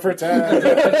Emperor protects.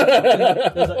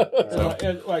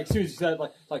 And as soon as you said,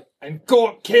 and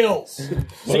Gork kills.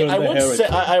 See,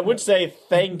 I would say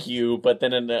thank you, but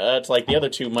then it's like the other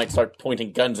two might start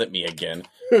pointing guns at me again.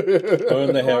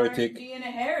 Burn the heretic,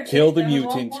 kill the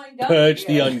mutant, purge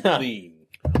the unclean.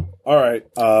 All right.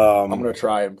 I'm going to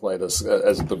try and play this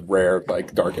as the rare,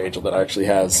 Dark Angel that actually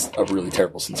has a really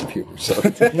terrible sense of humor. So,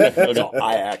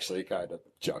 I actually kind of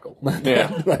chuckle.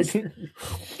 Yeah.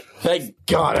 Thank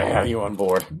God I have you on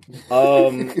board.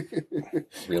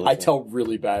 Really I tell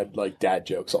really bad, dad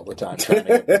jokes all the time.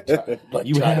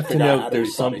 You have to know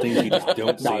there's something you just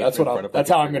don't say. No,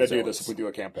 that's how I'm going to do this if we do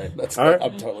a campaign.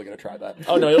 I'm totally going to try that.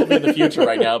 Oh, no, it'll be in the future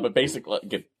right now, but basically,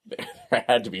 there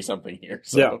had to be something here.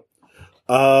 So. Yeah.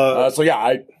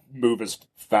 I move as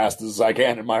fast as I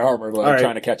can in my armor,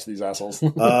 trying to catch these assholes.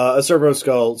 A Cerberus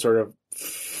skull sort of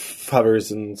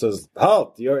hovers and says,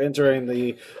 "Halt! You're entering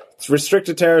the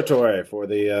restricted territory for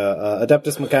the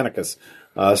Adeptus Mechanicus.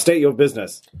 State your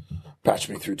business." Patch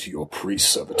me through to your priest,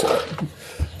 servitor.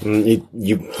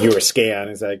 You scan.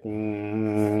 He's like,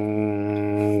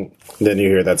 Then you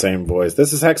hear that same voice.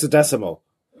 This is hexadecimal.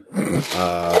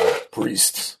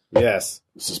 Priests. Yes.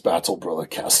 This is Battle Brother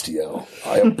Castiel.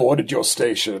 I aborted your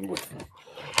station with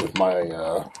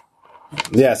my...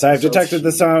 Yes, I've detected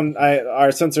the sound. Our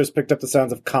sensors picked up the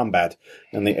sounds of combat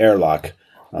in the airlock.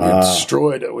 We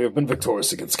have been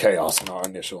victorious against chaos in our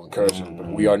initial incursion,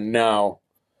 but we are now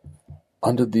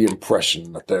under the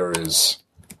impression that there is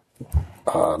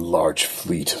a large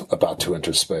fleet about to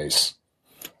enter space.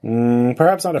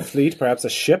 Perhaps not a fleet, perhaps a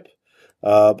ship.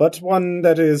 but one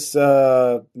that is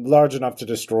large enough to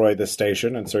destroy the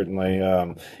station and certainly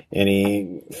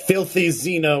any filthy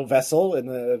Xeno vessel in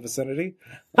the vicinity.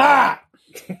 Ah!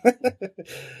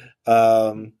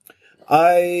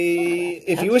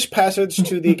 If you wish passage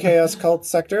to the Chaos Cult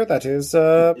sector, that is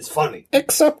It's funny.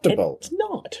 acceptable. It's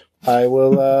not. I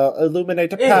will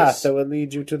illuminate a path Yes. that will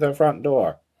lead you to the front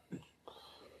door.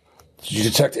 Did you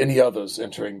detect any others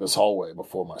entering this hallway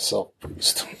before myself,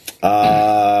 priest?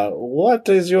 What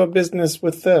is your business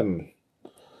with them?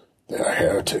 They are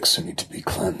heretics who need to be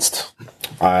cleansed.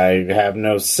 I have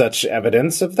no such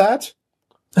evidence of that.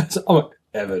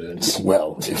 Evidence.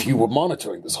 Well, if you were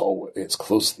monitoring this hallway as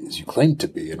closely as you claimed to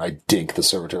be, and I dink the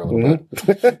servitor a little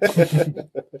bit,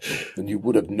 then you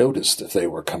would have noticed if they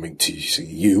were coming to see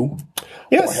you or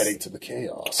Yes, heading to the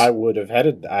chaos. I would have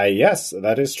headed. Yes,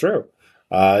 that is true.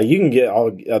 You can get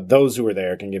all those who are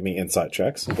there can give me insight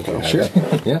checks. Sure.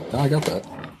 Yeah, no, I got that.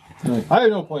 I have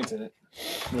no points in it.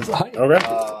 Okay.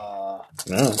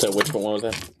 No. So which one was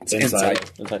that?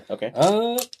 Insight. Inside. Okay.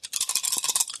 I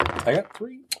got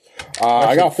 3.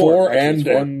 I got 4,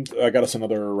 Actually, and it's 4. I got us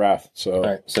another wrath. So All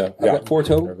right, so I Yeah. got 4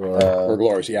 total. or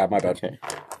glorious. Yeah, my bad. Okay.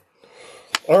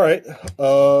 All right.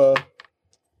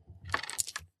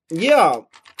 Yeah.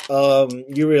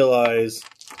 You realize.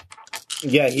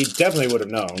 Yeah, he definitely would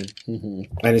have known,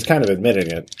 and he's kind of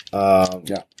admitting it.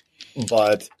 Yeah.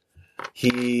 But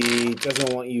he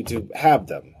doesn't want you to have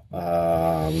them.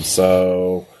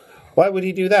 So why would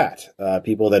he do that?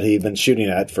 People that he'd been shooting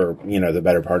at for, the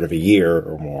better part of a year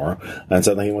or more, and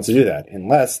suddenly he wants to do that.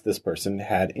 Unless this person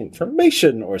had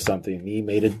information or something. He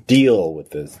made a deal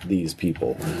with these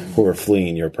people who are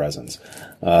fleeing your presence.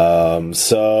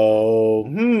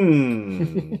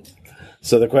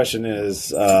 So the question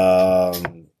is, how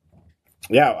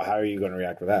are you going to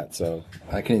react with that? So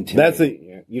I can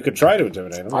intimidate. you could try to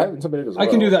intimidate him. I have intimidated as well. I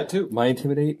can do that too. My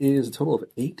intimidate is a total of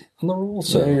 8 on the roll.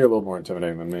 So So you're a little more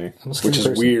intimidating than me, I'm a scary which is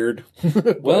person. weird.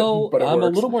 well, but it I'm a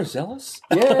works. little more zealous.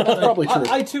 Yeah, that's probably true.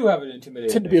 I too have an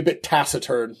intimidating. tend to be a bit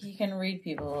taciturn. You can read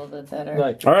people a little bit better.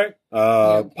 Like, All right,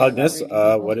 Yeah, Pugnus.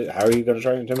 sorry. How are you going to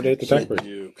try to intimidate the tech person?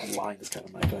 You lying is kind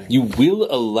of my thing. You will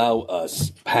allow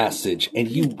us passage, and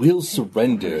you will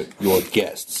surrender your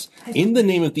guests in the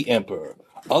name of the Emperor.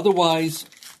 Otherwise,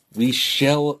 we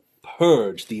shall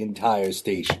purge the entire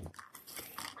station.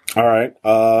 All right.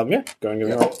 Go and give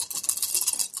me a roll.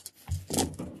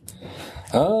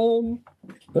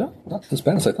 Well, not as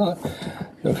bad as I thought.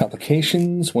 No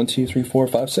complications. 1, 2, 3, 4,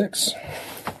 5, 6.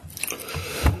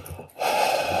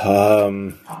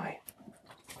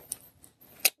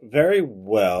 Very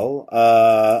well.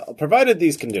 Provided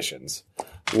these conditions.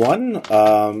 One,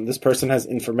 this person has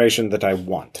information that I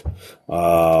want.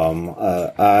 I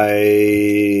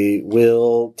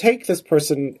will take this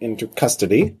person into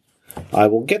custody. I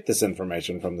will get this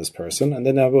information from this person, and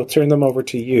then I will turn them over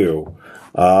to you.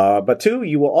 But 2,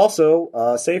 you will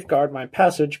also safeguard my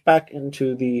passage back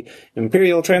into the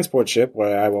Imperial transport ship,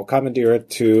 where I will commandeer it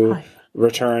to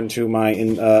return to my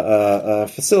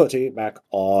facility back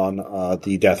on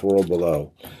the Death World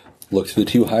below. Look to the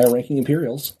 2 higher-ranking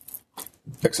Imperials.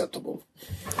 Acceptable.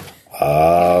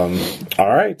 All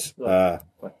right.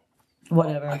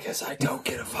 Whatever. guess I don't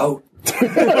get a vote.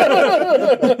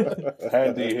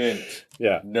 Handy hint.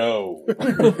 Yeah. No. So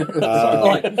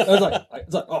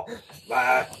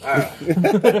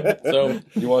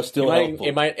You are still helpful.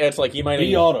 you might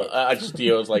Be honored. just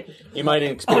Dio's like you might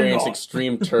experience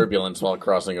extreme turbulence while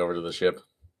crossing over to the ship.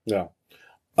 Yeah.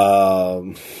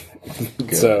 So.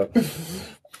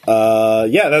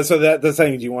 That's the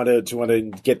thing. Do you want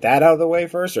to get that out of the way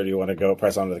first, or do you want to go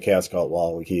press on to the Chaos Cult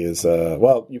while he is?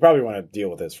 You probably want to deal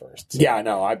with this first. Yeah, I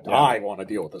know. I want to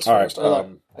deal with this All right. first. I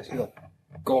feel like,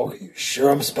 Gorg, are you sure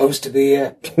I'm supposed to be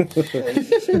here?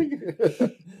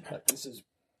 This is.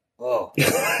 Oh.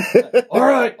 All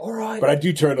right. But I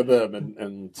do turn to them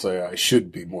and say I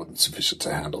should be more than sufficient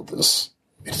to handle this.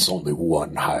 It is only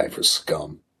one hive for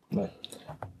scum.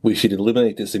 We should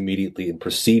eliminate this immediately and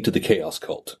proceed to the Chaos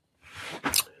Cult.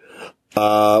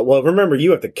 Remember, you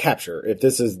have to capture. If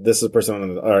this is a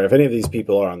person or if any of these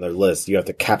people are on their list, you have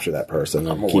to capture that person.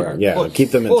 I'm and aware. keep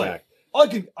them intact.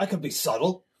 I can be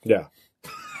subtle. Yeah.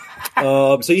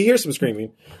 So you hear some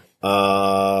screaming,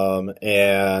 and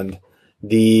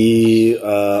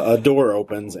a door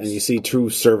opens, and you see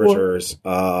 2 servitors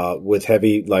with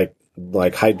heavy like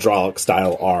hydraulic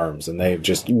style arms, and they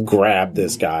just grabbed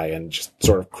this guy and just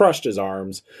sort of crushed his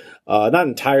arms. Not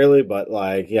entirely, but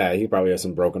he probably has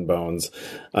some broken bones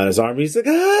on his arm. He's like,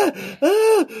 what?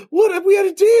 We had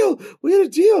a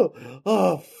deal.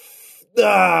 Oh,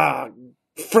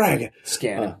 frag.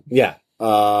 Scanning. Yeah.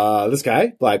 this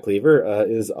guy, Black Cleaver,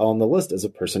 is on the list as a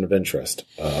person of interest.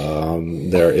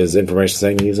 There is information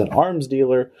saying he's an arms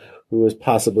dealer who is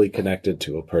possibly connected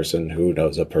to a person who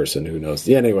knows a person who knows.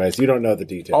 Anyways, you don't know the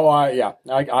details. Oh,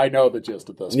 I know the gist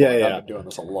of this. Yeah, I've yeah. been doing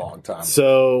this a long time.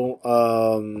 So,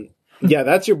 yeah,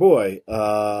 that's your boy.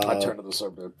 I turn to the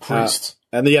servitor priest.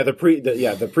 And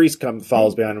the priest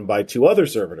follows behind him by 2 other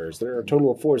servitors. There are a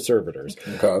total of 4 servitors.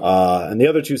 Okay. And the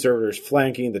other 2 servitors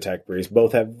flanking the tech priest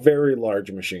both have very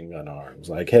large machine gun arms,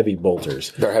 like heavy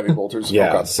bolters. They're heavy bolters.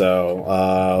 Yeah, Okay.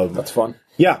 so That's fun.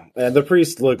 yeah, and the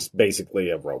priest looks basically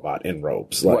a robot in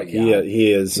robes. Like Right, yeah.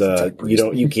 he is. He's a tech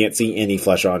priest. You can't see any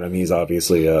flesh on him. He's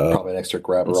obviously Probably an extra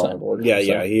grabber on board.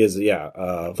 yeah, he is.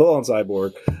 Yeah, full on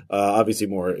cyborg. Obviously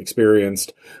more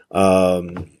experienced.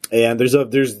 And there's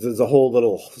a whole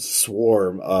little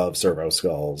swarm of servo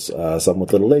skulls. Some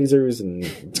with little lasers and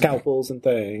scalpels and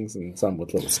things, and some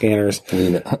with little scanners.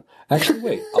 Actually,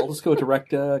 wait. I'll just go direct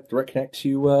connect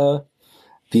to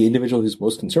the individual who's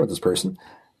most concerned with this person.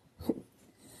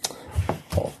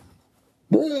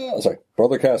 Sorry,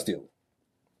 Brother Castile.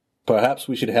 Perhaps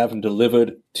we should have him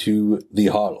delivered to the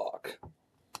Harlock.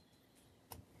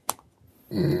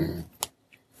 It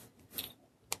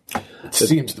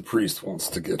seems the priest wants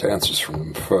to get answers from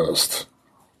him first.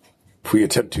 If we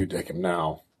attempt to take him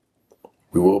now,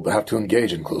 we will have to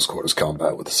engage in close quarters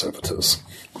combat with the servitors.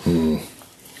 Do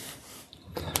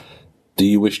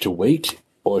you wish to wait,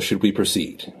 or should we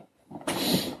proceed?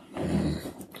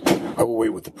 I will wait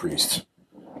with the priest.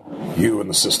 You and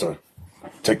the sister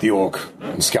take the orc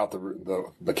and scout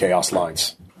the chaos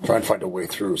lines. Try and find a way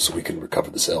through so we can recover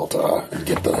this Eldar and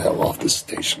get the hell off this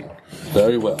station.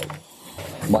 Very well.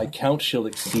 My count shall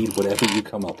exceed whatever you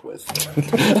come up with.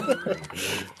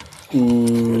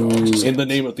 In the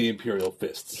name of the Imperial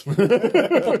Fists. We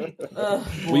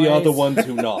are the ones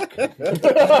who knock.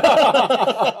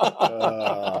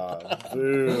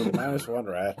 Boom, -1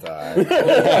 rat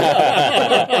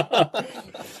die.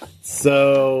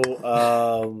 So,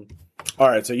 all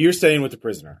right, so you're staying with the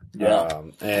prisoner. Yeah.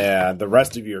 And the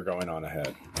rest of you are going on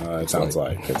ahead, it sounds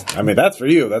like. 'Cause, I mean, that's for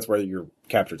you. That's where your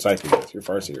captured psyche is. Your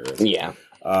Farseer is. Yeah.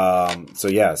 So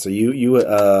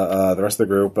the rest of the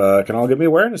group can all give me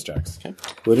awareness checks,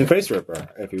 including Face Ripper,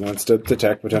 if he wants to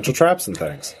detect potential traps and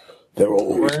things. There will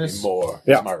always Awareness. be more.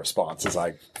 Yeah. Is my response as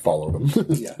I follow them.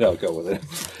 Yeah, I'll go with it.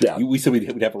 Yeah. We said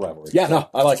we'd have a rivalry. Yeah, no,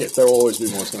 I like it. There will always be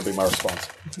more. It's going to be my response.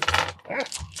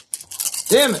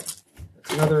 Damn it!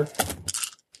 That's another.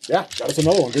 Yeah, that was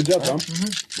another one. Good job, Tom.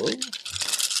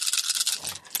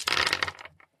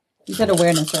 You said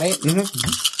awareness, right?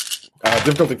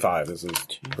 Difficulty 5. This is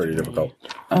pretty difficult.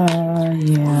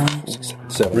 Yeah.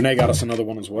 7. Renee got us another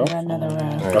one as well. Got another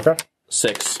round. Okay.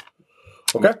 6.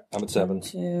 Okay. I'm at 7.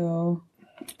 2,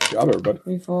 Good job, everybody.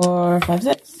 3, 4, 5,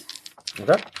 6.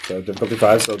 Okay. So difficulty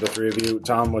 5. So the 3 of you,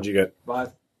 Tom, what'd you get?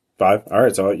 5. 5. All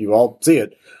right. So you all see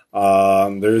it.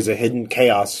 There's a hidden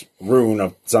chaos rune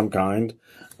of some kind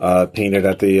painted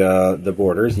at the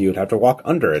borders. You would have to walk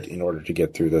under it in order to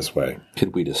get through this way.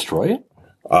 Could we destroy it?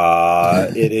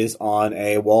 It is on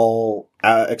a wall,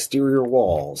 exterior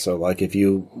wall. So, like, if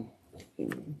you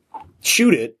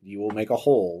shoot it, you will make a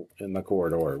hole in the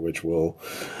corridor, which will.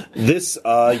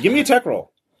 Give me a tech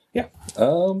roll. Yeah.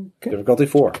 Okay. Difficulty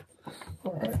 4.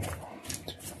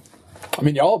 I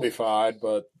mean, y'all will be fine,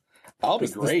 but I'll be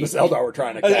this great. Eldar we're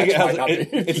trying to catch might not be.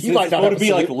 It's He might not going have to be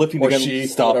a like suit, lifting or the gun, she,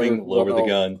 stopping, whatever. lower the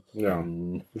gun,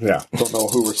 Yeah. Don't know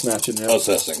who we're snatching yet.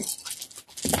 assessing.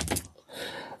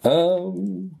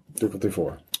 Difficulty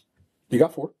 4. You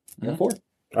got 4. Yeah, 4.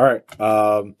 All right.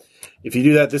 If you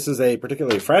do that, this is a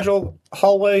particularly fragile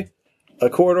hallway, a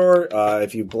corridor.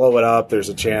 If you blow it up, there's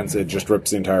a chance it just rips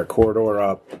the entire corridor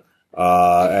up,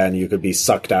 and you could be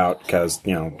sucked out because,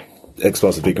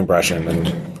 explosive decompression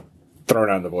and thrown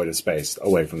out in the void of space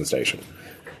away from the station.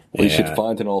 We should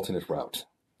find an alternate route.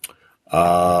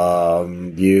 All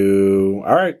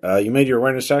right. You made your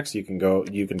awareness checks. You can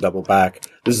double back.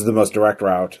 This is the most direct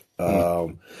route.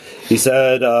 He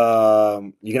said,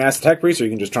 you can ask the tech priest or you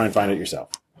can just try and find it yourself.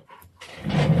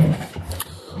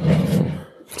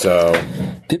 So,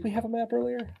 Did we have a map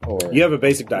earlier? Or you have a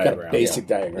basic Got a diagram. basic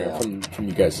diagram Yeah. from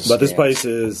you guys. But this place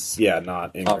is,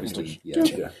 not in obviously,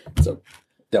 Greenwich. yeah. So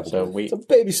Double. it's a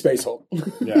baby space hole.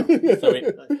 Yeah.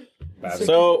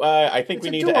 So I think we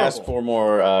need to ask adorable. for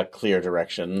more clear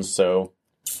directions. So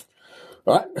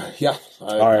All right. Yeah.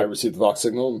 I right. received the Vox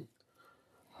signal.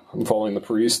 I'm following the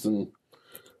priest, and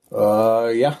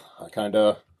I kind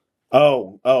of.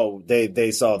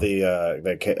 They saw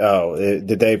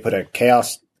did they put a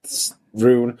chaos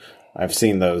rune? I've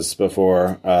seen those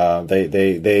before.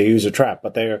 They use a trap,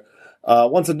 but they're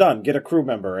once and done, get a crew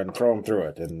member and throw him through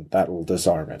it, and that will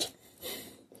disarm it.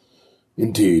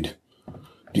 Indeed.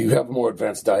 Do you have more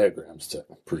advanced diagrams,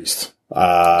 Priest?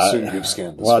 Soon you've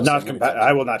scanned this. Well,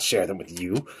 I will not share them with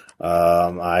you.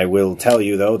 I will tell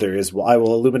you, though, I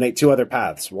will illuminate 2 other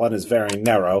paths. One is very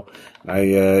narrow.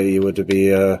 You would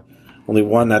be only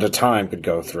one at a time could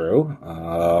go through.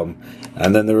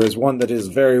 And then there is one that is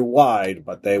very wide,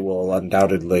 but they will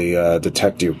undoubtedly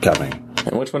detect you coming.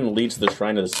 And which one leads to the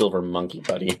Shrine of the Silver Monkey,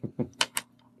 buddy?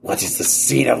 What is the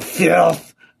seed of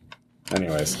filth?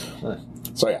 Anyways.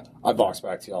 So yeah, I box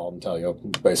back to y'all and tell you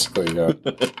basically.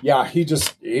 Yeah, he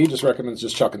just recommends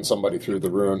just chucking somebody through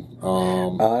the ruin.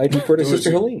 I defer to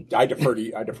Sister Helene. I defer to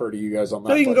you guys on that.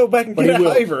 So you can go back and get a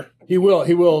hiver. He will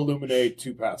illuminate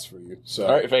 2 paths for you. So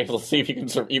All right, Faith, let's see if you can.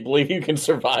 You believe you can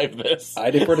survive this?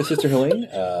 I defer to Sister Helene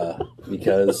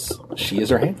because she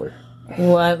is our handler.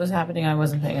 What was happening? I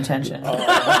wasn't paying attention.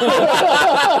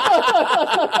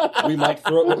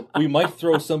 We might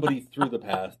throw somebody through the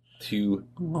path to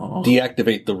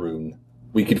deactivate the rune.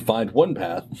 We could find one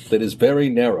path that is very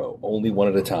narrow, only one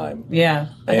at a time. Yeah,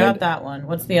 I got And- that one.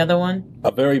 What's the other one?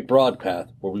 A very broad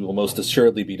path where we will most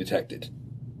assuredly be detected.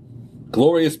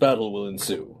 Glorious battle will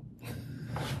ensue.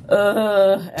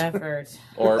 Effort.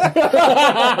 Or I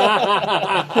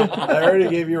already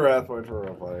gave you a wrath point for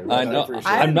roleplaying. I know. appreciate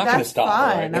I'm it. not gonna That's stop,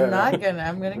 fine. right? I'm not gonna.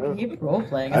 I'm gonna keep role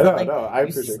playing. I know, I you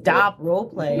appreciate it. stop role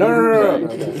playing. No.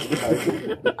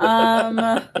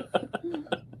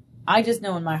 I just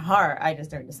know in my heart. I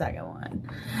just heard the second one.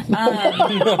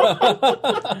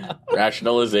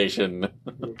 rationalization.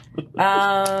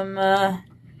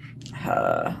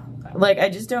 Like I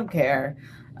just don't care.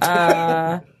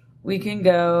 We can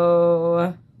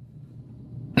go.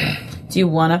 Do you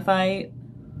want to fight?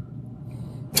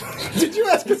 Did you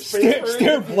ask us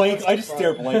Stare blank. I just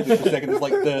stare blankly for a second. It's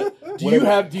like the. do you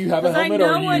have a Because I helmet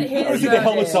know or what you? his Or is it vote the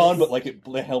helmet's is. on, but like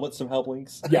the helmet somehow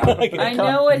blinks? Yeah. I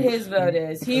know what his vote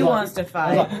is. He wants to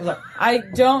fight. I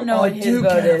don't know what his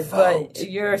vote is, but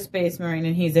you're a space marine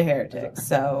and he's a heretic.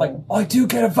 So I do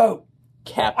get a vote.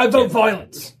 Captain. I vote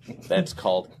violence. That's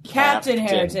called Captain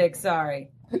Heretic. Sorry.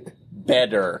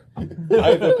 Better.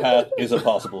 Either path is a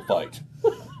possible fight.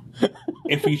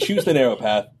 If we choose the narrow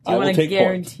path, Do I you will want a take point.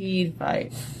 guaranteed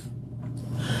fight?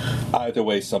 Either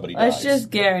way, somebody Let's dies.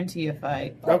 just guarantee a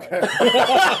fight. Okay.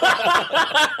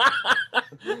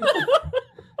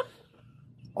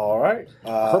 All right.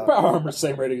 Her power armor's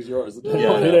same rating as yours. It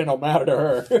ain't no matter to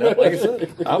her. Like I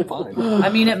said, I'm fine. I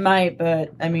mean, it might,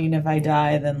 but I mean, if I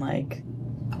die, then like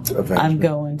I'm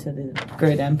going to the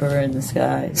Great Emperor in the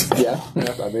skies. yeah,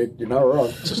 I mean, you're not wrong.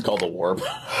 It's just called the warp.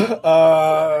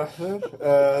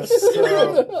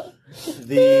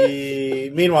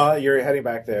 So meanwhile, you're heading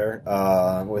back there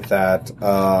with that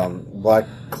Black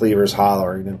Cleaver's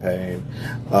hollering in pain,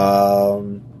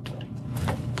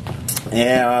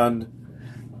 and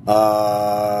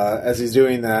as he's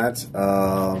doing that,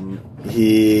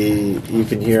 you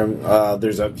can hear him.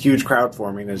 There's a huge crowd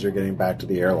forming as you're getting back to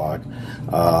the airlock,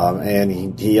 and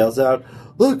he yells out,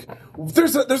 "Look!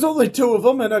 There's only 2 of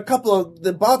them, and a couple of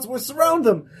the bots will surround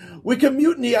them. We can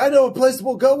mutiny. I know a place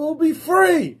we'll go. We'll be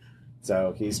free."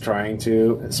 So he's trying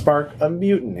to spark a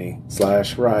mutiny /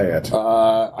 riot.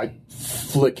 I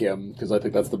flick him because I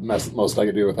think that's the most I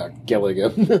can do without killing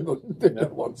him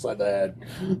alongside the head.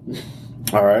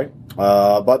 All right.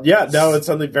 But yeah, no, it's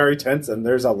suddenly very tense, and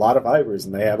there's a lot of Ivers,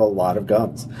 and they have a lot of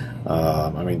guns.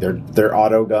 I mean, they're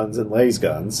auto guns and laser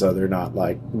guns, so they're not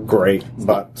like great,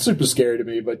 but Super scary to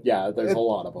me, but yeah, there's a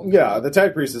lot of them. yeah, the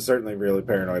Tag Priest is certainly really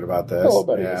paranoid about this. Oh, I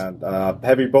bet he is. And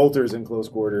heavy bolters in close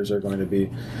quarters are going to be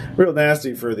real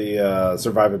nasty for the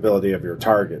survivability of your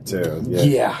target too.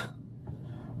 Yeah.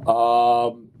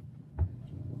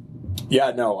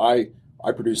 Yeah, no, I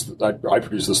produce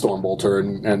the Storm Bolter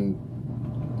and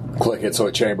click it so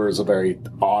it chambers a very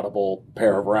audible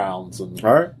pair of rounds and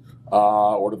All right.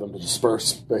 order them to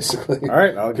disperse, basically. All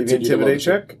right, I'll give you an Continue to intimidate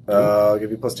check. I'll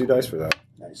give you +2 dice for that.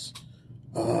 Nice.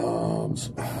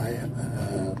 So I am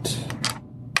at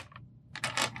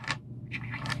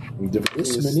Difficulty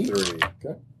This is many? 3.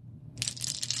 okay.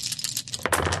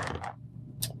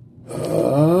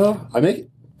 I make it.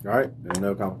 All right, and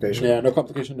no complication. Yeah, no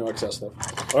complication, no excess stuff.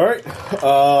 All right.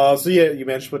 So yeah, you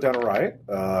managed to put down a riot,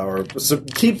 or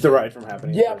keep the riot from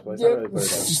happening. In the first place. Not really put it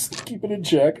down. Just keep it in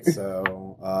check.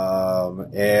 So,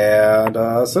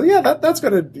 so yeah, that's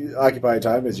going to occupy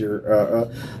time as you're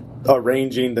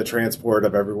arranging the transport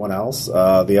of everyone else. The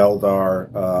Eldar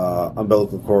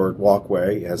umbilical cord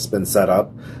walkway has been set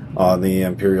up on the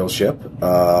Imperial ship,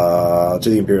 to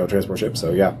the Imperial transport ship.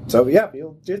 So yeah,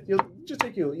 you'll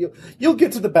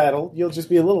get to the battle. You'll just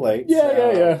be a little late.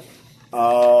 Yeah.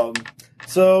 So,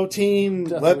 team,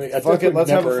 let's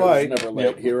have a fight. Never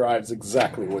late. He arrives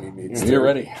exactly when he needs to. You're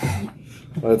ready.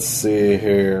 Let's see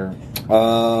here.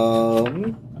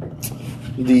 Pulling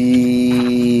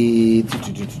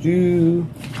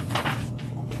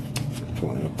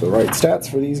up the right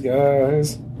stats for these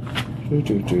guys. Here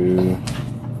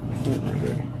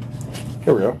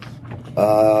we go.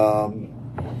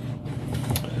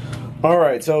 All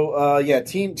right. So,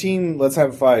 team. Let's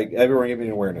have a fight. Everyone, give me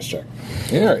an awareness check.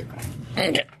 Yeah, all right.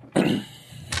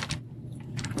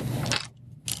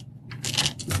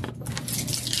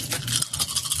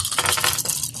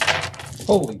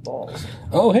 Holy balls.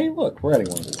 Oh, hey, look, we're adding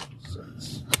one to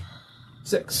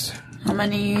 6. How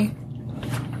many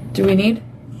do we need?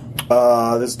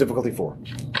 This is difficulty 4.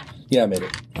 Yeah, I made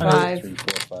it. 5. 3,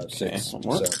 4, 5, 6. one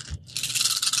more. So,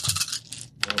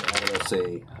 and I'm gonna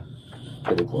say,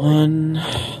 bit of 1,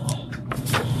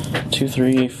 2,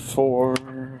 3, 4,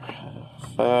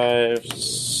 5,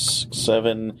 6,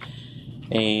 7,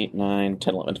 8, 9,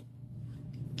 10, 11.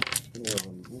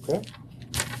 Okay.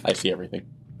 I see everything.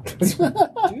 It's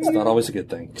not always a good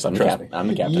thing. Because I'm, Trust me. I'm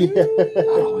the captain. Not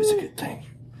always a good thing.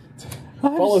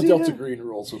 Follow Delta Green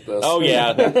rules with this. Oh,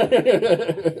 yeah.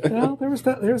 Well, there's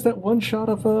that one shot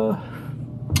of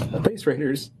Base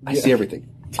Raiders. I see everything.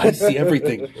 I see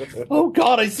everything. Oh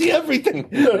God, I see everything.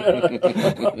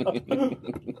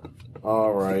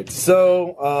 All right.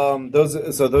 So, those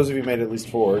of you made at least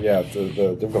 4. Yeah,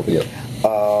 the difficulty.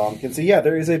 Can see. Yeah,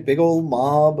 there is a big old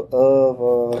mob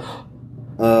of.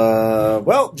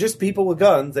 Just people with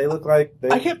guns. They look like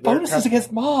I get bonuses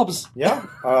against mobs. Yeah,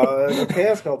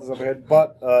 chaos cult is up ahead,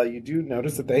 but you do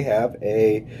notice that they have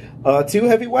 2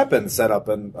 heavy weapons set up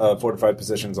in fortified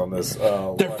positions on this.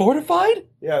 They're fortified?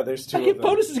 Yeah, there's 2 I of get them.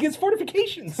 bonuses against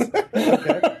fortifications.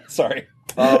 Okay. Sorry.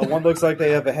 One looks like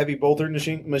they have a heavy bolter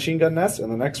machine gun nest,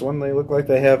 and the next one they look like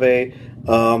they have a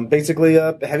basically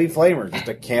a heavy flamer, just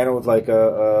a cannon with like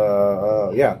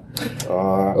Those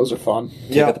are fun.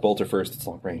 Take out the bolter first. It's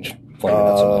long range. Flame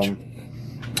not so much.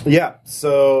 Yeah.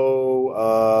 So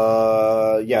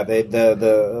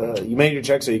you made your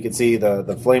check so you could see the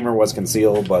flamer was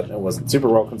concealed, but it wasn't super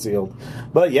well concealed.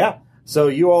 But yeah, so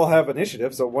you all have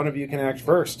initiative, so one of you can act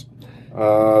first.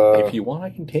 If you want, I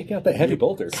can take out that heavy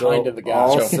bolter. Kind of the guy.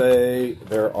 I'll say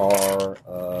there are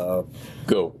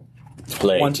Go.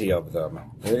 Play. 20 of them.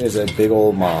 There is a big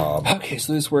old mob. Okay,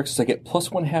 so this works as I get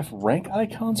 +1/2 rank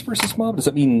icons versus mob. Does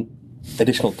that mean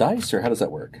additional dice, or how does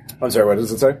that work? I'm sorry, what does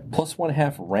it say?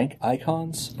 +1/2 rank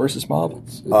icons versus mob.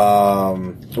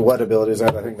 What ability is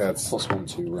that? I think that's +1,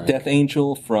 2 rank. Death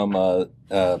Angel from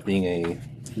being a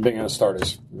Being a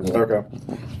Astartes. okay.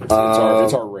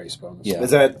 It's our race bonus. Yeah.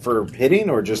 Is that for hitting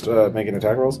or just making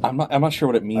attack rolls? I'm not sure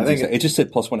what it means. I think It just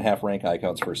said +1/2 rank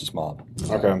icons versus mob.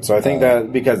 Okay, so I think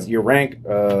that because your rank,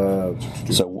 So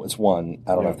it's 1.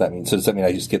 I don't know if that means. So does that mean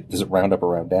I just get? Does it round up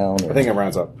or round down? Or? I think it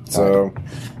rounds up. So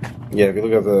yeah, if you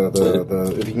look at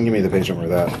the if you can give me the page number of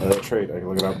that trait, I can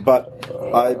look it up. But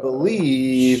I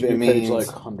believe it means Page like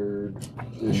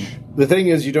 100-ish. the thing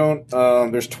is you don't.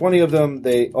 There's 20 of them.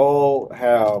 They all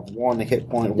have 1 hit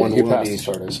point, 1 You wound passed each.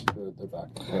 Astartes. They're back.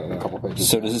 A couple pages.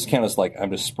 So does this count as like I'm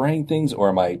just spraying things,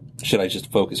 or should I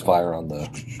just focus fire on the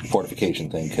fortification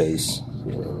thing? Because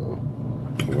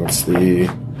What's the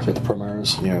Hit the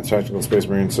Primaris. tactical space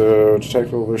marine? So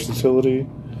tactical versatility.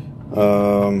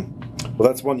 Well,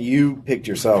 that's one you picked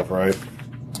yourself, right?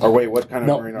 Or wait, what kind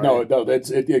of marine are you? No.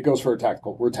 It goes for a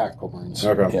tactical. We're tactical marines.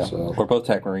 Okay. yeah, So- we're both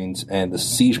tech marines, and the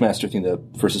siege master thing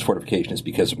versus fortification is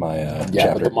because of my Yeah,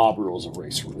 chapter. but the mob rule is a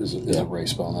race a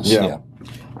race bonus. Yeah.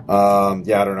 I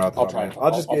don't know. I'll try it. I'll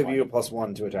just give you a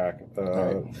 +1 to attack.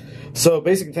 So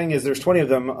basic thing is there's 20 of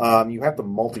them. You have to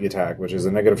multi-attack, which is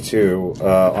a -2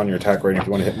 on your attack rating if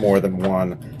you want to hit more than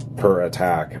 1 per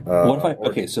attack. What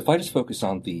if so if I just focus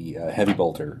on the heavy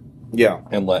bolter Yeah.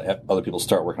 and let other people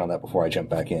start working on that before I jump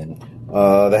back in?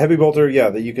 The heavy bolter,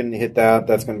 that you can hit that.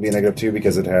 That's going to be a -2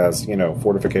 because it has,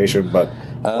 fortification, but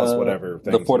plus whatever.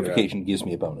 The things fortification gives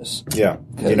me a bonus. you have.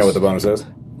 Yeah. You know what the bonus is?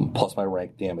 Plus my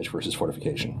rank damage versus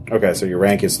fortification. Okay, so your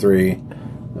rank is 3.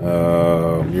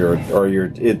 Your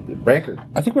ranker.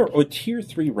 I think we're with tier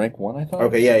 3, rank 1. I thought.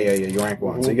 Okay, yeah. You rank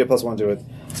 1, so you get +1 to it.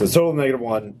 So it's total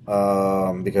 -1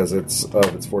 because it's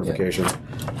of its fortification.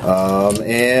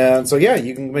 And so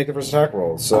you can make the first attack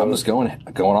roll. So I'm just going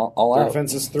all your out.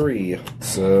 defense is 3.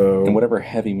 So And whatever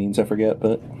heavy means, I forget,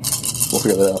 but we'll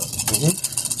figure that out.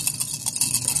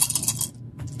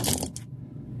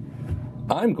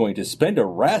 I'm going to spend a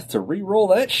wrath to re-roll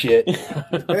that shit.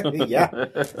 yeah.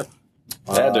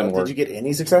 That didn't work. Did you get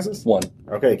any successes? 1.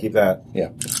 Okay, keep that. Yeah.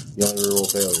 You only reroll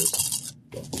failures.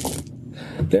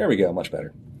 There we go. Much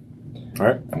better. All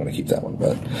right. I'm going to keep that one.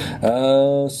 But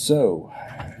so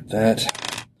that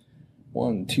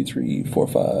 1, 2, 3, 4,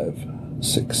 5,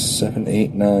 6, 7,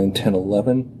 8, 9, 10,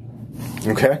 11.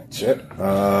 Okay. Shit.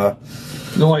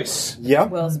 Nice. Yeah.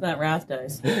 Well spent wrath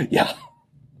dice. Yeah.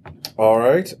 All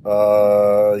right.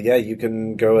 Yeah, you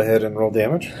can go ahead and roll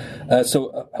damage.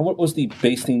 So what was the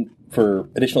basing for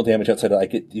additional damage outside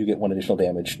of you get 1 additional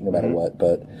damage no matter what,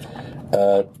 but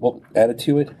what added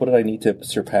to it? What did I need to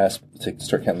surpass to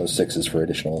start counting those 6s for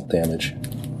additional damage?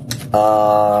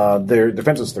 Their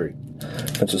defense is 3.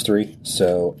 Defense was 3,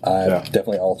 so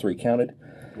definitely all 3 counted.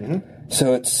 Mm-hmm.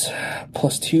 So it's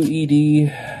plus 2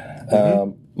 ED,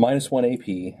 minus 1 AP.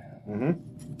 Mm-hmm.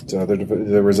 So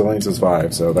the resilience is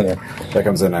 5, so that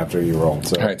comes in after you roll.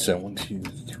 So. All right, so 1, 2,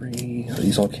 3.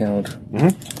 These all count.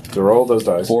 Mm-hmm. So roll those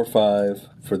dice. 4, 5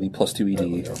 for the plus 2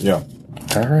 ED. Yeah.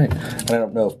 All right. I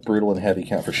don't know if brutal and heavy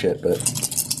count for shit, but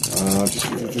and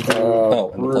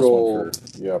brutal. the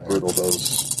plus 1 Yeah, brutal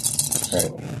does. All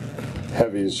right.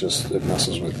 Heavy is just it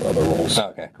messes with other rolls. Oh,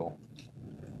 okay, cool.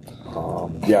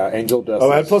 Yeah, Angel Death.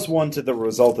 add plus 1 to the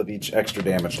result of each extra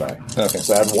damage die. Okay.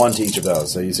 So add 1 to each of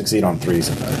those. So you succeed on 3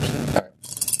 sometimes. All right.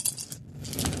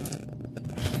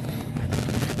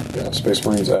 Yeah, Space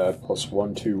Marines add plus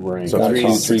 1, 2 range. So 1, 3 2,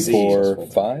 3, succeed. 4,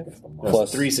 5.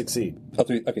 Plus 3 succeed. Oh,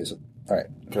 3. Okay, so all right.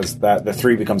 Because the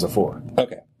 3 becomes a 4.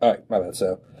 Okay. All right. My bad.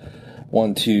 So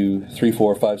 1, 2, 3,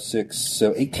 4, 5, 6.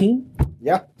 So 18.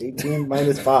 Yeah, 18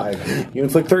 minus 5. You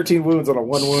inflict 13 wounds on a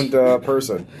 1 wound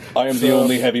person. I am the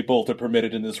only heavy bolter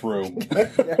permitted in this room.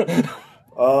 Yeah,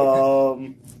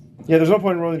 there's no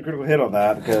point in rolling a critical hit on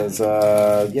that because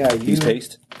He's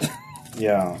paced.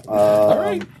 Yeah. All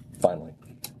right. Finally.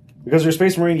 Because you're a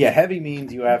Space Marine, heavy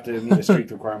means you have to meet a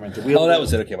strength requirement to wield. Oh, that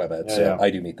was it. Okay, my bad. Yeah, so yeah. I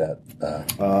do meet that.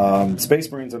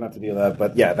 Space Marines don't have to deal with that,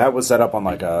 but yeah, that was set up on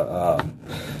like a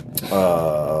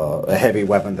heavy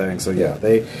weapon thing. So yeah,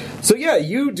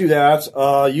 you do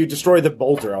that. You destroy the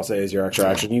bolter. I'll say is your extra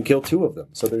action. You kill 2 of them,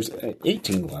 so there's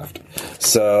 18 left.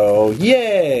 So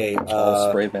yay!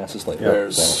 All spray masses later.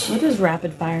 There's What does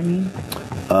rapid fire mean?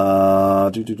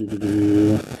 Or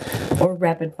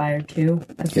rapid fire 2,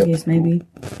 as the case may be.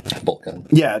 Bolt gun.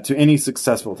 Yeah, to any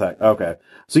successful attack. Okay,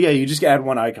 so yeah, you just add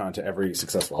 1 icon to every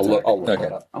successful attack. I'll look Okay.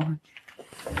 that up.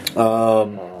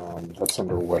 Oh. That's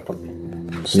under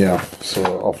weapons. Yeah. So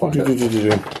I'll find it.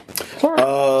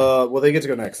 Well, they get to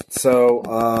go next. So,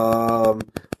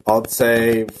 I'll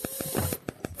say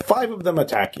 5 of them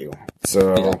attack you.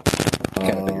 So,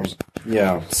 Kind of figures.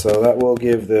 yeah. So that will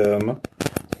give them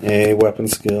a weapon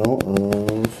skill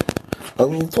of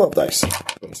 12 dice,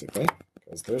 basically,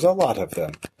 because there's a lot of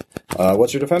them.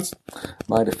 What's your defense?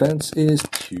 My defense is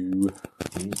 2.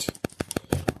 8,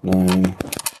 9, 10,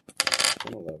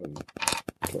 11,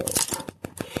 12.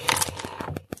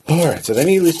 All right. So they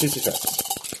need at least 2 successes.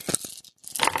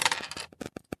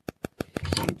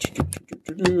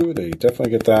 They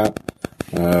definitely get that.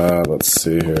 Let's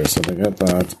see here. So they get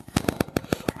that.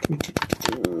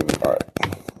 All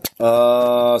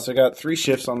right. So I got 3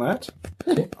 shifts on that.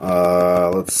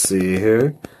 Let's see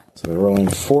here. So they're rolling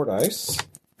 4 dice.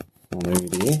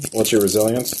 Maybe. What's your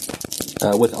resilience?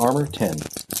 With armor, 10.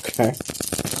 Okay.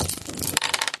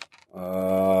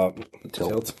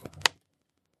 Tilt.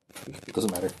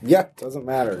 Doesn't matter. Yeah, doesn't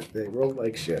matter. They roll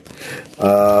like shit.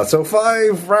 So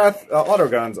 5 wrath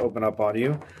autoguns open up on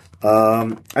you.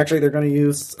 Actually, they're going to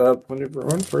use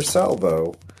one for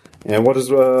salvo. And what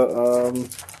does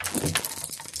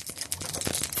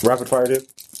rapid fire do?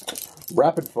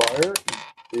 Rapid fire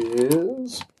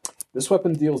is... This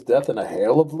weapon deals death in a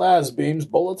hail of las beams,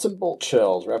 bullets, and bolt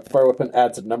shells. Rapid fire weapon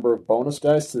adds a number of bonus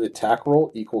dice to the attack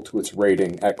roll equal to its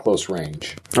rating at close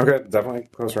range. Okay, definitely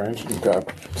close range. Okay,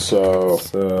 so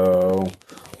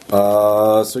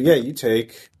yeah, you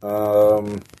take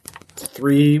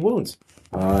 3 wounds,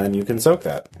 and you can soak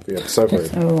that if you have soak rate.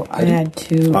 So I had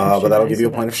 2. But that'll give you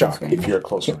a point of shock. if you're at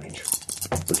close range.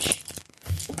 Which,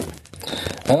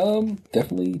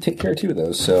 Definitely take care of 2 of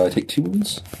those. So I take 2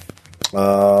 wounds.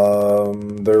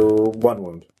 They're 1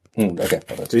 wound. Okay.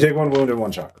 So you take 1 wound and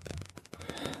 1 shock.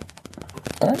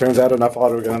 All right. Turns out enough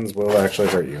autoguns will actually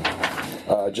hurt you.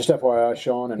 just FYI,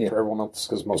 Sean, and for everyone else,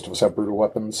 because most of us have brutal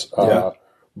weapons, Yeah.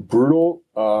 brutal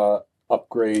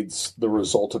upgrades the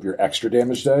result of your extra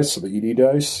damage dice, so the ED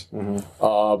dice.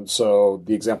 So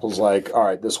the example is like, all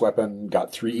right, this weapon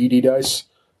got 3 ED dice.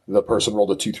 The person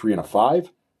rolled a 2, 3, and a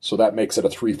 5. So that makes it a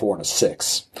 3, 4, and a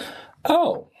 6.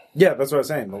 Oh. Yeah, that's what I was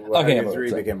saying. Okay,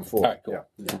 3 became a 4. All right, cool.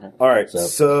 Yeah. All right,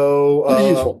 so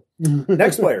Useful.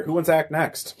 next player. Who wants to act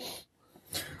next?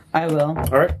 I will.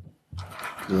 All right.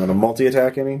 You want to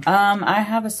multi-attack any? I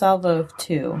have a salvo of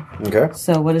 2. Okay.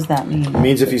 So what does that mean? It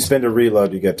means if you spend a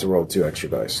reload, you get to roll 2 extra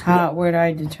dice. Where do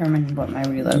I determine what my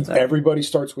reloads are? Everybody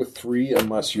starts with 3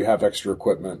 unless you have extra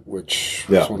equipment, which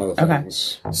Yeah. is one of the Okay.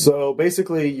 things. So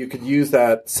basically, you could use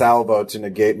that salvo to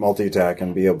negate multi-attack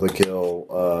and be able to kill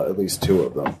at least 2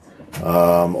 of them.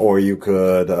 Or you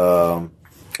could...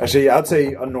 actually, I'd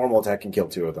say a normal attack can kill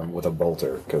 2 of them with a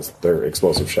bolter, because they're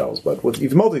explosive shells. But if you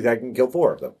multi-attack, you can kill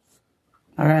 4 of them.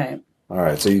 All right. All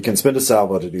right, so you can spend a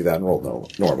salvo to do that and roll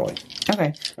normally.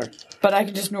 Okay. But I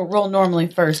can just roll normally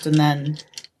first and then...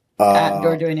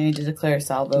 or do I need to declare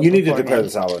salvo? You need to beforehand? declare the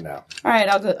salvo now. All right,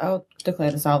 I'll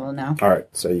declare the salvo now. All right,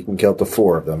 so you can kill up to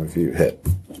 4 of them if you hit,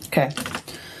 Okay.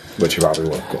 which you probably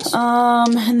will. 'Cause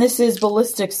And this is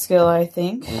ballistic skill, I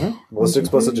think. ballistics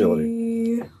plus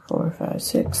agility. 3, 4, 5,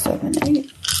 6, 7,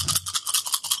 8.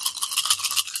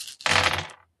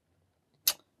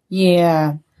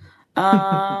 Yeah.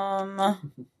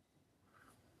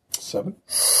 7?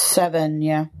 7,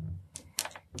 yeah.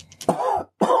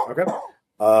 Okay.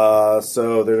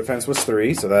 So their defense was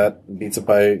 3, so that beats it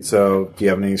by... So do you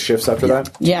have any shifts after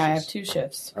that? Yeah, I have 2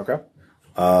 shifts. Okay.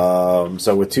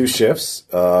 So with 2 shifts,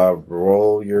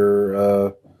 roll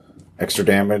your extra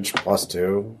damage plus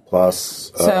 2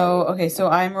 plus... So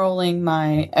I'm rolling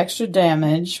my extra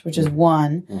damage, which is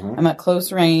 1. I'm at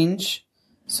close range,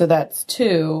 so that's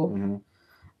 2.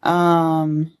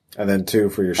 and then 2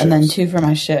 for your shifts. And then 2 for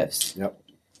my shifts. Yep.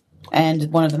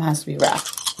 And one of them has to be wrath.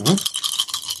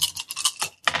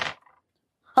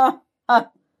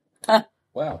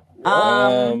 Wow.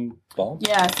 Bomb?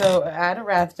 Yeah, so add a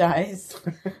wrath dice.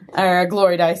 Or a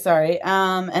glory dice, sorry.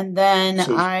 And then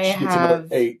So I she gets another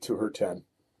have... 8 to her 10.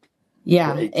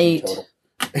 Yeah, Or 8. total.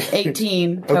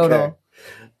 18 total.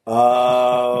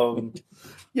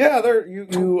 Yeah,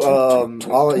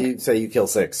 I'll let you say you kill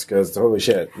 6, because holy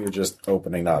shit, you're just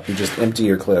opening up. You just empty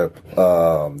your clip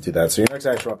to that. So your next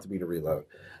action will have to be to reload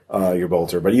your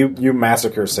bolter. But you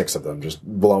massacre 6 of them, just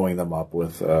blowing them up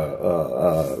with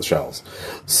shells.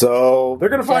 So they're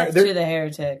going to fire... Death to the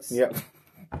heretics. Yep.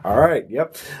 All right,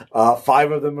 yep.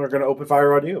 5 of them are going to open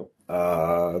fire on you.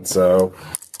 So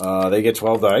they get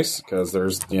 12 dice, because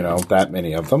there's, that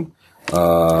many of them.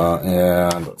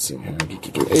 And let's see here.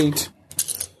 8,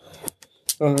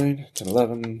 9, 10,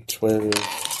 11, 12.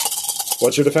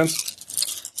 What's your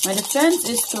defense? My defense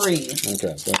is 3.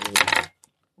 Okay, so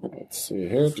let's see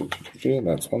here.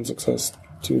 That's 1 success,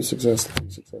 2 success, 3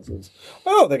 successes.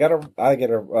 Oh, they got a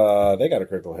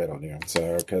critical hit on you.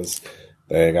 So because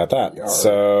they got that. Yeah.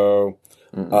 So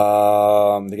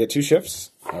they get 2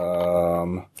 shifts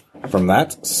from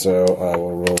that. So I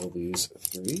will roll these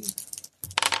 3.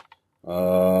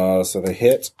 So they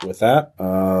hit with that.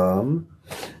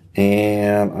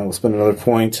 And I will spend another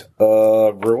point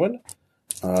of ruin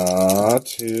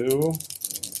to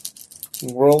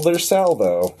roll their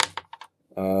salvo.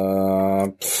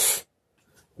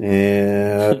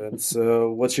 And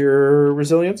so, what's your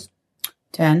resilience?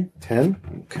 10.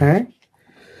 10. Okay.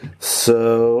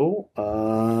 So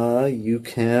you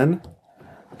can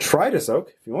try to soak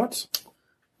if you want.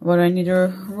 What do I need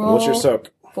to roll? What's your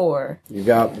soak? 4. You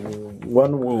got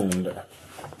 1 wound.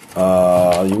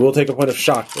 You will take a point of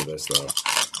shock for this, though.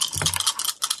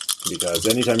 Because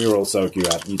anytime you roll soak, you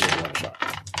take a point of shock.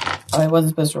 Oh, I wasn't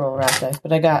supposed to roll wrath dice,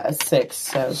 but I got a 6,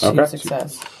 so 2 Okay.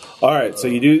 success. All right, so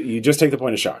you just take the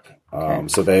point of shock. Okay.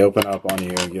 So they open up on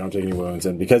you. You don't take any wounds,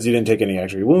 and because you didn't take any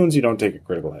extra wounds, you don't take a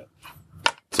critical hit.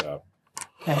 So,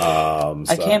 Okay.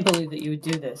 I can't believe that you would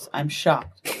do this. I'm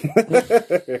shocked.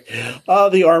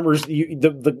 the armor's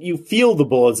you feel the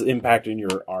bullets impacting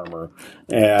your armor,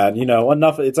 and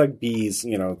enough. It's like bees,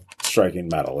 striking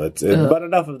metal. But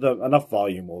enough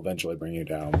volume will eventually bring you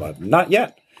down, but not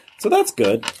yet. So that's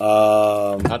good.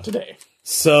 Not today.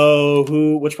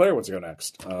 So which player wants to go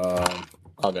next?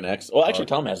 I'll go next. Well, actually,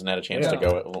 Tom hasn't had a chance to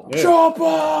go. Yeah. Chopper!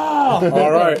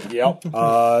 All right. Yep. Do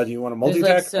you want to There's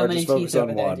multi-attack so or many just focus teeth on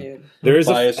over there, one? dude. There is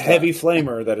a Biased heavy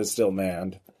flamer that is still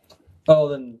manned. Oh,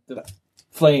 then the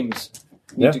flames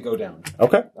need Yeah. to go down.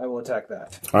 Okay. I will attack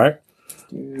that. All right.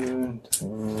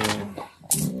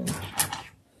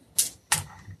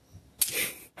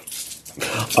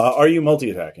 Are you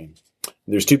multi-attacking?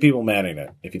 There's 2 people manning it.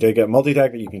 If you take a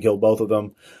multi-attack, you can kill both of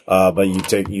them, but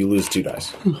you lose 2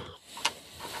 dice.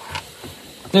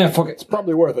 Yeah, fuck it. It's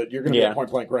probably worth it. You're going to be Yeah. at point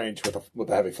blank range with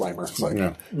a heavy flamer. It's like,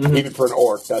 Yeah. even for an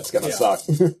orc, that's going to suck.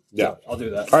 Yeah. I'll do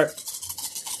that. All right.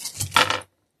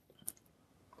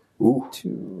 Ooh.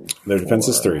 2, Their defense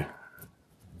is 3.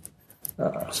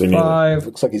 So you need 5,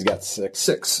 Looks like he's got 6.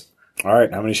 6. All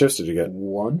right. How many shifts did you get?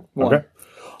 1. Okay.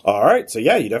 All right, so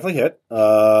yeah, you definitely hit.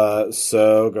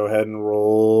 So go ahead and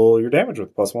roll your damage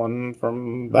with +1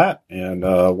 from that. And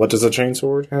what does a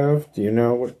chainsword have? Do you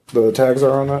know what the tags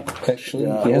are on that? Actually,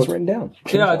 he has written down.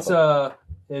 Yeah,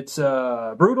 it's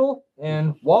brutal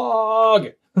and wog.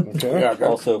 Okay. Yeah,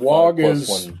 Also, Wog 5 is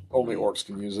 +1. only orcs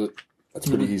can use it. That's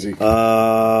pretty easy.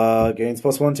 Gains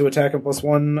 +1 to attack and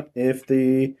 +1 if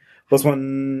the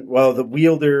 +1. Well, the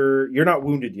wielder, you're not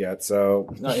wounded yet, so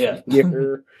Not yet. It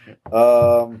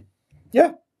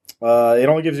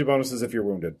only gives you bonuses if you're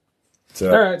wounded.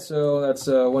 So, All right, so that's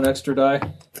 1 extra die.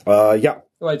 yeah.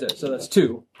 Right there. So that's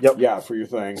 2. Yeah, for your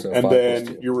thing. So and 5 then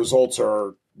plus 2. your results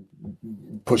are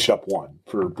push up 1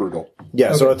 for brutal.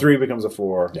 Yeah, so Okay. a 3 becomes a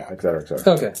 4, Yeah. et cetera, et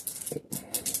cetera. Okay.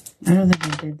 I don't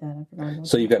think we did that. I forgot about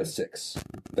So you got a 6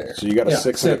 there. So you got a Yeah,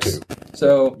 6 and a 6. 2.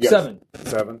 So Yes. 7.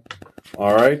 7.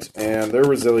 All right, and their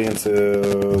resilience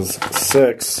is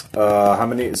 6. How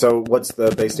many? So what's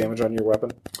the base damage on your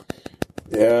weapon?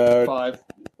 Yeah, 5.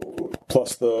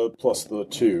 plus the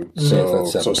 2. So So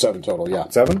that's 7. so 7 total, yeah.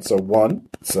 7, so 1.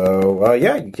 So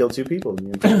yeah, you kill 2 people.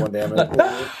 You take 1 damage.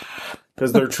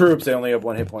 Because they're troops, they only have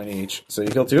 1 hit point each. So you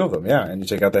kill 2 of them, yeah, and you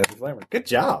take out the heavy flamer. Good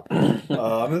job.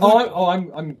 I'm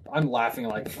laughing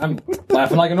like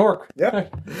an orc. Yeah.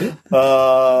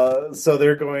 So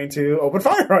they're going to open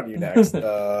fire on you next.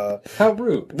 How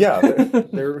rude. Yeah,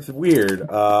 they're weird.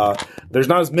 There's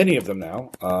not as many of them now.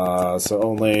 So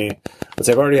only, let's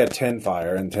say I've already had 10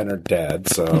 fire and 10 are dead.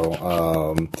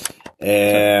 So,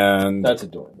 and That's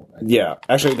adorable. yeah,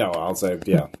 actually no, I'll say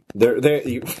yeah. Yeah.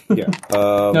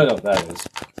 No, that is.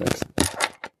 6,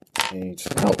 8,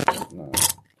 9.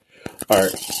 All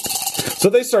right. So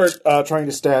they start trying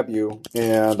to stab you,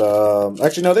 and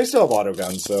actually no, they still have auto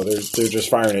guns, so they're just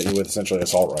firing at you with essentially an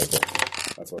assault rifle.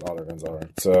 That's what auto guns are.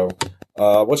 So,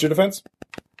 what's your defense?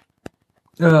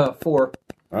 4.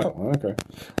 Oh, okay.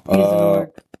 He's an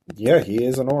orc. Yeah, he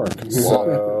is an orc.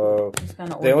 So It's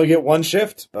kinda they only orc. get 1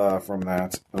 shift from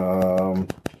that.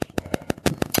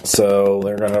 So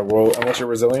they're gonna roll. And what's your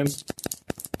resilience?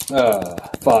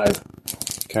 5.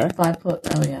 Okay. 5 foot.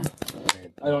 Oh yeah.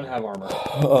 I don't have armor.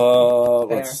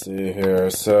 Let's see here.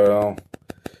 So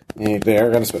they're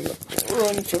gonna spend the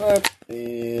ruin for that,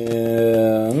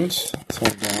 and so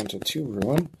I'm down to 2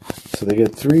 ruin. So they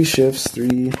get 3 shifts.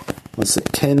 3. Let's say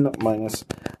 10 minus.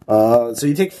 So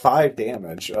you take 5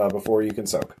 damage before you can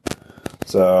soak.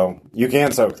 So you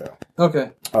can soak though.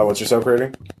 Okay. What's your soak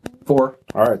rating? 4.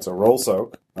 All right, so roll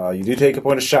soak. You do take a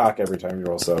point of shock every time you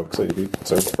roll soak, so you do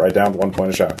soak right down to 1 point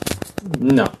of shock.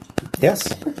 No. Yes.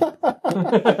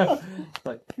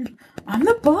 Like, I'm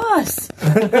the boss.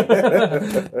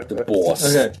 The boss.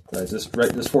 okay. I just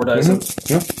write this 4 dice.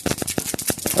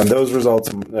 And those results,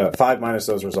 5 minus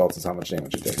those results is how much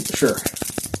damage you take. Sure.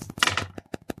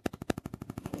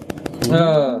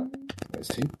 That's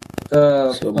 2.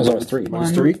 So that was 3.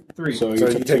 Minus 3. 3. So So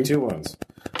you you take 2 wounds.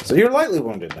 So you're lightly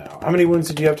wounded now. How many wounds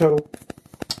did you have total?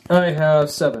 I have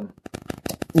 7.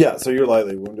 Yeah, so you're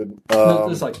lightly wounded.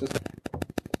 Just like this.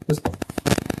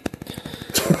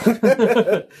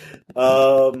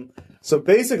 So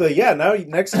basically, yeah. Now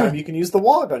next time you can use the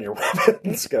wog on your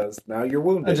weapons because now you're I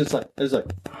wounded. just I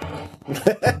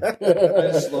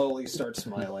slowly start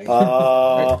smiling.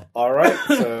 All right.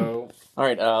 So All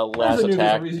right, I last knew there was a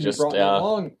attack. reason you Just brought me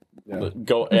along.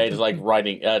 go. It's like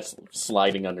riding. It's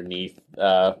sliding underneath.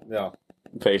 yeah.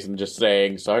 Face and just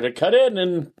saying, "Sorry to cut in,"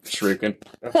 and shrieking.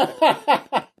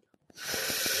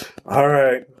 All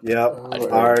right. Yeah. All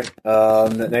right.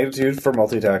 -2 for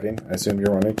multi-attacking. I assume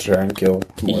you're running to try and kill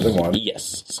more than one.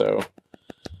 Yes. So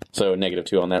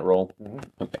 -2 on that roll. Mm-hmm.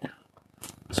 Okay.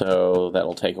 So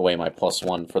that'll take away my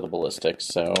 +1 for the ballistics.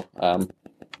 So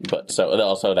but so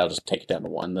also that'll just take it down to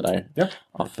 1 that I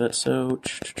off it. So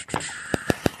 2,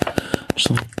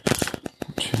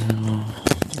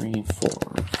 3, 4,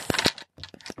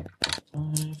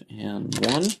 5, and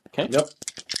 1. Okay. Yep.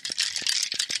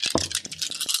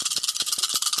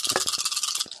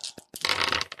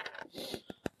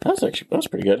 That's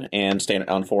pretty good. And stand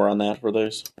on 4 on that for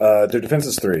those. Their defense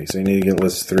is 3, so you need to get at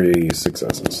least 3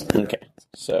 successes. Okay.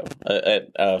 So but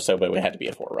it had to be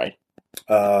a 4, right?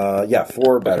 Yeah,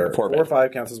 4 better. 4 4 or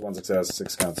 5 counts as 1 success.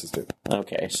 6 counts as 2.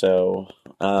 Okay. So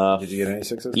Did you get any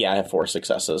 6s? yeah, I have 4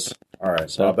 successes. All right.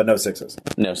 So- But no 6s.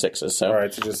 No 6s. So All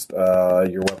right. So just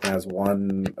your weapon has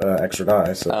 1 extra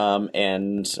die. So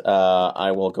and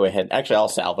I will go ahead. Actually, I'll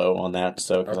salvo on that.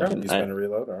 So 'cause I okay, can, you spend a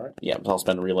reload. All right. yeah, I'll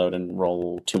spend a reload and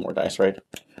roll 2 more dice. Right?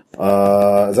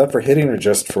 Is that for hitting or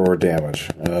just for damage?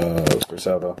 For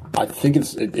salvo. I think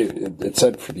it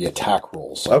said for the attack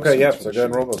rolls. So Okay. it's Yeah. for So the go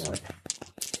ahead and shooting. roll those.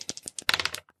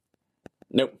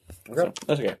 Nope. Okay.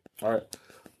 That's okay. All right.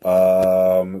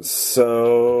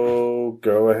 So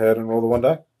go ahead and roll the 1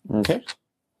 die. Okay.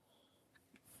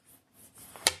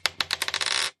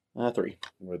 3.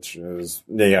 Which is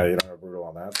you don't have brutal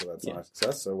on that, so that's not a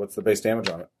success. So what's the base damage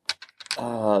on it?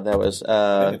 That was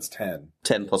I think it's 10.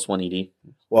 10 plus 1 ED.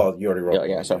 Well, you already rolled.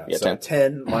 Yeah, so 10.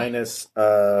 10 minus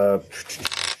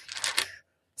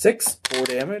 6 4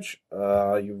 damage.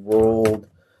 You rolled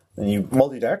and you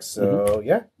multi-dex, so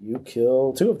you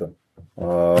kill 2 of them.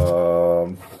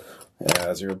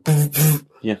 As you're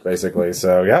basically.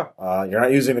 So you're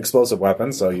not using explosive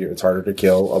weapons, so it's harder to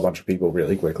kill a bunch of people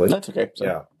really quickly. That's okay. So.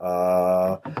 Yeah.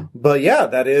 But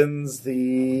that ends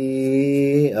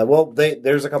the.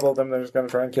 There's a couple of them that are just going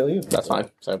to try and kill you. That's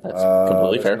fine. So that's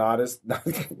completely fair. Not as.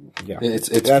 It's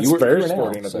that's fewer, very fewer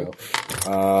sporting now, to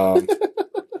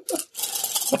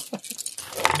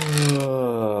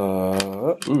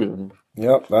do.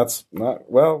 Yep, that's not.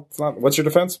 Well, it's not. What's your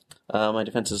defense? My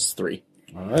defense is 3.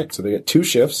 All right, so they get 2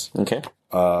 shifts. Okay.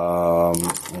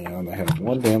 And they have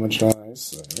 1 damage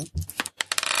dice.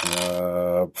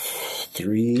 So,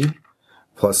 3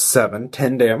 plus 7,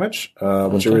 10 damage.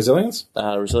 What's your resilience?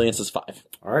 Resilience is 5.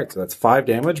 All right, so that's 5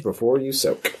 damage before you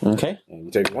soak. Okay. And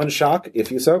you take 1 shock if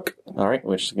you soak. All right,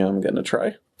 which I'm going to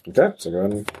try. Okay, so go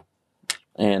ahead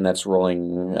and that's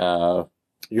rolling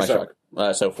you soak.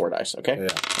 Shock. So 4 dice, okay? Yeah.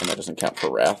 And that doesn't count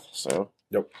for wrath, so...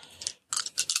 Yep.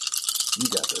 You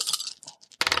got this.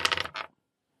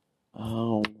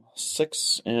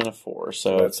 6 and a 4,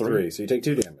 so that's 3. So you take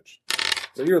 2 damage.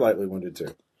 So you're lightly wounded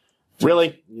too.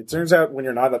 Really? It turns out when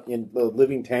you're not in the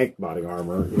living tank body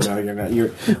armor,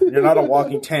 you're not a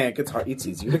walking tank. It's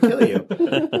easier to kill you with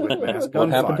mass gunfire. What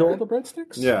happened to all the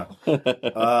breadsticks? Yeah.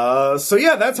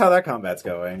 That's how that combat's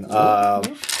going.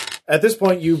 At this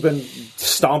point, you've been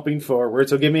stomping forward.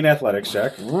 So give me an athletics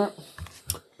check.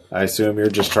 I assume you're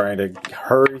just trying to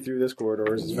hurry through this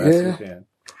corridor as fast as you can.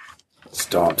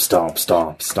 Stomp, stomp,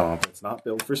 stomp, stomp. It's not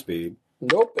built for speed.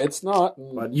 Nope, it's not.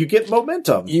 But you get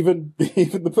momentum. Even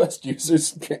the best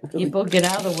users can't really... People get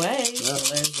out of the way, so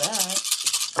there's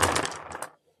that.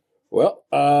 Well,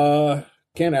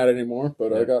 can't add anymore,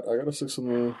 but I got a 6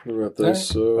 on the red dice.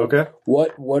 So Okay.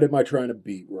 What am I trying to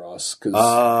beat, Ross?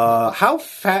 How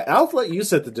fat? I'll let you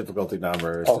set the difficulty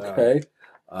numbers. Okay.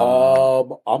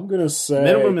 I'm gonna say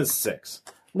minimum is 6.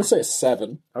 I'm gonna say a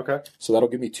 7. Okay. So that'll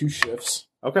give me 2 shifts.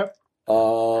 Okay.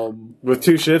 With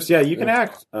 2 shifts, you can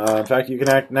act. In fact, you can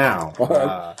act now.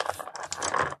 Right.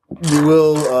 You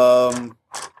will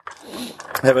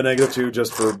have a -2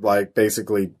 just for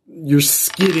basically you're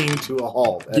skidding to a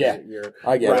halt. You're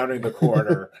I get rounding the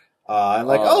corner. And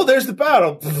there's the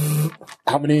battle.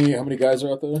 How many guys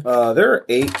are out there? There are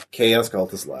 8 Chaos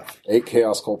Cultists left. 8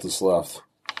 Chaos Cultists left.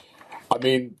 I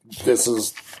mean, this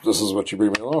is what you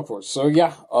bring me along for. So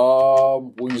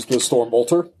we'll use the Storm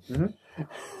Bolter. Mm-hmm.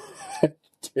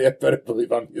 I better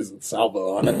believe I'm using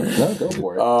salvo on it. No, go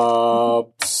for it.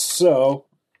 So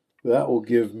that will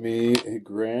give me a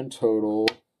grand total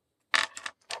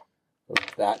of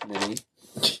that many.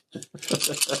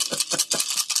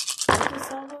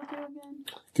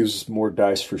 Gives us more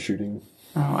dice for shooting.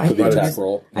 Oh, For the attack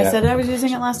roll. I said I was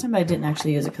using it last time, but I didn't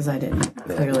actually use it because I didn't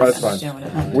clearly That's fine. understand what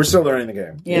it meant. We're still learning the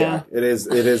game. Yeah. It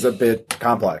is a bit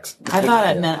complex. I thought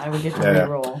it meant I would get to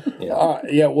reroll.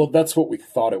 Well, that's what we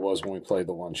thought it was when we played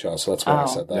the one shot, so that's why I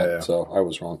said that. Yeah. So I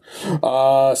was wrong.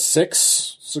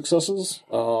 6 successes.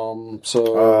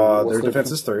 Their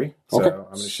defense is 3. So Okay. how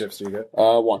many shifts do you get?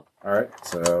 1. All right.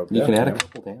 So You can add a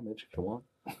couple damage if you want.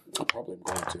 I probably am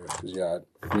going to,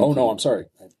 because oh no, I'm sorry.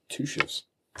 I had 2 shifts.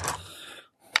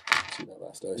 See that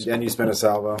last dice. And you spend a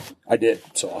salvo. I did,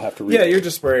 so I'll have to read. Yeah, you're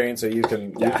just spraying, so you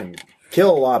can kill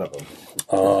a lot of them.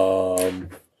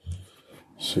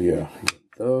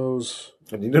 Those.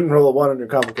 And you didn't roll a 1 on your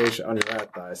complication on your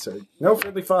rat die, so no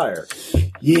friendly fire.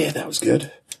 Yeah, that was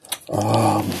good.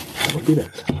 How do I do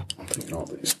that? Taking all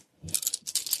these.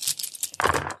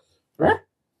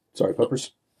 Sorry,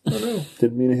 Peppers. Oh no.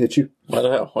 Didn't mean to hit you. What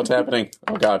the hell? What's happening?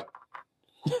 Oh, God.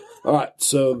 All right,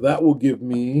 so that will give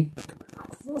me.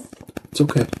 It's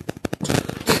okay.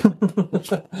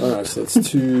 All right, so that's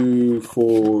 2,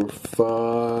 4,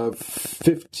 5,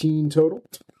 15 total.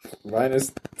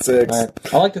 Minus 6.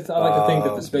 I like to think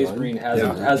that the Space Marine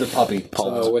has a puppy.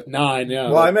 So with 9,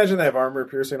 Well, I imagine they have armor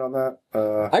piercing on that.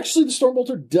 Actually, the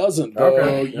Stormbolter doesn't.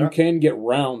 Though you can get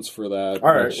rounds for that.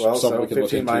 All right, which well, so someone can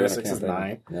look 15 into minus in a 6 is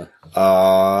campaign.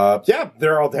 9. Yeah.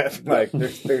 They're all dead.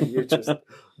 You're just.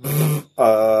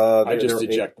 I just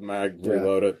eject the mag,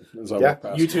 reload it. As I walk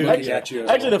past. you too.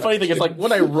 Actually, the funny thing is,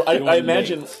 when I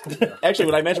imagine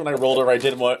when I rolled over, I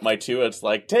did my 2. It's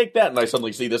like, take that, and I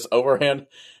suddenly see this overhand,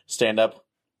 stand up,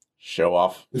 Show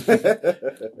off.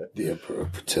 The Emperor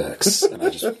protects, and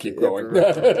I just keep going.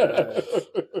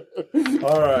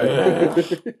 All right.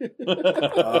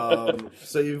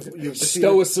 So you've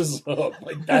Stoicism.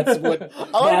 Like, that's what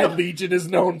my legion is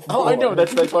known for. Oh, I know.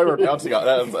 That's why we're bouncing on.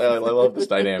 I love this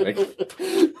dynamic.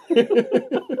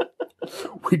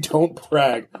 We don't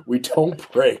brag. We don't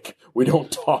break. We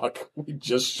don't talk. We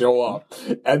just show up.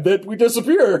 And then we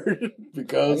disappear.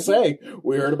 Because, hey,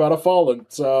 we heard about a fallen.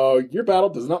 So your battle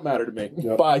does not matter to me.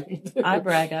 Yep. Bye. I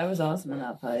brag. I was awesome in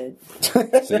that fight.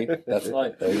 See, that's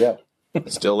right. There you go.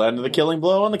 Still landing the killing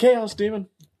blow on the Chaos Demon.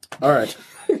 All right.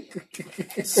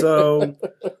 So,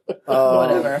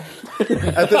 Whatever.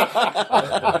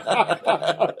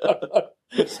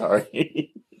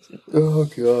 Sorry. Oh,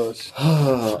 gosh.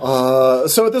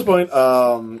 So at this point,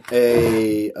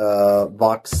 a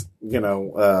Vox,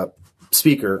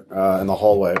 speaker in the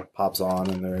hallway pops on,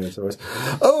 and there is always,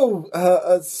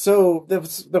 so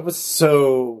that was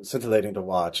so scintillating to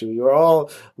watch. You are all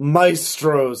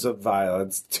maestros of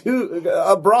violence.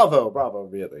 Bravo,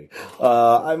 really.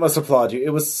 I must applaud you.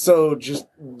 It was so just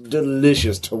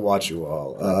delicious to watch you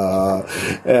all.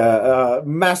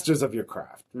 Masters of your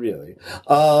craft, really.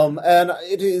 And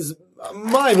it is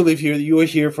my belief here that you are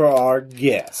here for our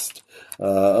guest.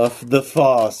 Of the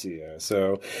Farseer.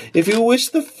 So, if you wish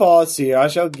the Farseer, I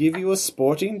shall give you a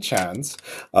sporting chance.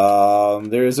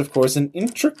 There is, of course, an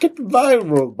intricate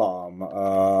viral bomb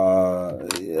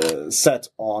set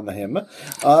on him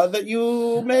that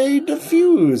you may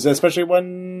defuse, especially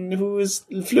one who is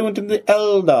fluent in the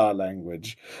Eldar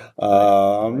language.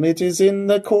 It is in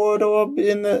the corridor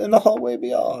in the hallway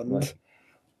beyond.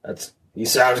 He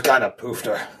sounds kind of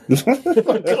poofter.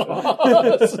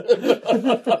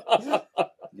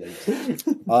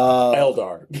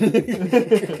 Eldar.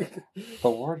 The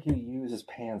word you use is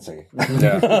pansy.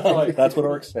 Yeah. That's what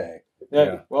orcs say.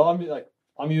 Yeah. Well,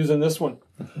 I'm using this one.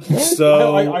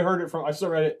 So I heard it I still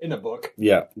read it in a book.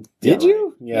 Yeah. Did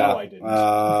you? Yeah. No, I didn't.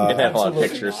 It had a lot of Absolutely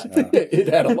pictures. not. It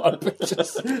had a lot of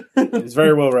pictures. It's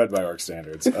very well read by orc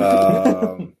standards.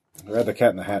 I read The Cat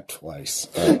in the Hat twice.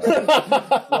 I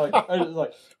was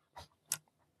like,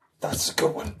 That's a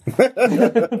good one. I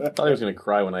thought he was going to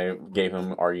cry when I gave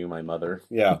him "Are You My Mother?"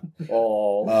 Yeah.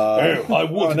 Oh. I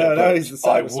would. He's the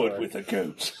I saddest would one. with a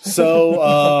goat.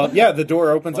 So, the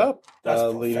door opens up, That's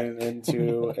leading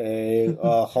into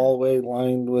a hallway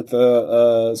lined with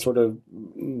a sort of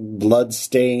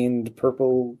blood-stained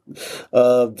purple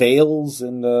veils,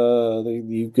 and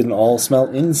you can all smell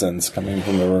incense coming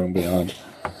from the room beyond.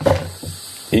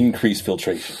 Increased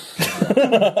filtration.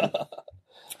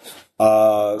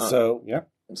 So, yeah.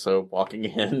 So walking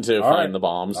in to All find right. the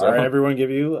bombs. All right, everyone give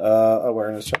you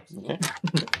awareness checks. Okay.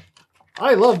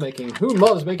 I love making. Who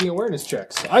loves making awareness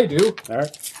checks? I do. All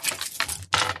right.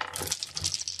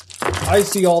 I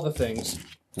see all the things.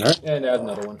 All right. And add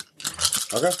another one.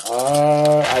 Okay.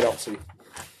 I don't see.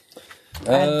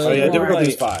 Oh, yeah, difficulty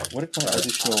is 5. What are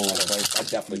additional? I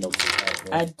definitely don't see.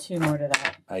 Add 2 more to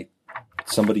that.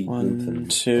 Somebody. 1,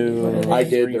 2, I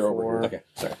did. 3, They're over 4, here. Okay,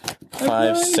 sorry.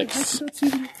 5, 6.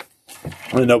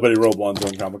 And nobody rolled ones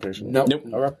on complication. Nope. Nope.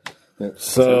 Okay.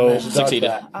 So,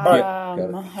 Succeeded. I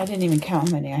didn't even count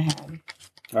how many I had.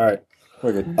 all right.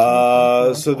 We're good.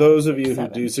 So those of you who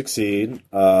do succeed,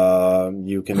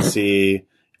 you can see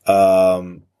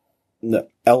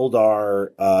Eldar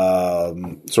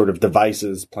sort of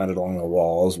devices planted along the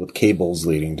walls with cables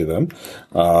leading to them,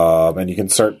 and you can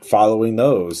start following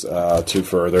those to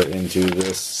further into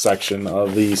this section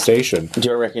of the station.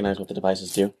 Do I recognize what the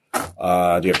devices do? Do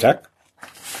you have tech?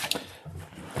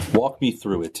 Walk me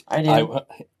through it. I do.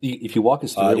 If you walk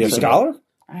us through Do it, you have we can- scholar?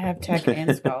 I have tech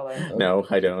and scholar. No,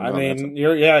 I don't. I No, that's- mean,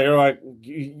 you're like.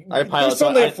 I pilot. There's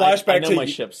suddenly a flashback I know to my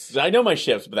ships. I know my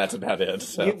ships, but that's about it.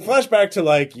 So. You flashback to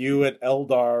like you at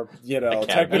Eldar, Academy.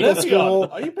 technical school,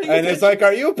 Are you paying and it's like,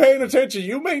 are you paying attention?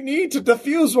 You may need to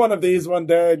defuse one of these one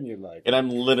day, and you're like, And I'm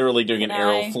literally doing an Can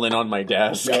arrow I- flint on my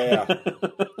desk. yeah.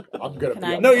 I'm gonna Can be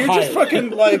I- a No, you're just pilot. fucking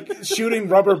like shooting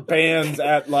rubber bands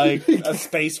at like a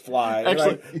space fly. You're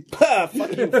Actually- like, "Pah,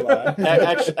 fuck you, fly.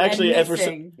 Actually, as we're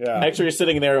missing. Yeah. actually you're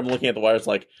sitting there, I'm looking at the wires.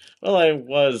 Like, well, I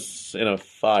was in a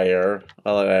fire.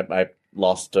 Well, I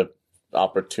lost an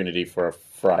opportunity for a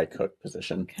fry cook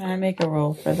position. Can I make a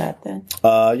roll for that then?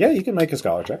 Yeah, you can make a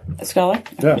scholar check. A scholar?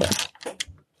 Yeah.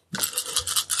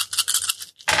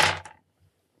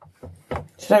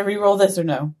 Should I re-roll this or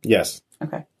no? Yes.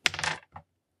 Okay.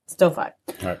 Still 5.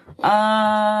 All right.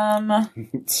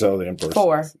 So the Emperor.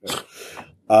 4.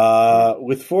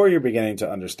 With 4, you're beginning to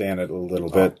understand it a little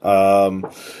bit.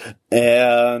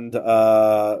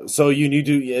 So you need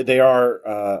to, they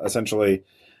are, essentially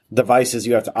devices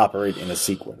you have to operate in a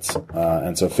sequence.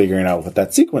 And so figuring out what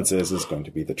that sequence is going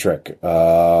to be the trick.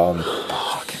 But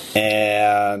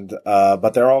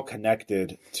they're all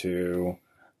connected to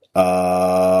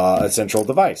a central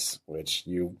device, which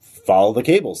you follow the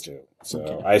cables to.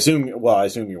 So I assume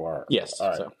you are. Yes. All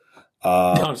right. So.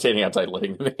 I'm standing outside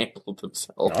letting them handle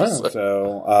themselves. All right,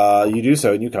 so you do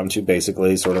so, and you come to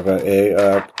basically sort of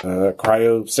a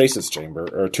cryostasis chamber,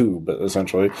 or tube,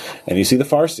 essentially, and you see the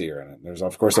Farseer in it. There's,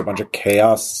 of course, a bunch of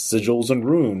chaos sigils and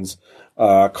runes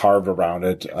carved around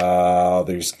it.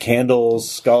 There's candles,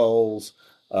 skulls,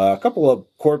 a couple of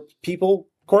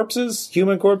corpses,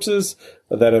 human corpses,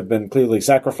 that have been clearly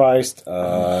sacrificed,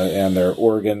 and their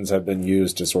organs have been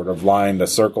used to sort of line the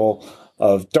circle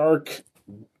of dark...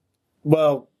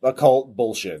 Well, occult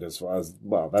bullshit as far as,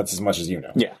 well, that's as much as you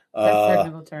know. Yeah. That's a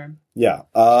technical term. Yeah.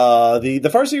 The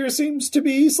Farseer seems to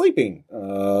be sleeping.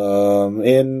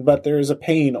 But there's a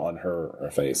pain on her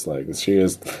face. Like she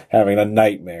is having a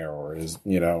nightmare or is,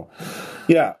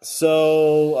 yeah.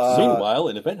 So, meanwhile,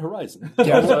 in Event Horizon.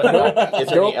 Yeah, so, is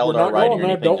there any Nope, we're Eldar not writing or going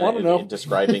there. anything Don't wanna know.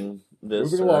 describing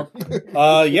this? Moving or-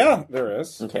 along. yeah, there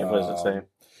is. Okay, what does it say?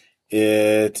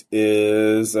 It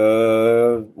is,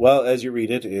 well, as you read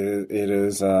it, it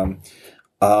is,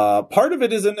 part of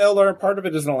it is in Eldar, part of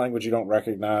it is in a language you don't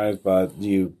recognize, but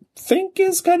you think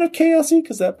is kind of chaosy,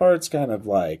 because that part's kind of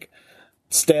like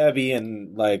stabby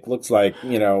and like, looks like,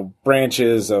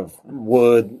 branches of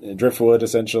wood, driftwood,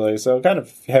 essentially. So kind of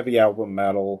heavy album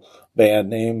metal band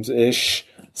names-ish.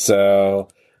 So,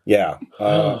 yeah.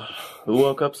 Who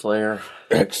woke up Slayer?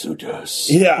 Exodus.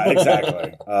 Yeah,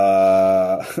 exactly.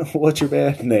 What's your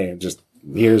band name? Just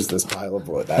here's this pile of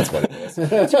wood. That's what it is. Just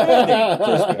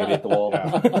hit the wall.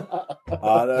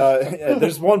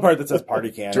 There's one part that says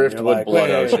party can. Driftwood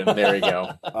Blood Ocean. There you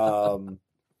go.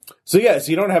 So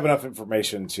you don't have enough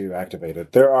information to activate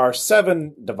it. There are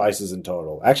 7 devices in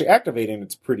total. Actually, activating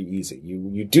it's pretty easy.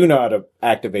 You do know how to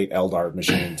activate Eldar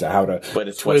machines, how to But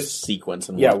it's what sequence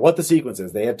and what the sequence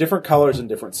is. They have different colors and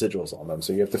different sigils on them,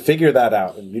 so you have to figure that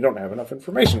out, and you don't have enough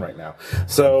information right now.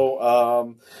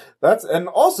 So and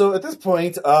also at this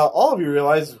point, all of you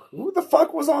realize who the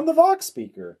fuck was on the Vox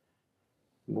speaker?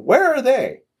 Where are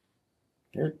they?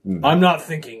 I'm not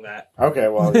thinking that. Okay,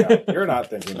 well, yeah, you're not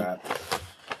thinking that.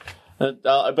 But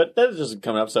that is just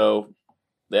coming up, so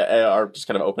they are just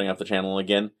kind of opening up the channel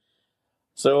again.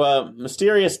 So,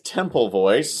 mysterious temple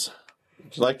voice.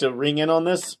 Would you like to ring in on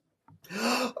this?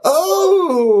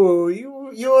 Oh,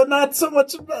 you are not so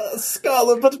much a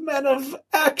scholar, but man of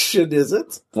action, is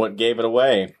it? What gave it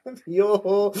away?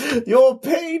 Your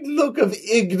pained look of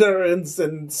ignorance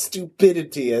and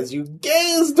stupidity as you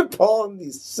gazed upon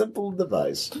the simple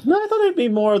device. No, I thought it'd be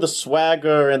more the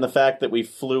swagger and the fact that we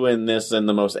flew in this in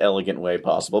the most elegant way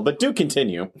possible. But do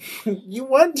continue. You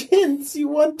want hints? You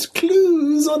want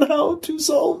clues on how to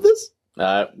solve this?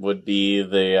 Would be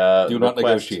the Do not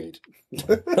request. negotiate.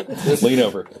 Lean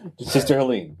over. Sister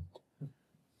Helene,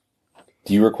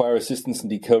 do you require assistance in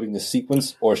decoding the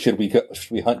sequence, or should we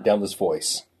hunt down this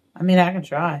voice? I mean, I can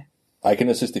try. I can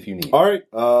assist if you need. All right.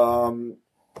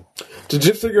 To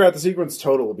just figure out the sequence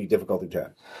total would be difficulty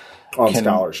 10 on Can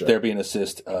scholarship. there be an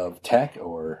assist of tech,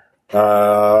 or... You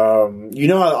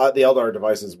know how the Eldar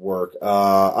devices work.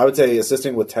 I would say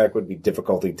assisting with tech would be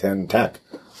difficulty 10 tech.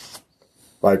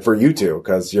 Like for you two,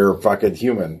 because you're fucking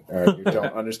human and you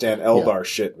don't understand Eldar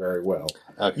shit very well.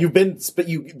 Okay.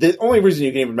 The only reason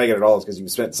you can even make it at all is because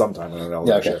you've spent some time on an Eldar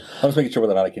Yeah, okay. ship. I'm just making sure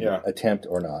whether or not I can attempt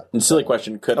or not. And silly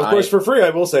question, could Of course, for free, I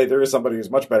will say there is somebody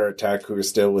who's much better at tech who is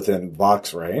still within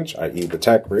Vox range, i.e. the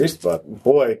tech priest, but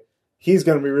boy, he's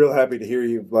going to be real happy to hear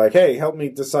you like, hey, help me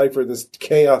decipher this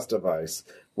chaos device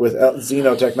with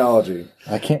xenotechnology.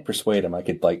 I can't persuade him. I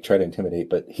could try to intimidate,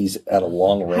 but he's at a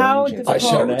long range. How and difficult- it's I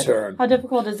shall internet. return. How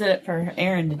difficult is it for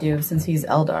Aaron to do since he's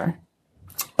Eldar?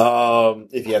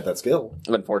 If you had that skill.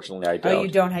 Unfortunately, I don't. Oh,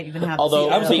 you don't even have. Although,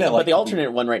 the see, skill. but the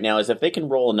alternate one right now is if they can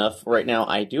roll enough right now,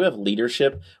 I do have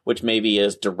leadership, which maybe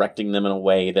is directing them in a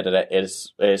way that it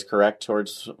is correct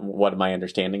towards what my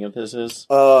understanding of this is.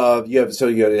 You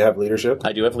have leadership?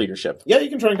 I do have leadership. Yeah,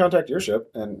 you can try and contact your ship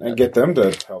and get them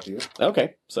to help you.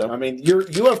 Okay, so I mean,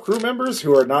 you have crew members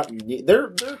who are not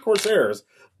they're Corsairs,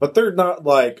 but they're not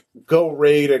go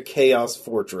raid a chaos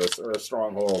fortress or a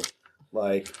stronghold.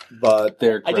 But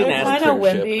They're I didn't They're ask kind of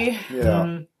leadership. wimpy.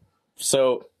 yeah.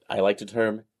 so I like the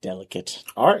term delicate.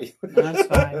 All right. That's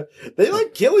fine. They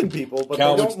like killing people, but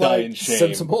Cowards they don't die like in shame.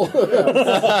 Sensible.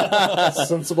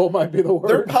 Sensible might be the word.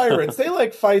 They're pirates. They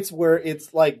like fights where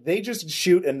it's like they just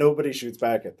shoot and nobody shoots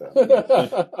back at them.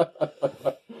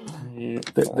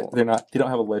 They're not. They don't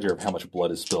have a ledger of how much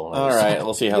blood is spilled. All right,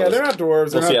 we'll see how. Yeah, this, they're not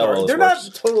dwarves. We'll see They're how not all dark. this They're works.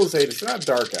 not total sadists. They're not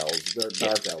dark elves. They're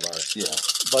dark Eldar. Yeah.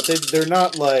 But they're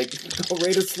not like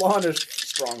Raided Slaughter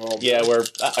stronghold. Yeah, where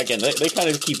again they kind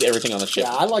of keep everything on the ship.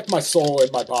 Yeah, I like my soul in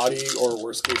my body, or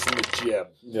worst case in the gym.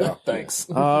 Yeah. Thanks.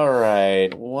 All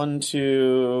right, 1,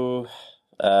 2,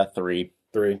 3.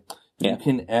 3. Yeah. You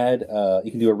can add.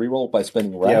 You can do a reroll by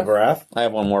spending wrath. You have Wrath. I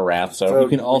have one more wrath, so So you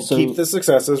can also- keep the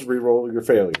successes, reroll your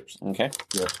failures. okay.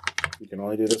 You can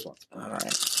only do this once. All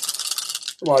right.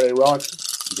 Come on, A-Rock.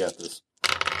 You got this.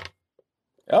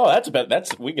 Oh, that's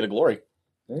we get a glory.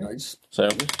 Nice. So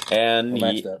and We'll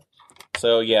match that.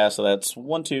 so yeah, so that's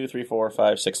 1, 2, 3, 4,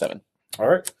 5, 6, 7. All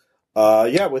right.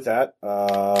 Yeah, with that.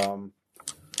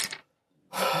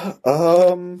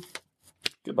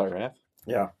 Goodbye, wrath.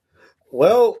 Yeah.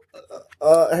 Well,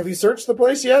 have you searched the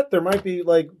place yet? There might be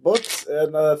like books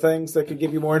and things that could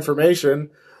give you more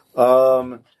information.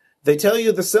 They tell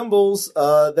you the symbols.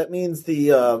 That means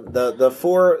the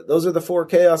four. Those are the 4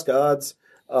 chaos gods.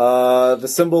 The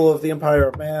symbol of the Empire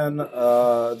of Man,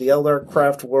 the Eldar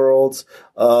craft worlds,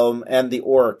 and the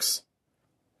orcs.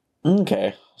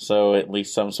 Okay, so at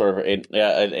least some sort of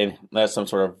that's some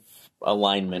sort of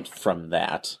alignment from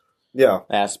that Yeah.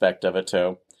 aspect of it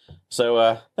too.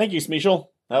 So thank you, Smeashel.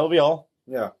 That'll be all.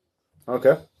 Yeah.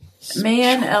 Okay.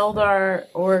 Man, Eldar,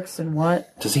 orcs, and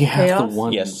what? Does he have Chaos? the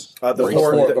one? Yes. The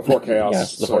Before chaos. Yeah,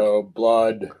 the so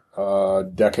blood,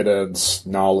 decadence,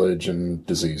 knowledge, and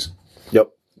disease. Yep.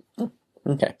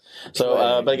 Okay.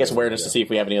 So, but I guess awareness to see if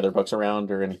we have any other books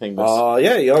around or anything. That's...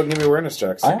 Yeah. Y'all give me awareness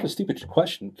checks. I have a stupid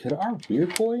question. Could our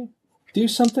weird boy do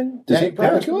something? Does Yeah, it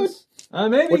probably power could.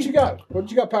 Maybe. What you got? What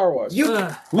you got power wise? You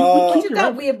What you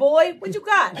got, weird boy? What you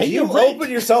got? do you open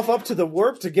yourself up to the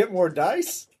warp to get more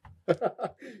dice?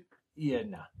 Yeah,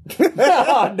 nah.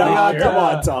 Nah, come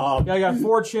on, Tom. I got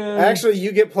fortune. Actually,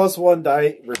 you get +1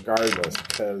 die regardless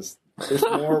because there's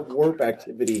more warp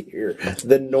activity here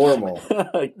than normal.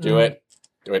 Do it.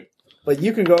 Do it. But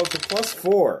you can go up to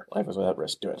 +4. Life is without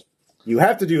risk. Do it. You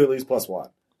have to do at least +1.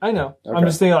 I know. Okay. I'm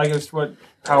just thinking, like, just what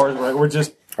powers, right? We're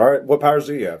just, All right. What powers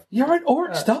do you have? You're an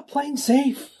orc. Stop playing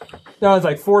safe. no, it's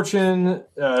like fortune,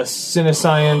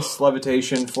 synescience,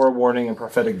 levitation, forewarning, and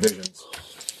prophetic visions.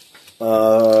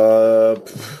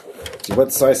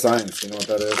 What's Psi Science? Do you know what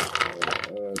that is?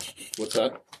 What's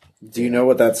that? Do you know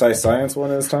what that Psi Science one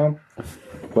is, Tom?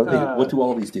 What do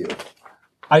all these do?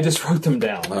 I just wrote them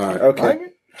down. All right. Okay.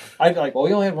 I like, well,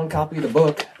 we only had one copy of the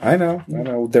book. I know.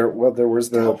 There was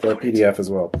the PDF as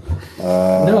well.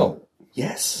 No.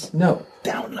 Yes. No.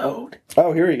 Download.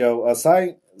 Oh, here you go.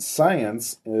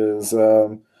 Science is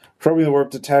probing the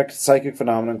warp to detect psychic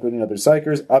phenomena, including other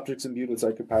psychers, objects imbued with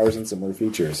psychic powers, and similar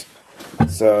features.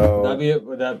 So, Would that be it?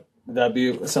 Would that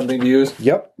be something to use?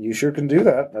 yep, you sure can do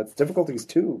that. That's difficulties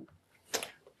 2.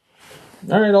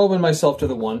 All right, I'll open myself to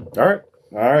the one. All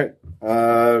right.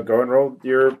 Go and roll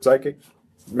your psychic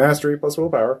mastery plus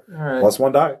willpower All right.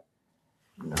 +1 die.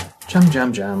 Jam,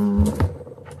 jam, jam.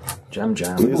 Jam,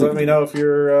 jam. Please let me know if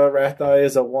your wrath die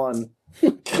is a 1.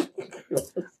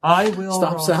 I will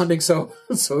Stop roll. sounding so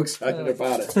excited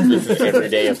about it. This is every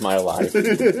day of my life. Not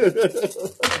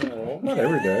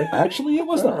every day. Actually, it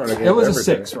was not. It was a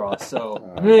 6, Ross.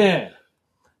 So yeah.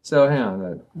 So hang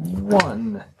on.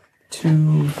 1,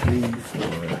 2, 3,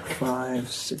 4, 5,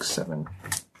 6, 7,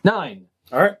 9.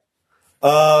 All right.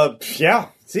 Yeah.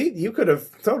 See, you could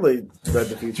have totally read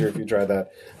the future if you tried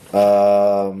that.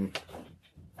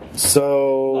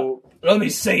 So Let me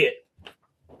say it.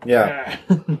 yeah.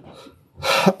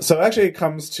 So actually, it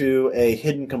comes to a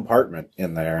hidden compartment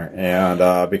in there, and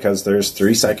because there's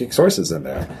 3 psychic sources in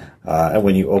there, and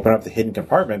when you open up the hidden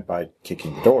compartment by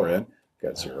kicking the door in,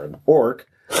 because you're an orc,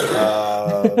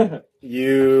 there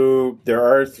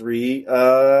are 3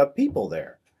 people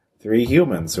there, 3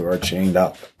 humans who are chained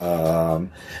up,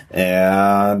 and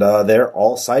they're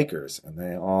all psychers, and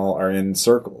they all are in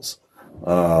circles,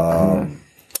 and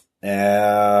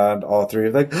all 3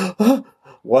 are like.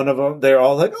 One of them, they're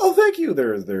all like, "Oh, thank you."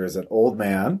 There's an old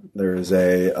man. There's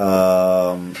a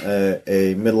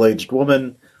middle-aged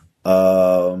woman,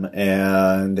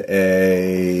 and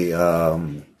a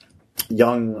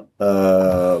young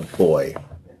boy,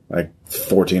 like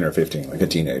 14 or 15, like a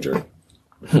teenager.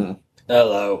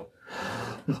 Hello.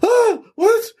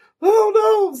 What? Oh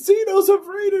no! Xenos have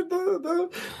raided the.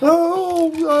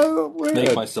 Wait.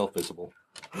 Make myself visible.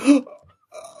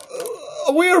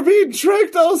 We are being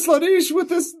tricked, Slaanesh, with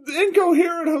this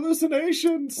incoherent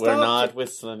hallucination. Stop. We're not with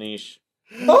Slaanesh.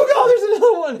 Oh God! There's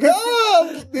another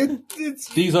one. It's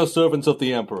These are servants of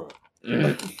the Emperor.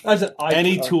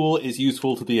 Any tool is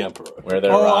useful to the Emperor. Where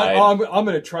they're I'm going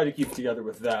to try to keep it together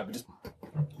with that. But just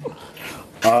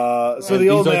So the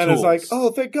old these are man is tools. like,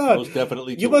 "Oh, thank God! Most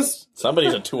definitely You tools. must,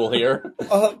 Somebody's a tool here.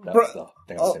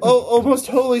 most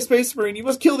holy space marine! You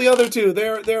must kill the other two.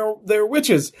 They're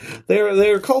witches.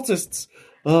 They're cultists.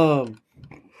 And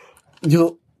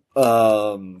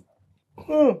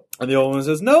the old one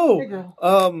says, "No,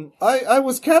 I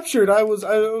was captured. I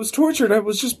was tortured. I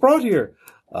was just brought here."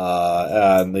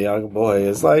 And the young boy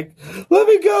is like, "Let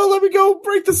me go,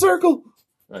 break the circle."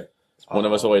 One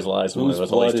of us always lies. One Whose of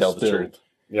us always blood tells is the truth.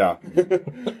 Yeah,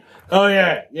 Oh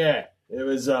yeah. It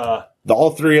was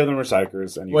all three of them are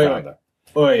psychers, and you found them.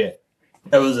 Oh yeah.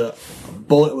 It was a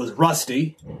bullet was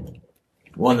rusty.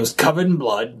 One that was covered in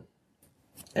blood,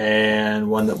 and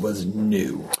one that was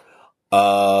new.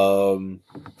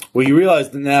 Well, you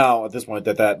realize now at this point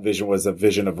that vision was a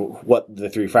vision of what the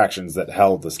three factions that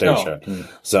held the station.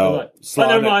 So,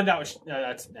 Never mind. That was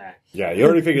that's nah. Yeah, you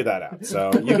already figured that out.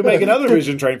 So you can make another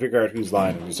vision, try and figure out who's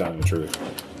lying and who's telling the truth.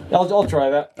 I'll try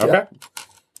that. Okay.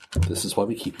 This is why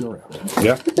we keep you around.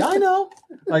 Yeah. I know.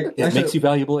 Like It makes you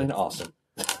valuable and awesome.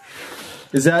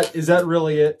 Is that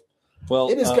really it? Well,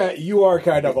 It is you are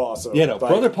kind of awesome. yeah, no, but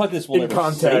Brother Pugnus will in never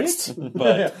context. say it,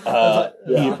 but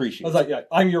he I appreciates was like, yeah,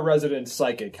 I'm your resident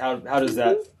psychic. How does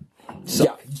that?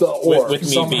 Yeah, the orb with me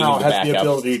somehow being the has the backup.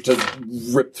 ability to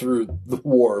rip through the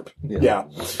warp. Yeah.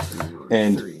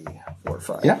 And 3, 4,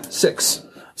 5. Yeah. 6.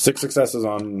 6 successes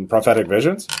on prophetic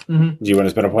visions. Mm-hmm. Do you want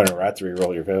to spend a point of rat to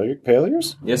reroll your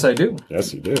failures? Yes, I do.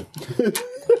 Yes, you do.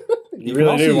 You can really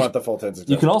also do use- want the full 10 successes.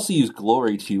 you can also use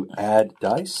glory to add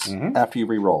dice after you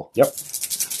re-roll. Yep.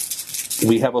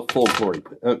 We have a full glory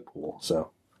pool,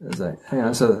 so Is that, hang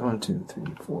on. So 1, 2, 3,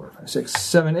 4, 5, 6,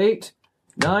 7, 8,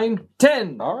 9,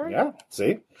 10. all right. Yeah.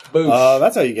 See? Boosh.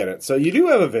 That's how you get it. So you do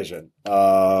have a vision.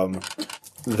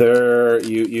 There,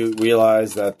 you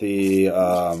realize that the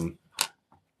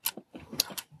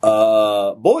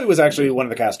boy was actually one of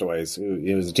the castaways.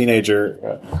 He was a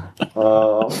teenager.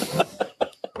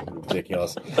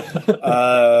 Ridiculous.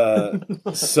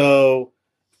 So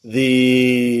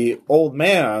the old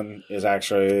man is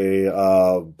actually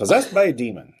possessed by a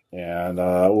demon. And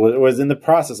was in the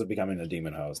process of becoming a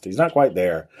demon host. He's not quite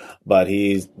there, but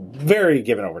he's very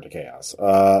given over to chaos.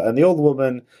 And the old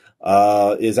woman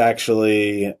is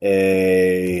actually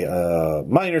a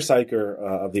minor psyker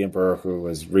of the Emperor who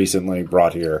was recently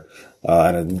brought here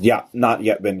and had not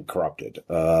yet been corrupted.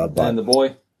 But And the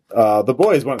boy? the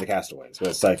boy is one of the castaways who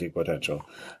has psychic potential,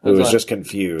 who is right. just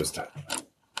confused.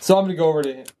 So I'm going to go over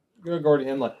to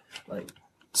him. Like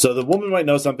So the woman might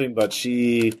know something, but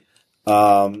she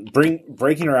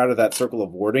breaking her out of that circle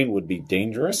of warding would be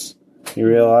dangerous. You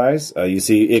realize? You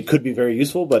see, it could be very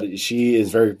useful, but she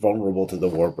is very vulnerable to the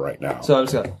warp right now. so I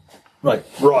was going,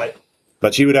 right.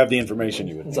 But she would have the information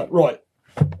you would It's need. like, right.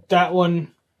 That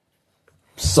one,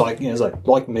 is like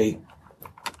me.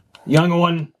 Younger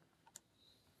one,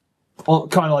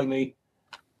 kind of like me.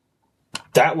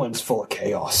 That one's full of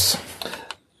chaos.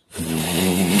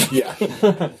 Yeah.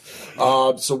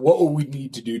 So what will we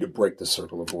need to do to break the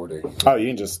circle of warding? Oh, you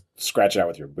can just scratch it out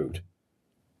with your boot.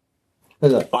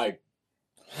 It's like,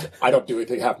 I don't do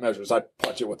anything half measures. I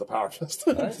punch it with the power fist.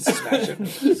 Smash it.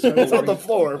 It's on the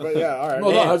floor, but yeah, all right.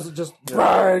 Well, no, I was just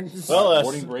bang. Well,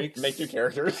 Boarding breaks. make new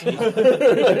characters.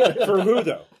 For who,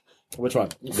 though? Which one?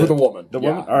 For the woman. The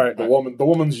woman? Yeah. All right. The woman. The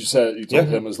woman you said you told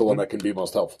Yeah. him is the one that can be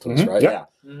most helpful to us, right? Yeah.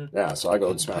 Yeah. So I go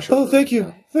and smash her. Oh, thank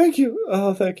you. Thank you.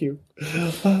 Oh, thank you.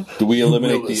 Do we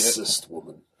eliminate Will the assist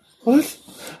woman. What?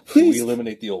 do we Please.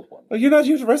 eliminate the old one? Oh, you're not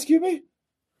here to rescue me?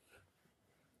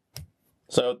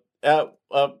 So, we're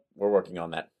working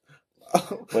on that.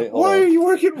 Wait, hold Why on. are you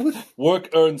working with...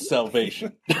 Work earns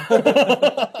salvation. very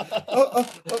God,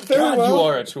 well. you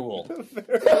are a tool.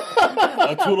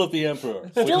 A tool of the Emperor.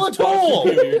 Still a tool!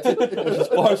 Which is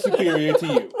far superior to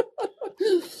you.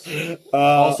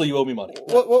 Also, you owe me money.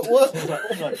 What?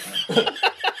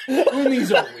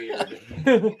 these are weird.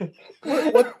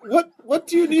 What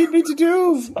do you need me to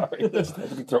do? Sorry, this had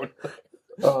to be thrown.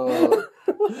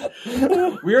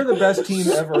 We are the best team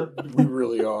ever. We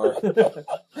really are.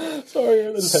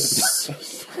 Sorry, this had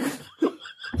to be.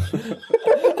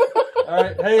 All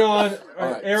right, hang on. All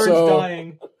right, right, Aaron's so-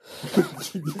 dying. Wait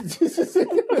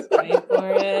for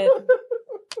it.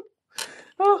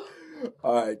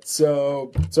 All right.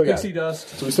 So yeah. Pixie dust.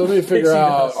 So we still need to figure Pixie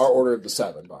out dust. our order of the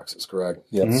 7 boxes, correct?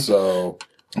 Yes. So,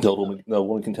 No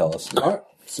woman can tell us. all right.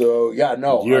 So yeah,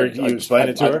 no. You explain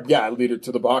it to her? Yeah, I lead her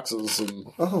to the boxes and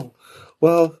Oh,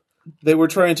 well, they were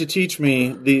trying to teach me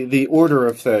the order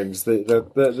of things. They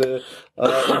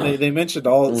mentioned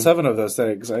all 7 of those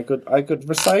things. I could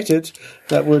recite it.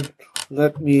 That would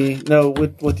let me know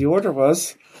what the order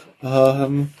was.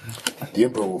 The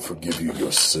Emperor will forgive you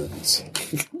your sins.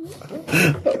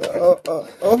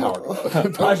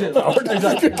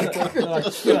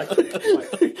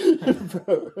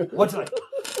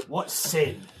 What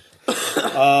sin?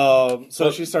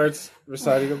 So she starts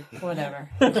reciting them. Whatever.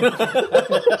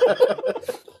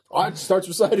 It starts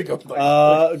reciting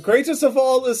them. Greatest of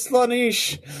all is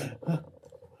Slaanesh.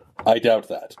 I doubt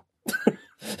that.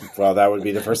 Well, that would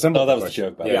be the first symbol. Oh, that was a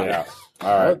joke, by the way. Yeah.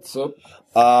 All right. So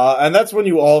And that's when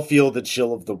you all feel the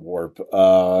chill of the warp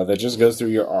that just goes through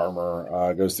your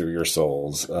armor, goes through your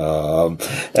souls.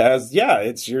 This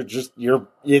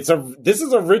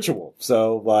is a ritual.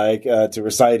 So like to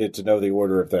recite it to know the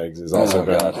order of things is also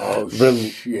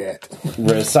shit.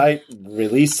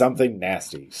 Release something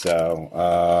nasty. So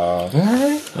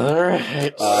All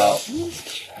right.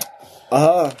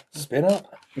 Spin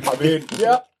up. I mean,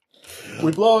 yeah.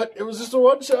 We blow it. It was just a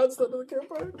one shot instead of the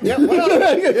campaign. yeah, well,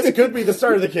 this could be the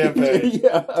start of the campaign.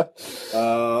 Yeah.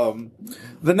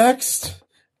 The next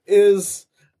is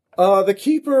the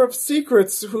Keeper of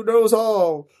Secrets, who knows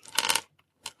all.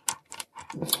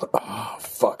 Oh,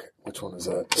 fuck. Which one is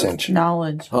that? Cinch.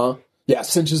 Knowledge. Huh? Yeah,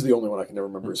 Cinch is the only one I can never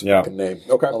remember his Yeah. fucking name.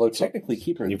 Okay. Although technically,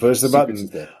 Keeper. You push the Secrets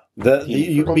button. is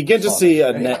You begin to see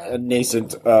a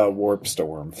nascent warp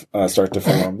storm start to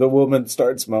form. The woman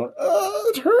starts moaning,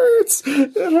 "Oh, it hurts!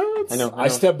 It hurts!" I know. I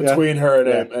step between her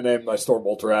and aim my storm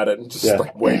bolter at it and just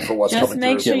like wait for what's Just coming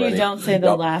make through. sure you ready. don't say the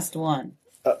Yep. last one.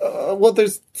 Well,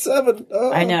 there's 7.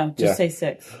 I know. Just Yeah. say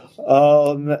 6.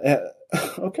 Okay.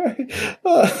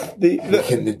 I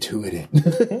can intuit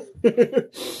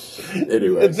it.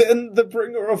 Anyways, Then the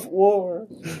bringer of war.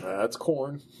 that's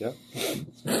Corn. Yep.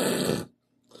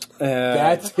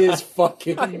 That's his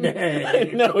fucking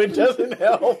name. No, it doesn't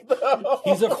help though.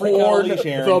 He's a freak on Corn, Holy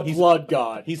Sharon. the He's, blood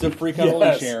god. he's a freak on Holy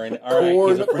Yes. Sharon. All right, Corn,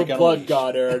 he's a freak the on blood Holy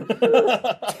god, Aaron.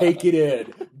 Take it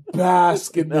in.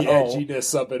 Bask in the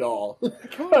edginess of it all.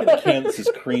 Kansas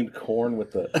creamed corn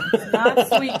with the. Not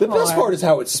sweet The best part is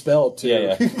how it's spelled, too.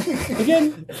 Yeah.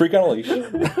 Again, freak on a leash.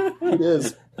 It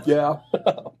is. Yeah.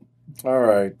 All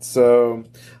right. So,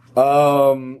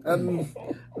 and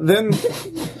then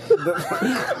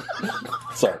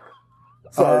Sorry.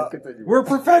 Sorry, continue. We're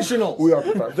professionals. We are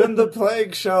professional. then the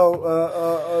plague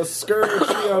shall scourge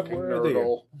the unworthy.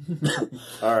 Nerdle.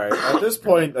 All right. At this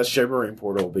point, a shimmering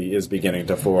portal is beginning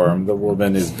to form. The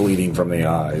woman is bleeding from the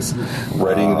eyes.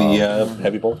 Readying the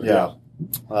heavy bolt. Yeah.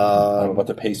 I'm about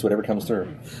to paste whatever comes through.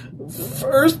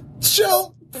 First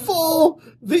shall fall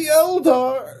the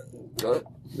Eldar.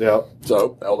 Yep.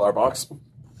 So, Eldar box.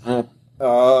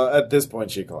 At this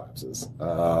point, she collapses.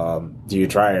 Do you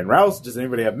try and rouse? Does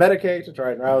anybody have Medicaid to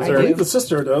try and rouse her? I believe the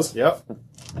sister does. Yep.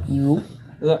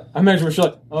 I imagine we're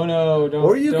like, oh no, don't.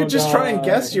 Or you don't could just try and die.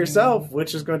 guess yourself,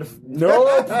 which is going to.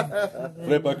 Nope.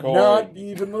 Flip a coin. Not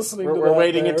even listening to We're that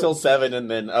waiting there. until 7, and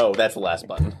then that's the last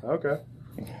button. Okay.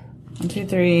 1, 2,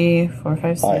 3, 4,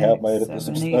 5, 6. I have my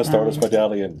 7, 8, Stardust 9.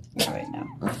 medallion. Right now.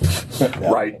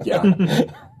 Right, yeah.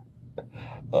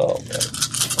 Oh man.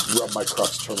 Rub my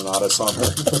Crux Terminatus on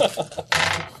her.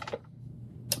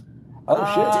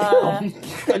 Oh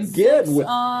Again, with,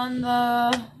 On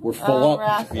the we're full up.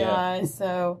 Wrath Yeah. die,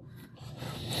 so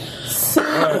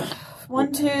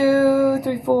 1, 2,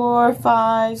 3, 4,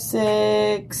 5,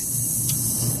 6,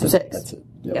 6. That's it.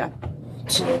 Yeah.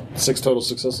 6 total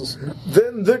successes.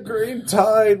 Then the green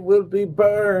tide will be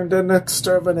burned and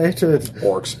exterminated.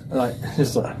 Orcs. Like,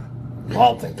 just like,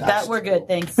 I'll take that. That we're good,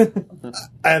 thanks.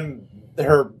 And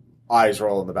her eyes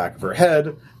roll in the back of her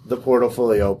head. The portal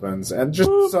fully opens, and just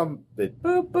a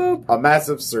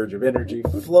massive surge of energy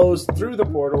flows through the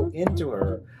portal into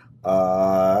her.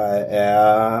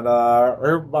 And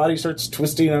her body starts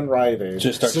twisting and writhing.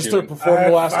 Just start Sister shooting. perform the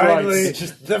And last finally,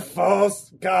 rites. the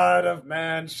false god of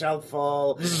man shall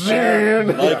fall.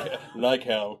 Like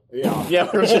hell. Yeah. Yeah,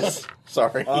 we're just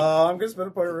sorry. I'm going to spend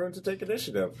a point of ruin to take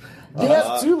initiative.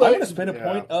 Yes, too I'm late. going to spend a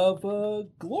point of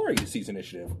glory to seize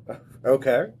initiative.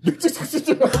 Okay.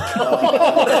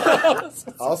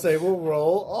 I'll say we'll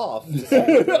roll off. To see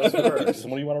who goes first.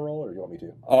 What do you want to roll, or do you want me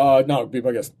to? No, be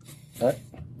my guest. All right.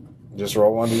 Just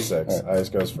roll 1d6. Ice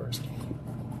goes first.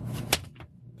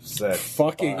 6.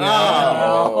 Fucking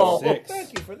Oh. 6.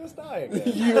 Thank you for this die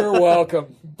again. You're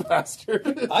welcome,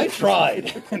 bastard. I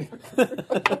tried.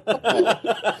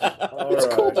 It's a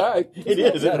cool die. It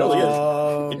is. It really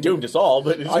is. It doomed us all,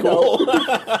 but it's cool.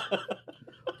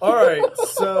 All right,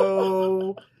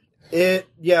 so the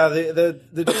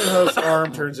Doom Host's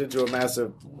arm turns into a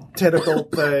massive tentacle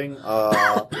thing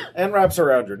and wraps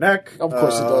around your neck. Of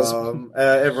course it does.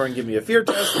 Everyone give me a fear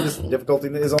test. This difficulty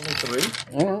is only 3.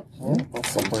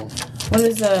 That's something. What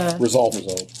is Resolve.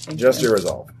 Just your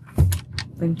resolve.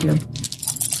 Thank you.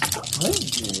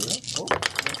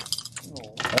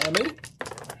 Made it.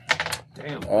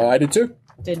 Damn. I did too.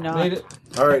 Did not. Made it.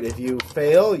 All right, if you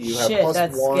fail, you have Shit, plus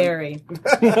that's 1. scary.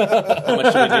 How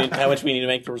much do we need? How much we need to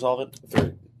make to resolve it? 3.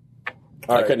 All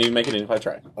I right. couldn't even make it if I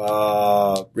tried.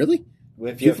 Really?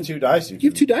 If you have 2 dice, you You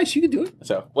have 2 dice. You can do it.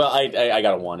 So, well, I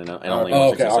got a 1 and only Oh,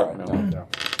 one okay, success. all So, right.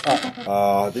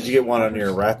 no. Did you get 1 on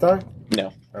your rat die?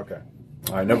 No. Okay.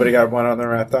 All right, nobody got 1 on their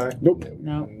rat die? Nope.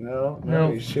 No.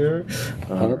 No. You sure?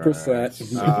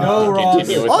 100%. No, Ross.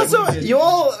 continue with Also, you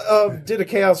all did a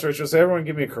chaos ritual, so everyone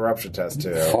give me a corruption test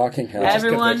too. Fucking hell.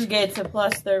 Everyone conviction. gets a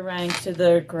plus their rank to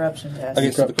their corruption test. Okay,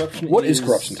 so the corruption What is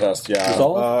corruption test? Yeah.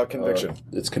 Resolve? Conviction.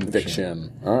 It's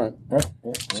conviction. All right.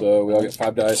 So we all get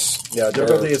 5 dice. Yeah,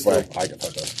 difficulty is well, 3. I get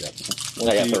 5 dice. Yeah.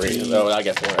 I got 3. Oh, I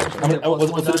got 4. Actually.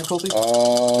 What's the difficulty?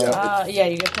 Yeah,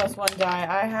 you get plus 1 die.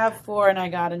 I have 4, and I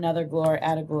got another glory.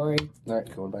 Add a glory. All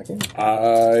right, going back in.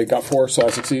 I got 4, so I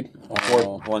succeed.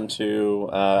 1, 2.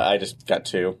 I just got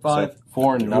 2. 5.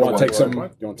 4 and You another want one. to take some? You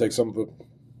want to take some of the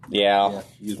Yeah. Yeah,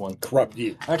 use one. corrupt?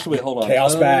 You. Actually, wait, hold on.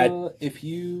 Chaos bad. If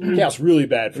you Chaos really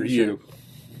bad for you.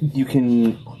 you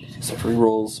can so free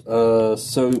rolls.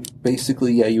 So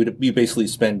basically, yeah, you basically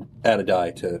add a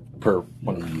die per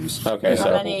one you use. Okay, How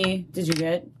so many did you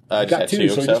get? I I just got had 2, 2.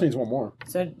 so it just needs 1 more.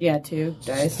 So, yeah, 2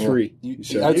 dice. 3. You-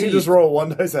 So- I'd You say can just roll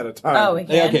 1 dice at a time. Oh, we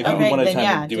can? Yeah, okay, if you do one at a then time,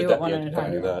 yeah, do do it it that. one Yeah, at a do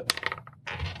time. that.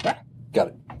 Got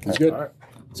it. That's good. All right.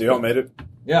 So you all made it.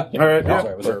 Yeah. All right. Yeah.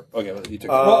 Sorry, was there? Okay, well, you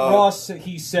took. Ross,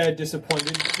 he said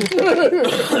disappointed.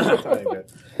 Tiny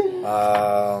bit.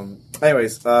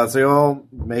 Anyways, so you all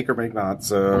make or make not.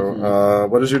 So,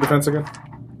 what is your defense again?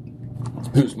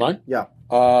 Who's mine? Yeah.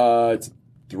 It's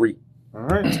 3. All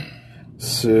right.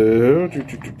 So,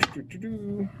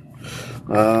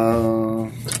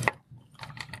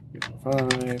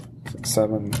 5, 6,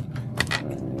 7.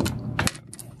 8.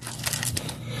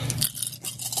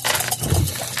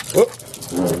 Whoop.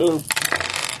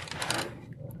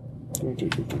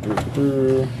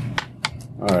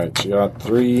 All right, you got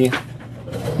 3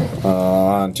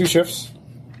 on 2 shifts.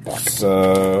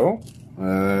 So,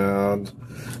 and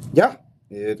yeah,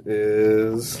 it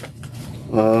is.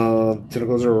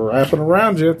 Tentacles are wrapping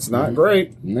around you. It's not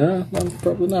great. No,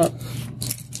 probably not.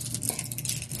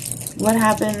 What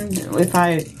happened if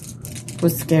I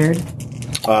was scared?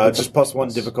 Just plus 1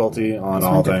 difficulty on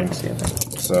all things.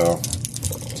 So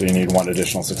you need 1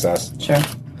 additional success. Sure.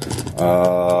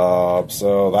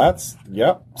 So that's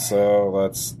yep. So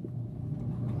that's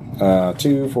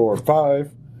 2, 4,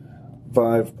 5.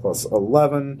 5 plus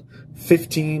 11,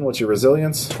 15. What's your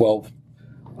resilience? 12.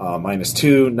 Minus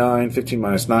 2, 9, 15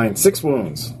 minus 9, 6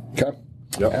 wounds. Okay.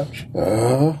 Yep.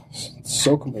 Ouch.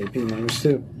 Soak 'em. AP minus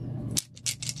 2.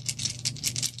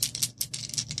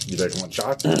 You take 1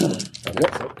 shot.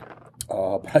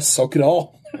 Yep. Pass soak it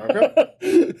all.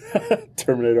 Okay.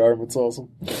 Terminator arm, it's awesome.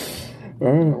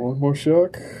 Alright, 1 more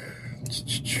shock.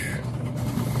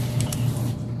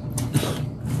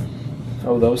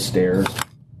 Oh, those stairs.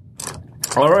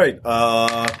 All right.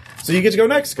 So you get to go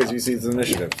next because you see the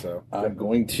initiative. So I'm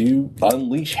going to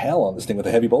unleash hell on this thing with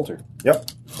a heavy bolter. yep.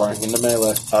 Firing into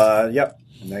melee. Yep.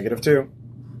 -2.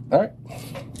 All right.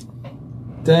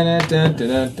 Dun, dun, dun,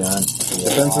 dun, dun.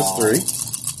 Defense is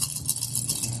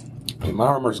 3. My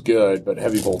armor's good, but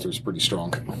heavy bolter's pretty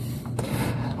strong.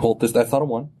 Hold this. That's not a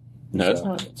 1. No, it's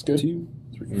not. It's good. 2,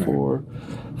 3, 4,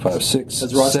 5, 6,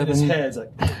 As Ross in his 7. head, it's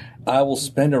like, I will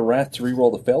spend a wrath to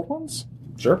reroll the failed ones.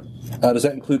 Sure. Does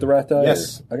that include the wrath die?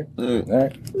 Yes. Or- okay. All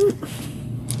right.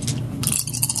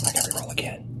 I got to reroll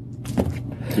again.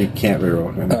 You can't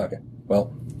reroll. Oh, okay.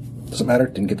 Well, doesn't matter.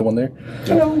 Didn't get the one there.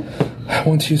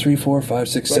 1, 2, 3, 4, 5,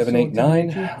 6, 7, 8,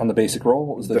 9 on the basic roll.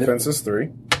 What was the Defense is 3.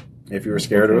 If you were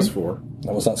scared, it was 4.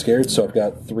 I was not scared, so I've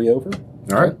got 3 over.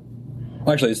 All right.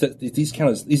 Well, actually,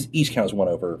 these each count as 1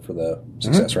 over for the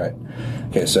success, right?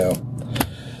 Okay, so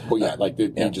Well, yeah, like you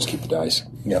just keep the dice.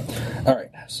 yeah. All right,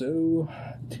 so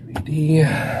 2d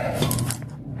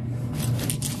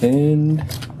and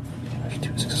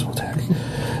 2 successful attack.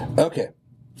 Okay.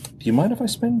 Do you mind if I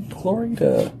spend glory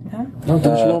to No,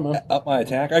 don't you know, man. up my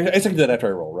attack? I can do that after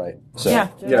I roll, right? So, Yeah.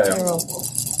 Yeah, yeah.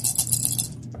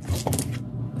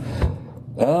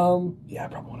 yeah, I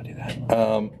probably want to do that.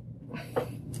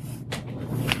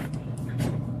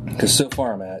 Because so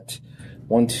far I'm at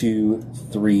 1, 2,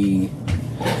 3.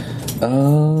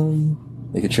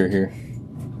 Make it sure here.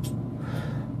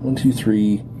 1, 2,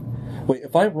 3. Wait,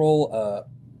 if I roll,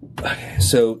 okay,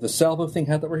 so the salvo thing,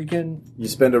 how'd that work again? You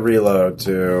spend a reload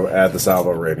to add the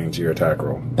salvo rating to your attack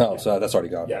roll. Oh, so that's already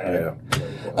gone. Yeah.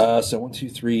 So 1, 2,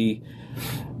 3,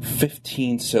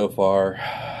 15 so far.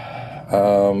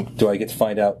 Do I get to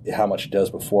find out how much it does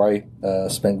before I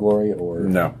spend glory, or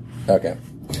No. Okay.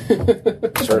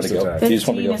 First to go. attack. Do you just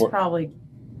want me 15 to go is for it? probably,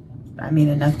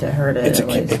 enough to hurt it. It's at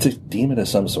least. a demon of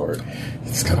some sort.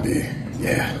 It's gonna be,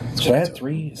 yeah. Should I add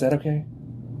 3? Is that okay?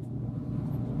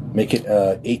 Make it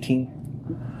 18?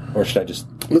 Or should I just...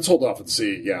 Let's hold off and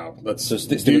see. Yeah, let's. So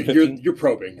stick with 15? You're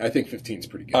probing. I think 15 is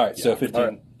pretty good. All right, so Yeah.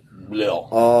 15.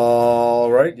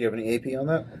 All right. Do you have any AP on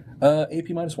that? AP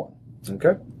minus 1.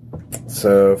 Okay.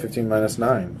 So 15 minus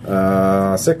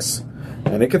 9. 6.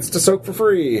 And it gets to soak for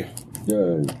free.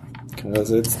 Yay.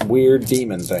 Because it's weird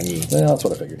demon thingy. Well, that's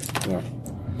what I figured. Yeah.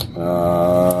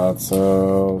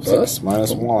 So 6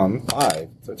 minus 1, 5.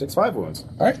 So it takes 5 wounds.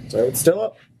 All right. So it's still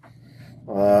up.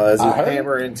 As you Alright.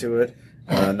 hammer into it,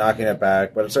 knocking it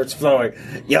back, but it starts flowing.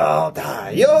 You'll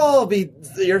die.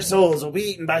 Your souls will be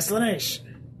eaten by Slanesh.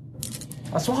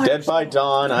 That's why. Dead by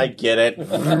Dawn, I get it.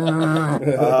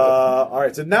 All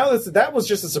right, so now that was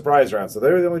just a surprise round. So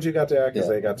they were the only two who got to act because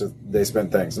they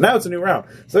spent things. So now it's a new round.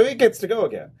 So it gets to go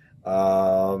again.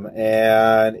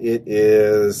 And it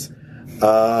is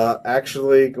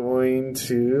actually going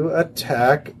to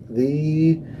attack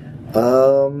the.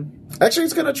 Actually,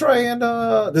 it's going to try and.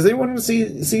 Does anyone want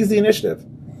to seize the initiative?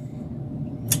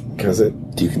 Because it.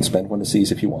 You can spend 1 to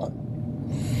seize if you want.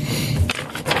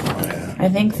 I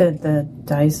think that the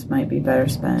dice might be better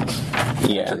spent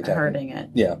Yeah. hurting it.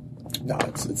 Yeah. No,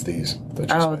 it's these.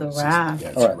 Oh, the wrath. Yeah,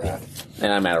 it's All right. wrath.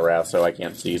 And I'm out of wrath, so I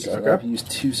can't seize. I've used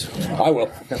 2 so far. I will.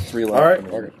 I've got 3 left. All right.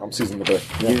 Okay, I'm seizing the bit.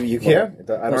 You can.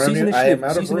 I don't have any, I am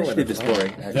out of Seize ruin. initiative is glory,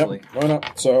 actually. Yep, why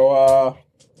not? So,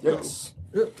 yes.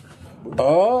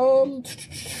 All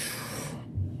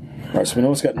right, so we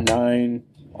know it's got 9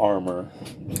 armor.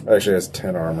 Actually, it has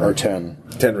 10 armor. Or 10.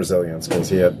 10 resilience because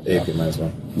he had AP minus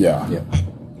 1. Yeah. Yeah.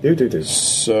 Do.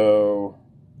 So.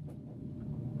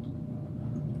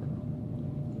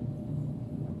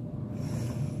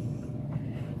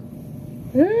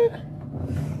 Yeah.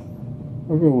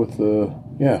 We'll go with the.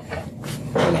 Yeah.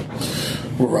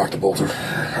 We'll rock the bolter.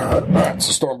 Alright,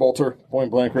 so Storm Bolter, point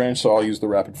blank range, so I'll use the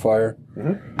rapid fire.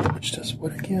 Mm-hmm. Which does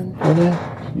what again?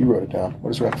 You wrote it down.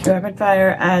 What is rapid fire? Rapid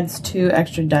fire adds 2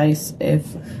 extra dice if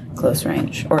close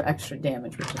range, or extra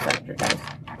damage, which is extra dice.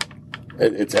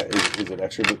 Is it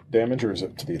extra damage or is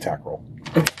it to the attack roll?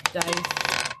 It's dice.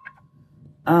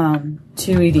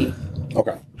 2 ED.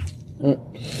 Okay.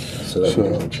 So that's So-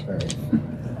 damage. All right.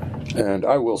 And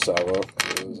I will salvo,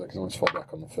 because I can always fall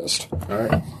back on the fist.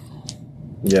 Alright.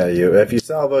 Yeah, if you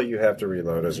salvo, you have to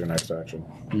reload as your next action.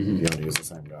 Mm-hmm. You don't use the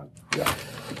same gun. Yeah.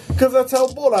 Because that's how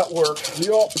bullet works.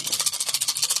 Yup.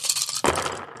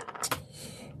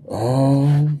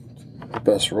 The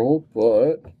best roll,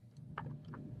 but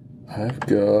I've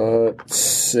got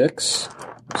 6.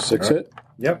 6 Alright. hit.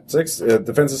 Yep, 6.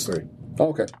 Defense is 3. Oh,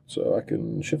 okay, so I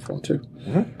can shift 1 too.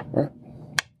 All right.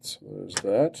 So there's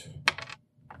that.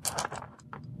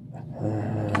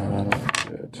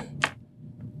 Get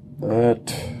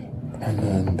that, and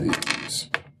then these.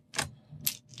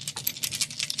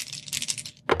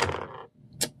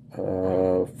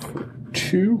 For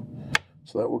 2,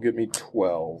 so that will give me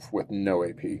 12 with no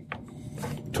AP.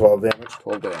 12 damage.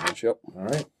 12 damage. Yep.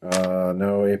 Alright.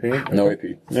 No AP. No AP.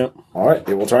 Yep. Alright,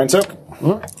 it will try and soak.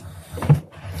 Alright.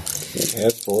 It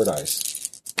has 4 dice.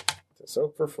 To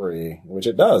soak for free, which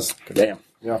it does. Damn.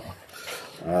 Yeah.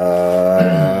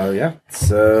 Yeah.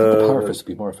 So. Power fist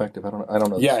would be more effective. I don't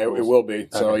know. Yeah, it will be.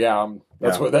 So yeah,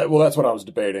 that's Yeah. what that's what I was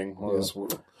debating. Was, You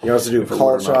can also do If it call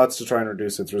were not. shots to try and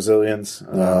reduce its resilience,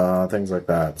 things like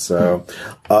that. So,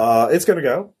 it's going to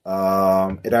go.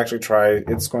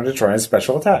 It's going to try a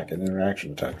special attack, an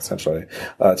interaction attack, essentially.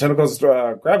 Tentacles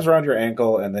grabs around your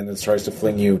ankle and then it tries to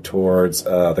fling you towards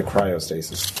the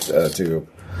cryostasis tube.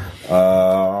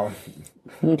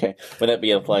 Okay. Would that be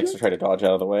a flex to try to dodge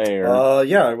out of the way? Or?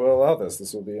 Yeah, I will allow this.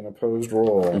 This will be an opposed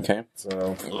roll. Okay.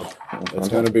 So, it's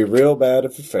going to be real bad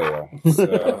if you fail.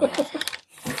 So,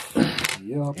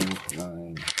 Yup.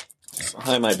 9.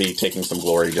 I might be taking some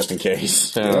glory just in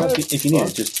case. If you need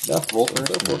it, just roll for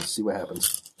it and see what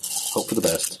happens. Hope for the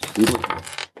best.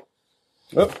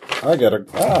 Oh, I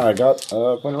got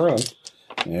a point of ruin.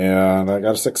 And I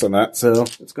got a 6 on that, so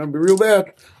it's going to be real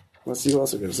bad. Let's see who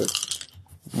else I get a 6.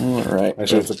 All right.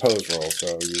 Actually, it's a opposed roll,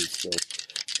 so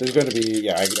there's going to be,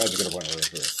 I just get a point of ruin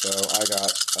for this. So I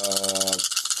got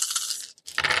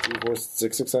 3, 4,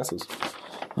 6 successes.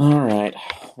 All right.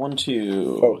 1,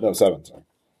 2. Oh, no, 7, sorry.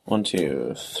 1,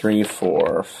 2, 3,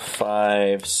 4,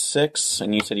 5, 6.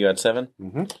 And you said you had 7?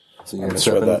 So I you're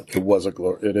misread that.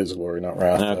 It is a glory, not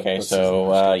wrath. Okay, That's-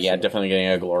 so yeah, definitely getting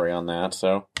a glory on that.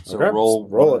 So So Okay. roll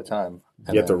Roll one it. at a time.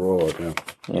 You have to roll it, yeah.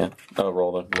 yeah,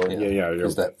 roll the glory. Yeah,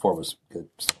 Because that 4 was good.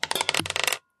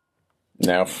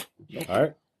 No. All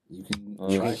right. You can,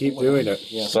 You can keep doing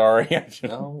it. Yeah. Sorry.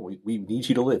 No, we need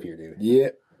you to live here, dude. Yeah.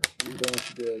 You know what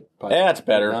you did. That's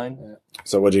better. 9.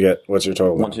 So what'd you get? What's your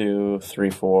total? 1, 2, 3,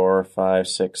 4, 5,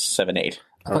 6, 7, 8.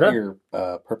 I thought Okay. your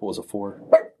purple was a 4.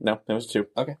 No, that was 2.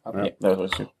 Okay. Yeah, that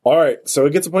was 2. All right, so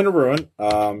it gets a point of ruin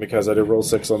because I did roll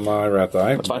 6 on my wrath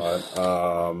die. That's fine.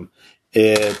 But,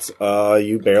 it's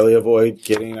you barely avoid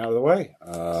getting out of the way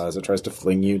as it tries to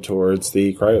fling you towards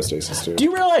the cryostasis tube. Do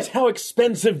you realize how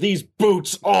expensive these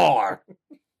boots are?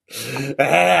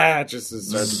 Just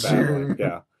starts battling.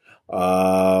 Yeah.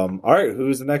 All right,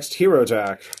 who's the next hero to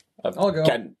act? I'll go.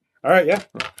 All right, yeah.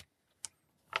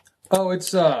 Oh,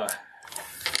 it's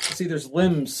see, there's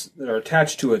limbs that are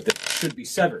attached to it that should be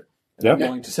severed. Yeah. I'm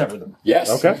going to sever them. Yes.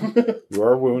 Okay. You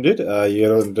are wounded. You get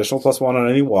an additional +1 on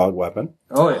any WOG weapon.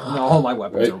 Oh, yeah. No, all my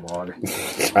weapons Right. are log.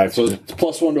 So it's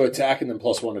 +1 to attack and then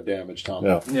 +1 to damage, Tom.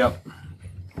 Yeah. Yep.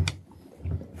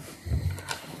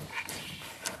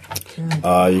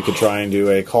 You could try and do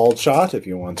a called shot if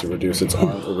you want to reduce its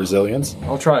arm or resilience.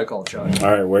 I'll try a call shot.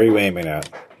 All right, where are you aiming at?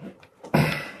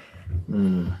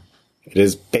 It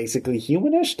is basically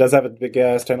humanish. Does have a big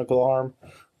ass tentacle arm,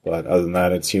 but other than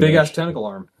that, it's humanish. Big ass tentacle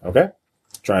arm. Okay,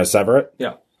 trying to sever it.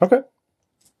 Yeah. Okay.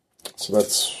 So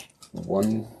that's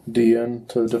 1 DN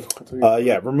to difficulty.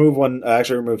 Yeah. Remove one.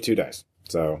 Actually, remove 2 dice.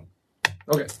 So,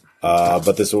 Okay.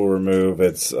 but this will remove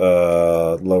its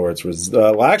lower its.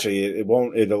 Well, actually, it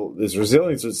won't. Its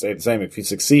resilience would stay the same. If you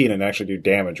succeed and actually do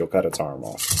damage, you'll cut its arm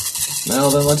off. Well,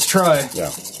 then let's try.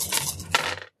 Yeah.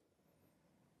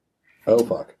 Oh,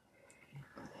 fuck.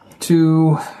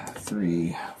 2,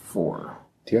 3, 4.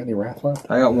 Do you have any wrath left?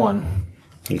 I got 1.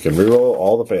 You can reroll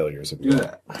all the failures if you Do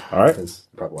want. that. All right. Because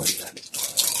probably won't do that.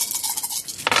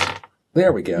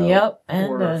 There we go. Yep, and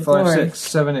 4, 5, glory. 6,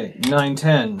 7, 8, 9,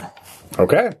 10.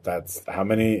 Okay, that's how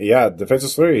many. Yeah, defense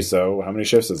is 3. So how many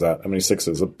shifts is that? How many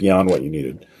sixes beyond what you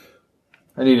needed?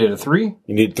 I needed a 3.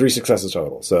 You need 3 successes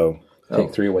total. So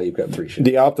Take 3 away, you've got 3 shifts.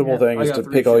 the optimal thing I is got to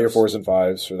 3 pick all your shifts. 4s and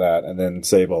 5s for that, and then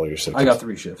save all your 6s. I got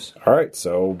 3 shifts. All right,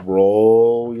 so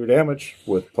roll your damage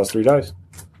with +3 dice.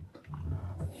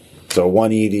 So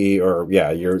 1 ED, or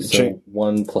yeah, your So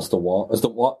 1 plus the wall. Is the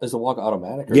wall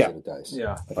automatic or Yeah. is it a dice?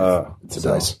 Yeah. It's a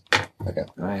dice. Okay.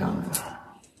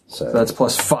 So that's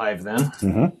 +5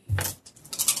 then.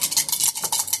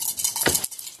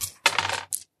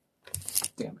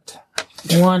 Damn it.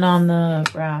 1 on the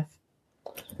wrath.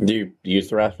 Do you use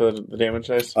the wrath for the damage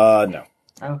dice? no.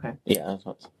 Okay. Yeah, that's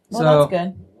what. Well, So-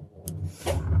 that's good.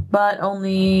 But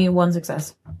only 1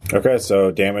 success. Okay,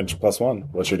 so damage +1.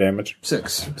 What's your damage?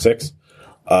 6. 6.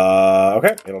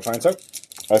 Okay, it'll try and suck.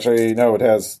 Actually, no, it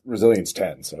has resilience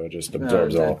 10, so it just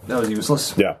absorbs all. That was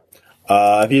useless. Yeah.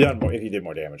 If you did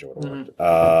more damage, it would have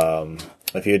worked.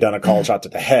 If you had done a call shot to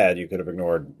the head, you could have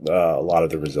ignored a lot of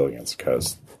the resilience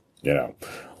because,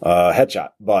 headshot.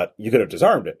 But you could have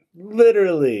disarmed it,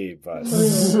 literally. But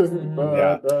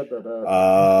yeah,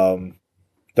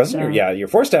 doesn't your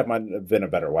force staff might have been a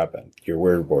better weapon? Your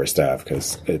weird boy staff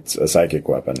because it's a psychic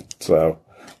weapon. So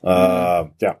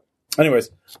yeah. Anyways,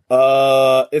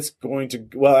 it's going to.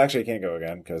 Well, actually, it can't go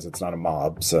again because it's not a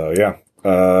mob. So yeah.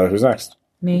 Who's next?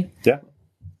 Me. Yeah.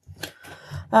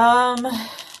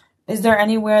 Is there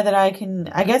anywhere that I can?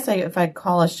 I guess if I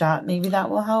call a shot, maybe that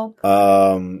will help.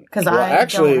 Because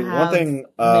actually, don't have one thing,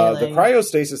 melee. the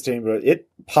cryostasis chamber, it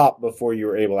popped before you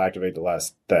were able to activate the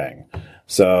last thing.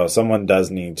 So someone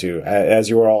does need to, as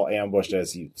you were all ambushed,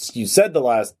 as you said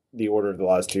the order of the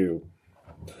last 2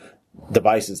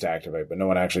 devices to activate, but no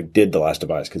one actually did the last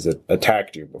device because it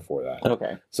attacked you before that.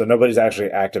 Okay. So nobody's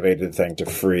actually activated the thing to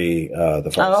free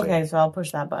the fire Oh, okay. So I'll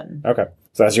push that button. Okay,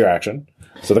 so that's your action.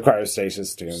 So the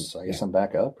cryostasis tomb. So I guess I'm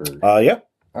back up. Or Yeah.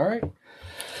 all right.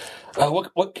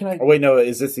 What can I? Oh wait, no.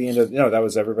 Is this the end of? No, that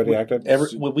was everybody acted. We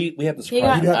have the He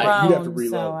got surprise. You'd have to thrown,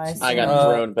 reload. so I I got Uh,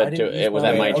 thrown, I but didn't use was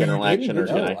that my my- general you didn't, action or did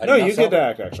can you? I? I No, did not you sell get to them.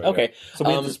 act actually. Okay. So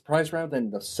we have the surprise round, then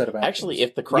the set of actions. Actually,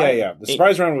 if the cryo, Yeah. The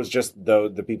surprise round was just the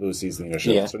people who seized the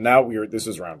initiative. Yeah. So now this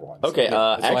is round 1. Okay.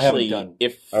 I haven't Actually, done.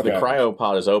 if Okay. the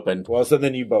cryopod is open, Well, so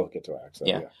then you both get to act. So,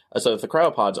 yeah. So if the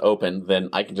cryopod's open, then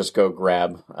I can just go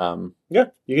grab Yeah,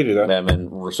 you can do that. them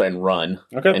and run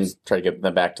Okay. and try to get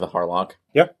them back to the Harlock.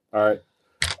 Yeah. All right.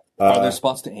 Are there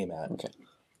spots to aim at? Okay.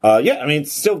 Yeah, I mean,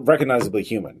 it's still recognizably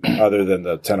human, other than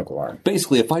the tentacle arm.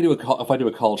 Basically, if I do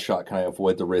a call shot, can I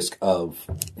avoid the risk of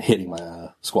hitting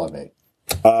my squad mate?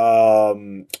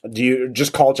 Do you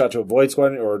just call shot to avoid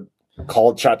squad, or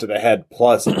call shot to the head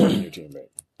plus avoiding your teammate?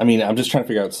 I mean, I'm just trying to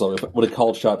figure out. So, would a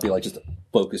called shot be like just a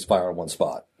focus fire on one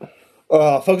spot?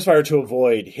 Focus fire to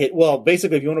avoid hit. Well,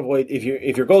 basically, if you want to avoid,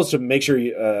 if your goal is to make sure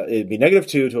it'd be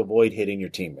 -2 to avoid hitting your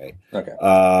teammate. Okay.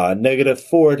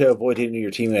 -4 to avoid hitting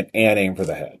your teammate and aim for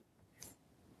the head.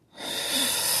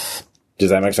 Does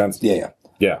that make sense? Yeah.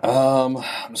 Yeah. I'm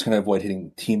just gonna avoid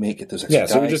hitting teammate. Get those extra Yeah,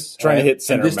 so we're dice. just trying to hit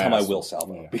center And this time mass. I will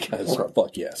salvo because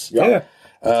fuck yes. Yeah.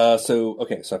 So I've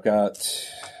got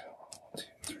 1, 2,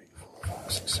 3, 4,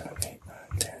 5, 6, 7, 8,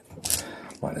 9, 10.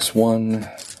 -1.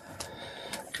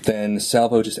 Then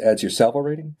salvo just adds your salvo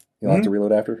rating. You'll have to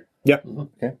reload after. Yep.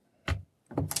 Okay.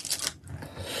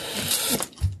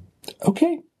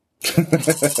 Okay.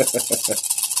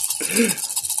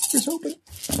 Here's hoping.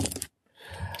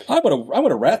 I'm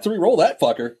gonna rat 3 roll that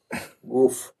fucker.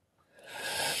 Oof.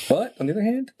 But on the other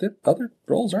hand, the other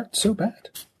rolls aren't so bad.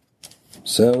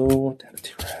 So down to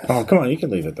 2 rats. Oh, come on, you can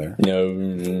leave it there. No.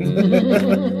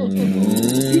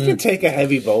 You can take a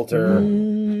heavy bolter.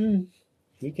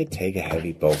 You can take a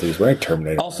heavy bolter. He's wearing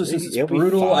Terminator. Also, since it's You'll be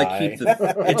brutal, I fine. keep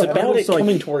the. It's about it so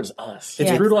coming towards us.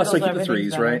 It's Yeah, brutal, it's so I keep the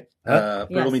everything's 3s, better. right?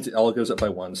 Brutal Yes. means it all goes up by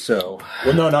 1. So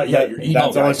Well, no, not yet. Your ED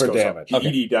That's only dice for goes damage. Up. Okay.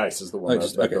 ED dice is the one Oh, that,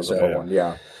 just- that okay, goes so, up by yeah. 1.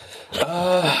 Yeah.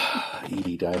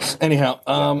 ED dice. Anyhow,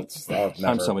 I'll I'm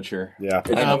never- so mature. Yeah. It's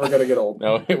never going to get old.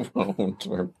 No, it won't.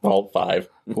 We're all 5.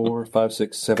 4, 5,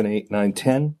 6, 7, 8, 9,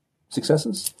 10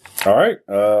 successes. All right.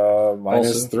 Minus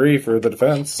Also- 3 for the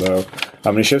defense. So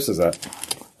how many shifts is that?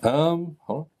 Hold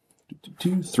on.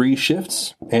 2, 3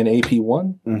 shifts and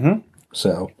AP1. Mm-hmm.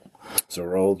 So, So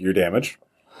roll your damage.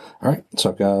 all right. So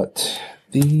I've got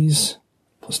these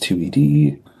plus 2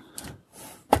 ED.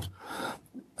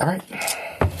 All right.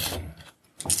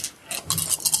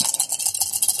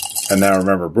 And now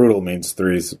remember, brutal means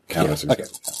 3s count as Okay.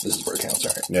 success. This is where it counts.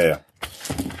 All right. Yeah.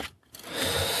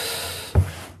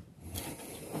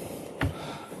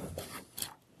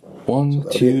 One,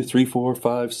 2, 3, 4,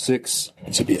 5, 6.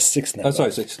 It should be a 6 now. Oh,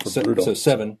 sorry, 6. So, brutal. so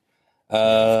 7.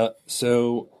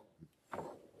 So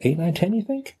 8, 9, 10, you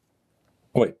think?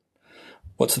 Wait.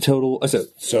 What's the total? I said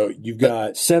So you've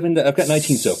got 7. I've got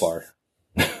 19 so far.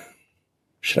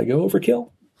 Should I go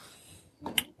overkill?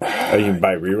 Are you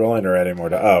by rerolling or adding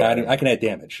more? I can add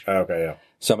damage. Okay, yeah.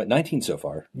 So I'm at 19 so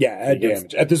far. add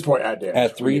damage. At this point, add damage.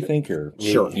 Add 3, you think? Or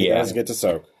Sure. He Yeah. does get to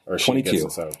soak. Or she 22. gets to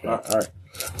soak. Yeah. All right.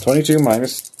 22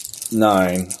 minus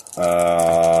 9.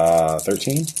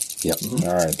 13? Yep.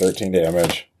 All right, 13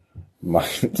 damage.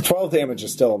 12 damage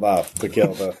is still enough to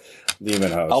kill the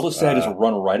demon host. I'll just say I just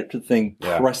run right up to the thing,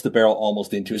 yeah. press the barrel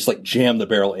almost into it. Just like jam the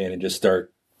barrel in and just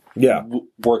start Yeah.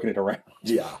 working it around.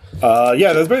 Yeah.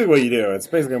 Yeah, that's basically what you do. It's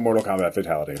basically a Mortal Kombat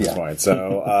fatality at this point.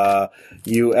 So,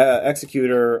 you execute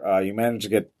her, you manage to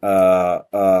get, her,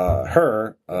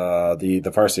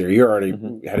 the Farseer. You're already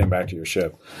heading back to your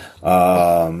ship.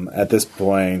 At this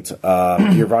point,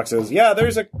 your Vox says, yeah,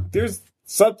 there's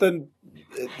something,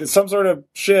 some sort of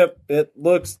ship. It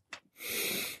looks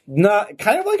not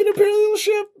kind of like an Imperial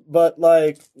ship, but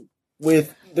like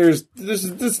with, there's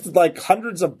like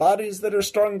hundreds of bodies that are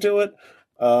strung to it.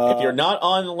 If you're not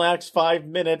on the last 5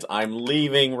 minutes, I'm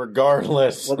leaving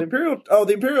regardless. Well, the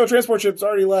Imperial transport ship's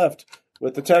already left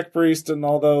with the tech priest and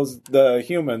all the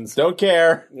humans. Don't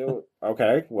care.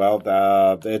 Okay, well,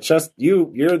 it's just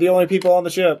you. You're the only people on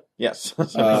the ship. Yes.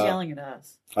 He's yelling at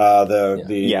us.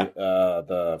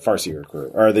 The Farseer crew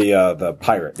or the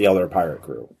pirate, the Elder pirate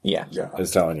crew yeah.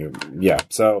 is telling you. Yeah.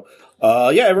 So,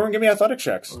 everyone give me athletic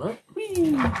checks. The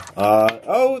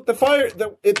fire,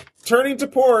 it's turning to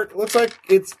port. Looks like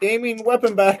it's aiming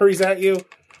weapon batteries at you.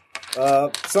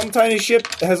 Some tiny ship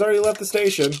has already left the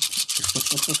station.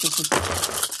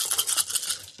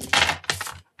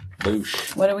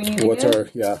 Boosh. What do we need to What's do? our,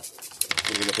 what are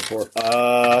we looking for?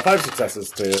 5 successes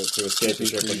to escape the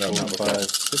ship with no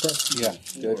combat. Yeah,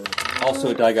 good. Also,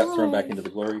 a die got thrown back into the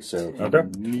glory, so. Okay.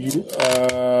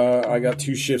 I got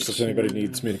 2 shifts if anybody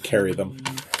needs me to carry them.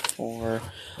 Yeah,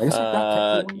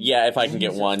 if I can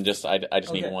get one, I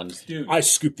just need one. Dude. I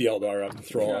scoop the Eldar up and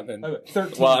throw it. And,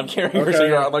 13. Well, I'm carrying her, so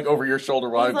you're like over your shoulder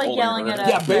while He's I'm like holding yelling her. at us.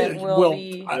 yeah, that but we'll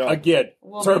be, again,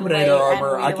 we'll be Terminator late,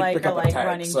 armor. and I we, can like, pick are, up a like, tank.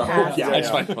 running So past yeah, it. It's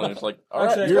fine. It's like, all right.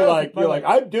 Actually, You're like I'm like,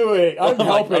 helping.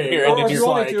 up here, Or and then if you're you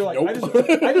like, like, I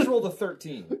nope. just rolled a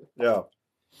 13. Yeah.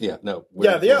 Yeah, no.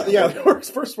 The works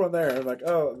first one there. I'm like,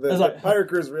 oh, was the like- pirate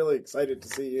crew's really excited to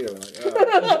see you. I'm like,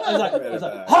 I was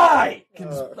like, hi!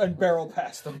 And barrel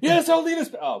past them. Yes, I'll lead us.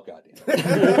 Oh, god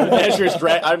damn. As you're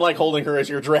I'm like holding her as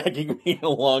you're dragging me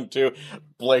along too.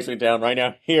 Place me down right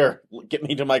now. Here, get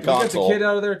me to my You got the console. kid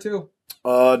out of there, too?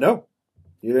 no.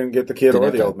 You didn't get the kid or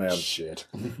Didn't the have old man. Shit.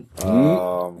 Die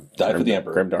for the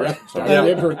Emperor. Grimdark. So-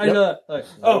 The Emperor, I know that. Like,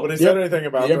 oh, Nobody said anything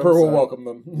about the Emperor them, will so- welcome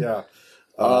them. Yeah.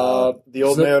 The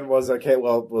old man was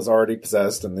was already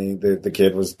possessed, and the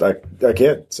kid was a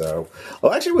kid. So,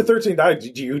 actually, with 13 died,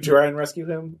 did you try and rescue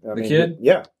him? Kid?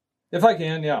 Yeah, If I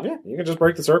can, yeah. you can just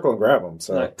break the circle and grab him.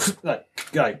 So,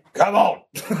 Come on!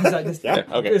 He's like, this, yeah,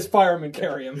 Okay. This fireman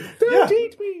carry him. yeah.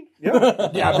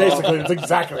 Yeah, basically, it's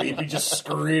exactly. He'd be just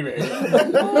screaming.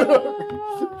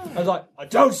 I was like, I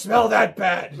don't smell that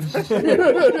bad. I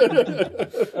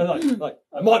was like,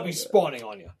 I might be spawning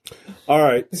on you. All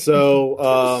right.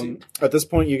 So at this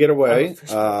point, you get away.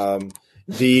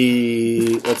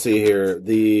 Let's see here.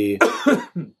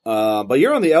 But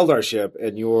you're on the Eldar ship,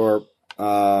 and your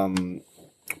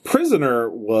prisoner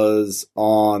was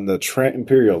on the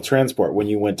Imperial transport when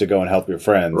you went to go and help your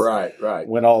friends. Right.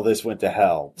 When all this went to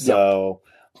hell. So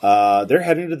they're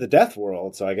heading to the Death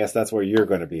World, so I guess that's where you're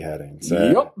going to be heading.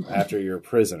 So after you're a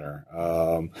prisoner.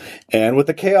 And with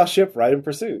the Chaos ship right in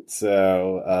pursuit.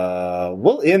 So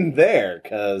we'll end there,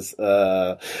 because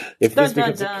if this Dun,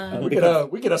 becomes dun,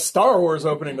 We get a Star Wars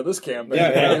opening to this campaign.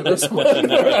 Yeah. This one.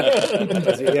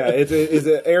 yeah, it's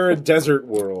an arid desert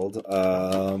world.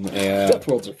 And Death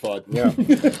Worlds are fun. yeah.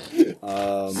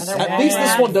 At least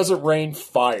this one doesn't rain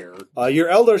fire. Your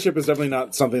Eldar ship is definitely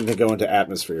not something to go into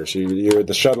atmosphere. So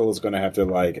the shuttle is going to have to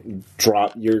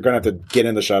drop. You're going to have to get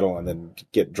in the shuttle and then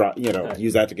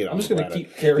use that to get on. I'm just the going to planet.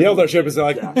 keep carrying. The Eldar ship is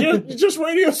like, just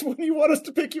radio us when you want us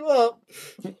to pick you up.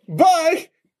 Bye.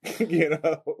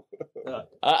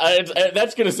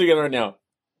 That's gonna stick right now.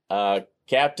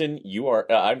 Captain, you are.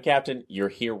 I'm Captain. You're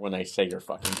here when I say you're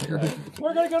fucking here.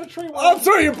 We're going to go to Tree I'm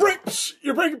sorry, you're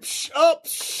breaking up.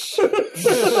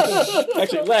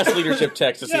 Actually, last leadership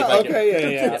text to see if I can.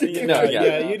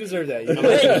 Yeah, you deserve that.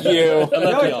 Thank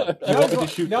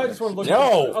you. Now I just want to look.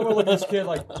 No. I want to look at this kid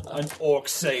like an orc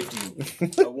saved you.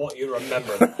 I want you to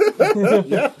remember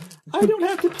that. I don't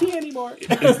have to pee anymore. Is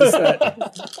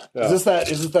this that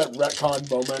retcon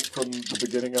moment from the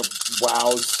beginning of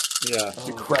WoW's Yeah.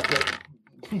 decrepit?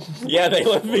 Yeah, they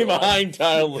left me behind,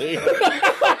 Tyler.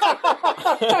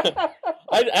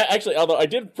 I actually, although I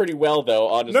did pretty well though,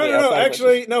 honestly. No.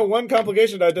 Actually, no. One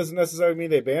complication that doesn't necessarily mean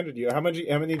they abandoned you. How many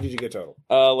did you get total?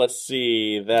 Let's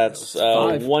see. That's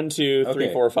 1, 2, 3,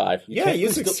 Okay. 4, 5. Yeah, you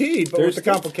succeed, but with the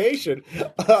complication,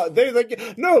 they're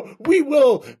like, no, we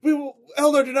will.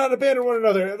 Eldar do not abandon one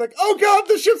another. They're like, oh god,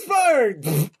 the ship's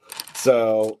firing.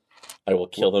 So. I will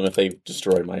kill them if they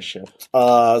destroy my ship.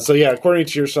 According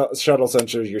to your shuttle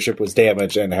sensors, your ship was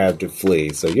damaged and had to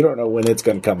flee. So you don't know when it's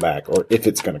going to come back or if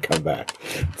it's going to come back.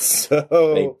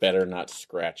 So They better not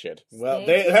scratch it. well,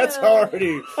 that's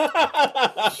already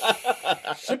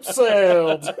Ship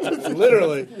sailed. it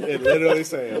literally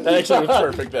sailed. That actually was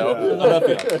perfect,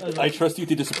 though. I trust you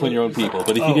to discipline your own people,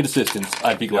 but if you need assistance,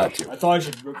 I'd be glad to. I thought I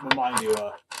should remind you.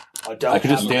 I could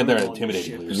just stand there and intimidate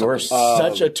you. You're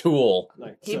such a tool.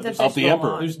 Keep the Of the fishbowl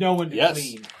Emperor. on. There's no one to Yes.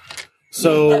 clean.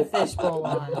 So Keep the fishbowl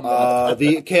on.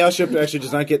 the Chaos ship actually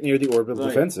does not get near the orbital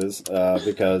defenses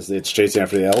because it's chasing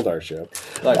after the Eldar ship.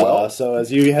 So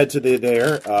as you head to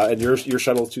there, and your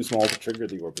shuttle is too small to trigger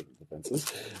the orbital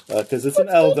defenses because it's an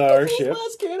Eldar ship.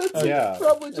 Yeah.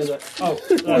 Probably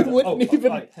just wouldn't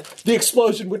even the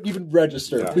explosion wouldn't even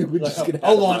register. Yeah. We would just get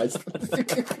hold on.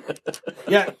 atomized.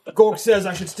 Yeah, Gork says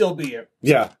I should still be here.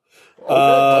 Yeah.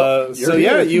 You're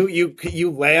here.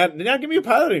 You land. Now give me a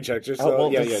piloting check. Just so,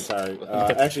 well, sorry.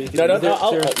 Actually, No,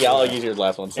 I'll use your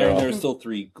last one. And So. there's still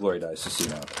 3 glory dice to see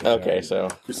now. Okay, so.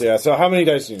 So how many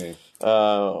dice do you need?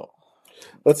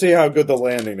 Let's see how good the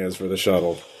landing is for the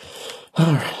shuttle.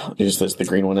 Use this. The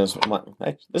green one is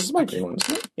this is my green one,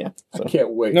 isn't it? Yeah. So. I can't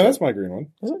wait. No, that's my green one.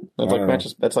 Is it? I That's don't know.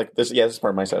 matches. That's like this. Yeah, this is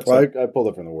part of my set. So. Well, I pulled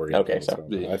it from the war game. Okay, so-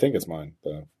 I think it's mine.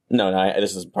 So. No,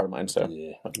 this is part of mine. So.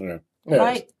 Yeah.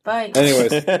 Okay. Fight.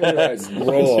 Anyways,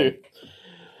 roll.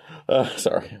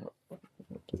 Sorry.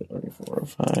 3, 4,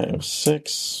 5,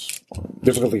 6,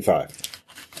 Difficulty 5.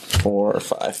 4,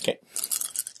 5. Okay.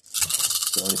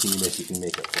 The only thing you miss, you can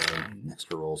make up for in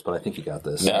extra rolls, but I think you got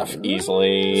this. Enough.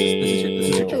 Easily.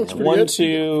 This is your 1,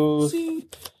 2,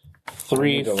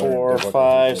 3, 4,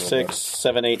 5, 6,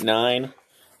 7, 8, 9.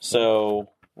 So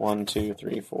 1, 2,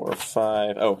 3, 4,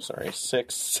 5. Oh, sorry.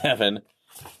 6, 7.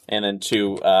 And then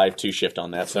 2. I have 2 shift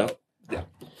on that. So You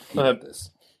got this.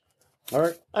 All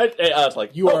right. I was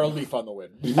like, You are a leaf on the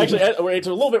wind. Actually, it's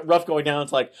a little bit rough going down.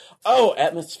 It's like,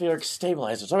 atmospheric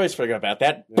stabilizers. I always forget about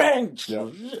that. Bang!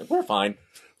 We're fine.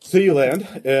 So you land,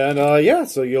 and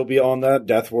so you'll be on that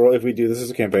Death World. If we do this as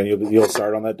a campaign, you'll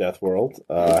start on that Death World,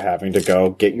 having to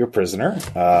go get your prisoner,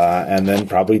 and then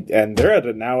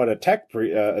they're now at a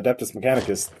Adeptus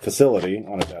Mechanicus facility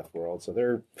on a Death World, so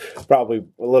they're probably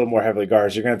a little more heavily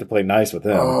guarded. You're gonna have to play nice with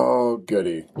them. Oh,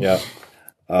 goody. Yeah.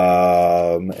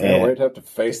 And we'd have to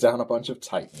face down a bunch of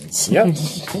Titans. Yep.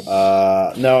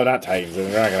 No, not Titans. They're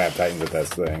not going to have Titans at this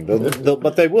thing.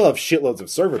 But they will have shitloads of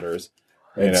servitors.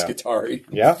 And Skitari.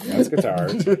 Yeah, that's guitar.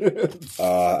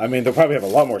 I mean, they'll probably have a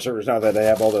lot more servers now that they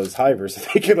have all those hivers.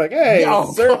 They can hey,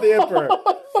 serve the Emperor.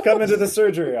 Come into the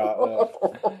surgery.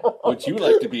 Would you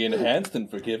like to be enhanced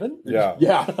and forgiven? Yeah.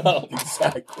 Yeah,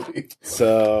 exactly.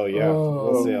 So,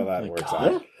 we'll see how that works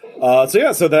out.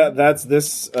 So that's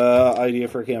this idea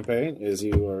for a campaign, is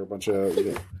you are a bunch of...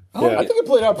 I think it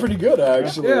played out pretty good,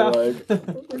 actually. Yeah.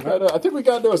 I think we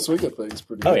got into a swing of things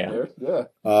pretty good there.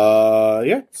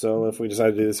 Yeah. So if we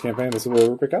decide to do this campaign, this is where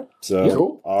we'll pick up. So,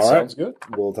 Cool. all right. Sounds good.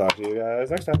 We'll talk to you guys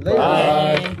next time. Later.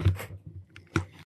 Bye.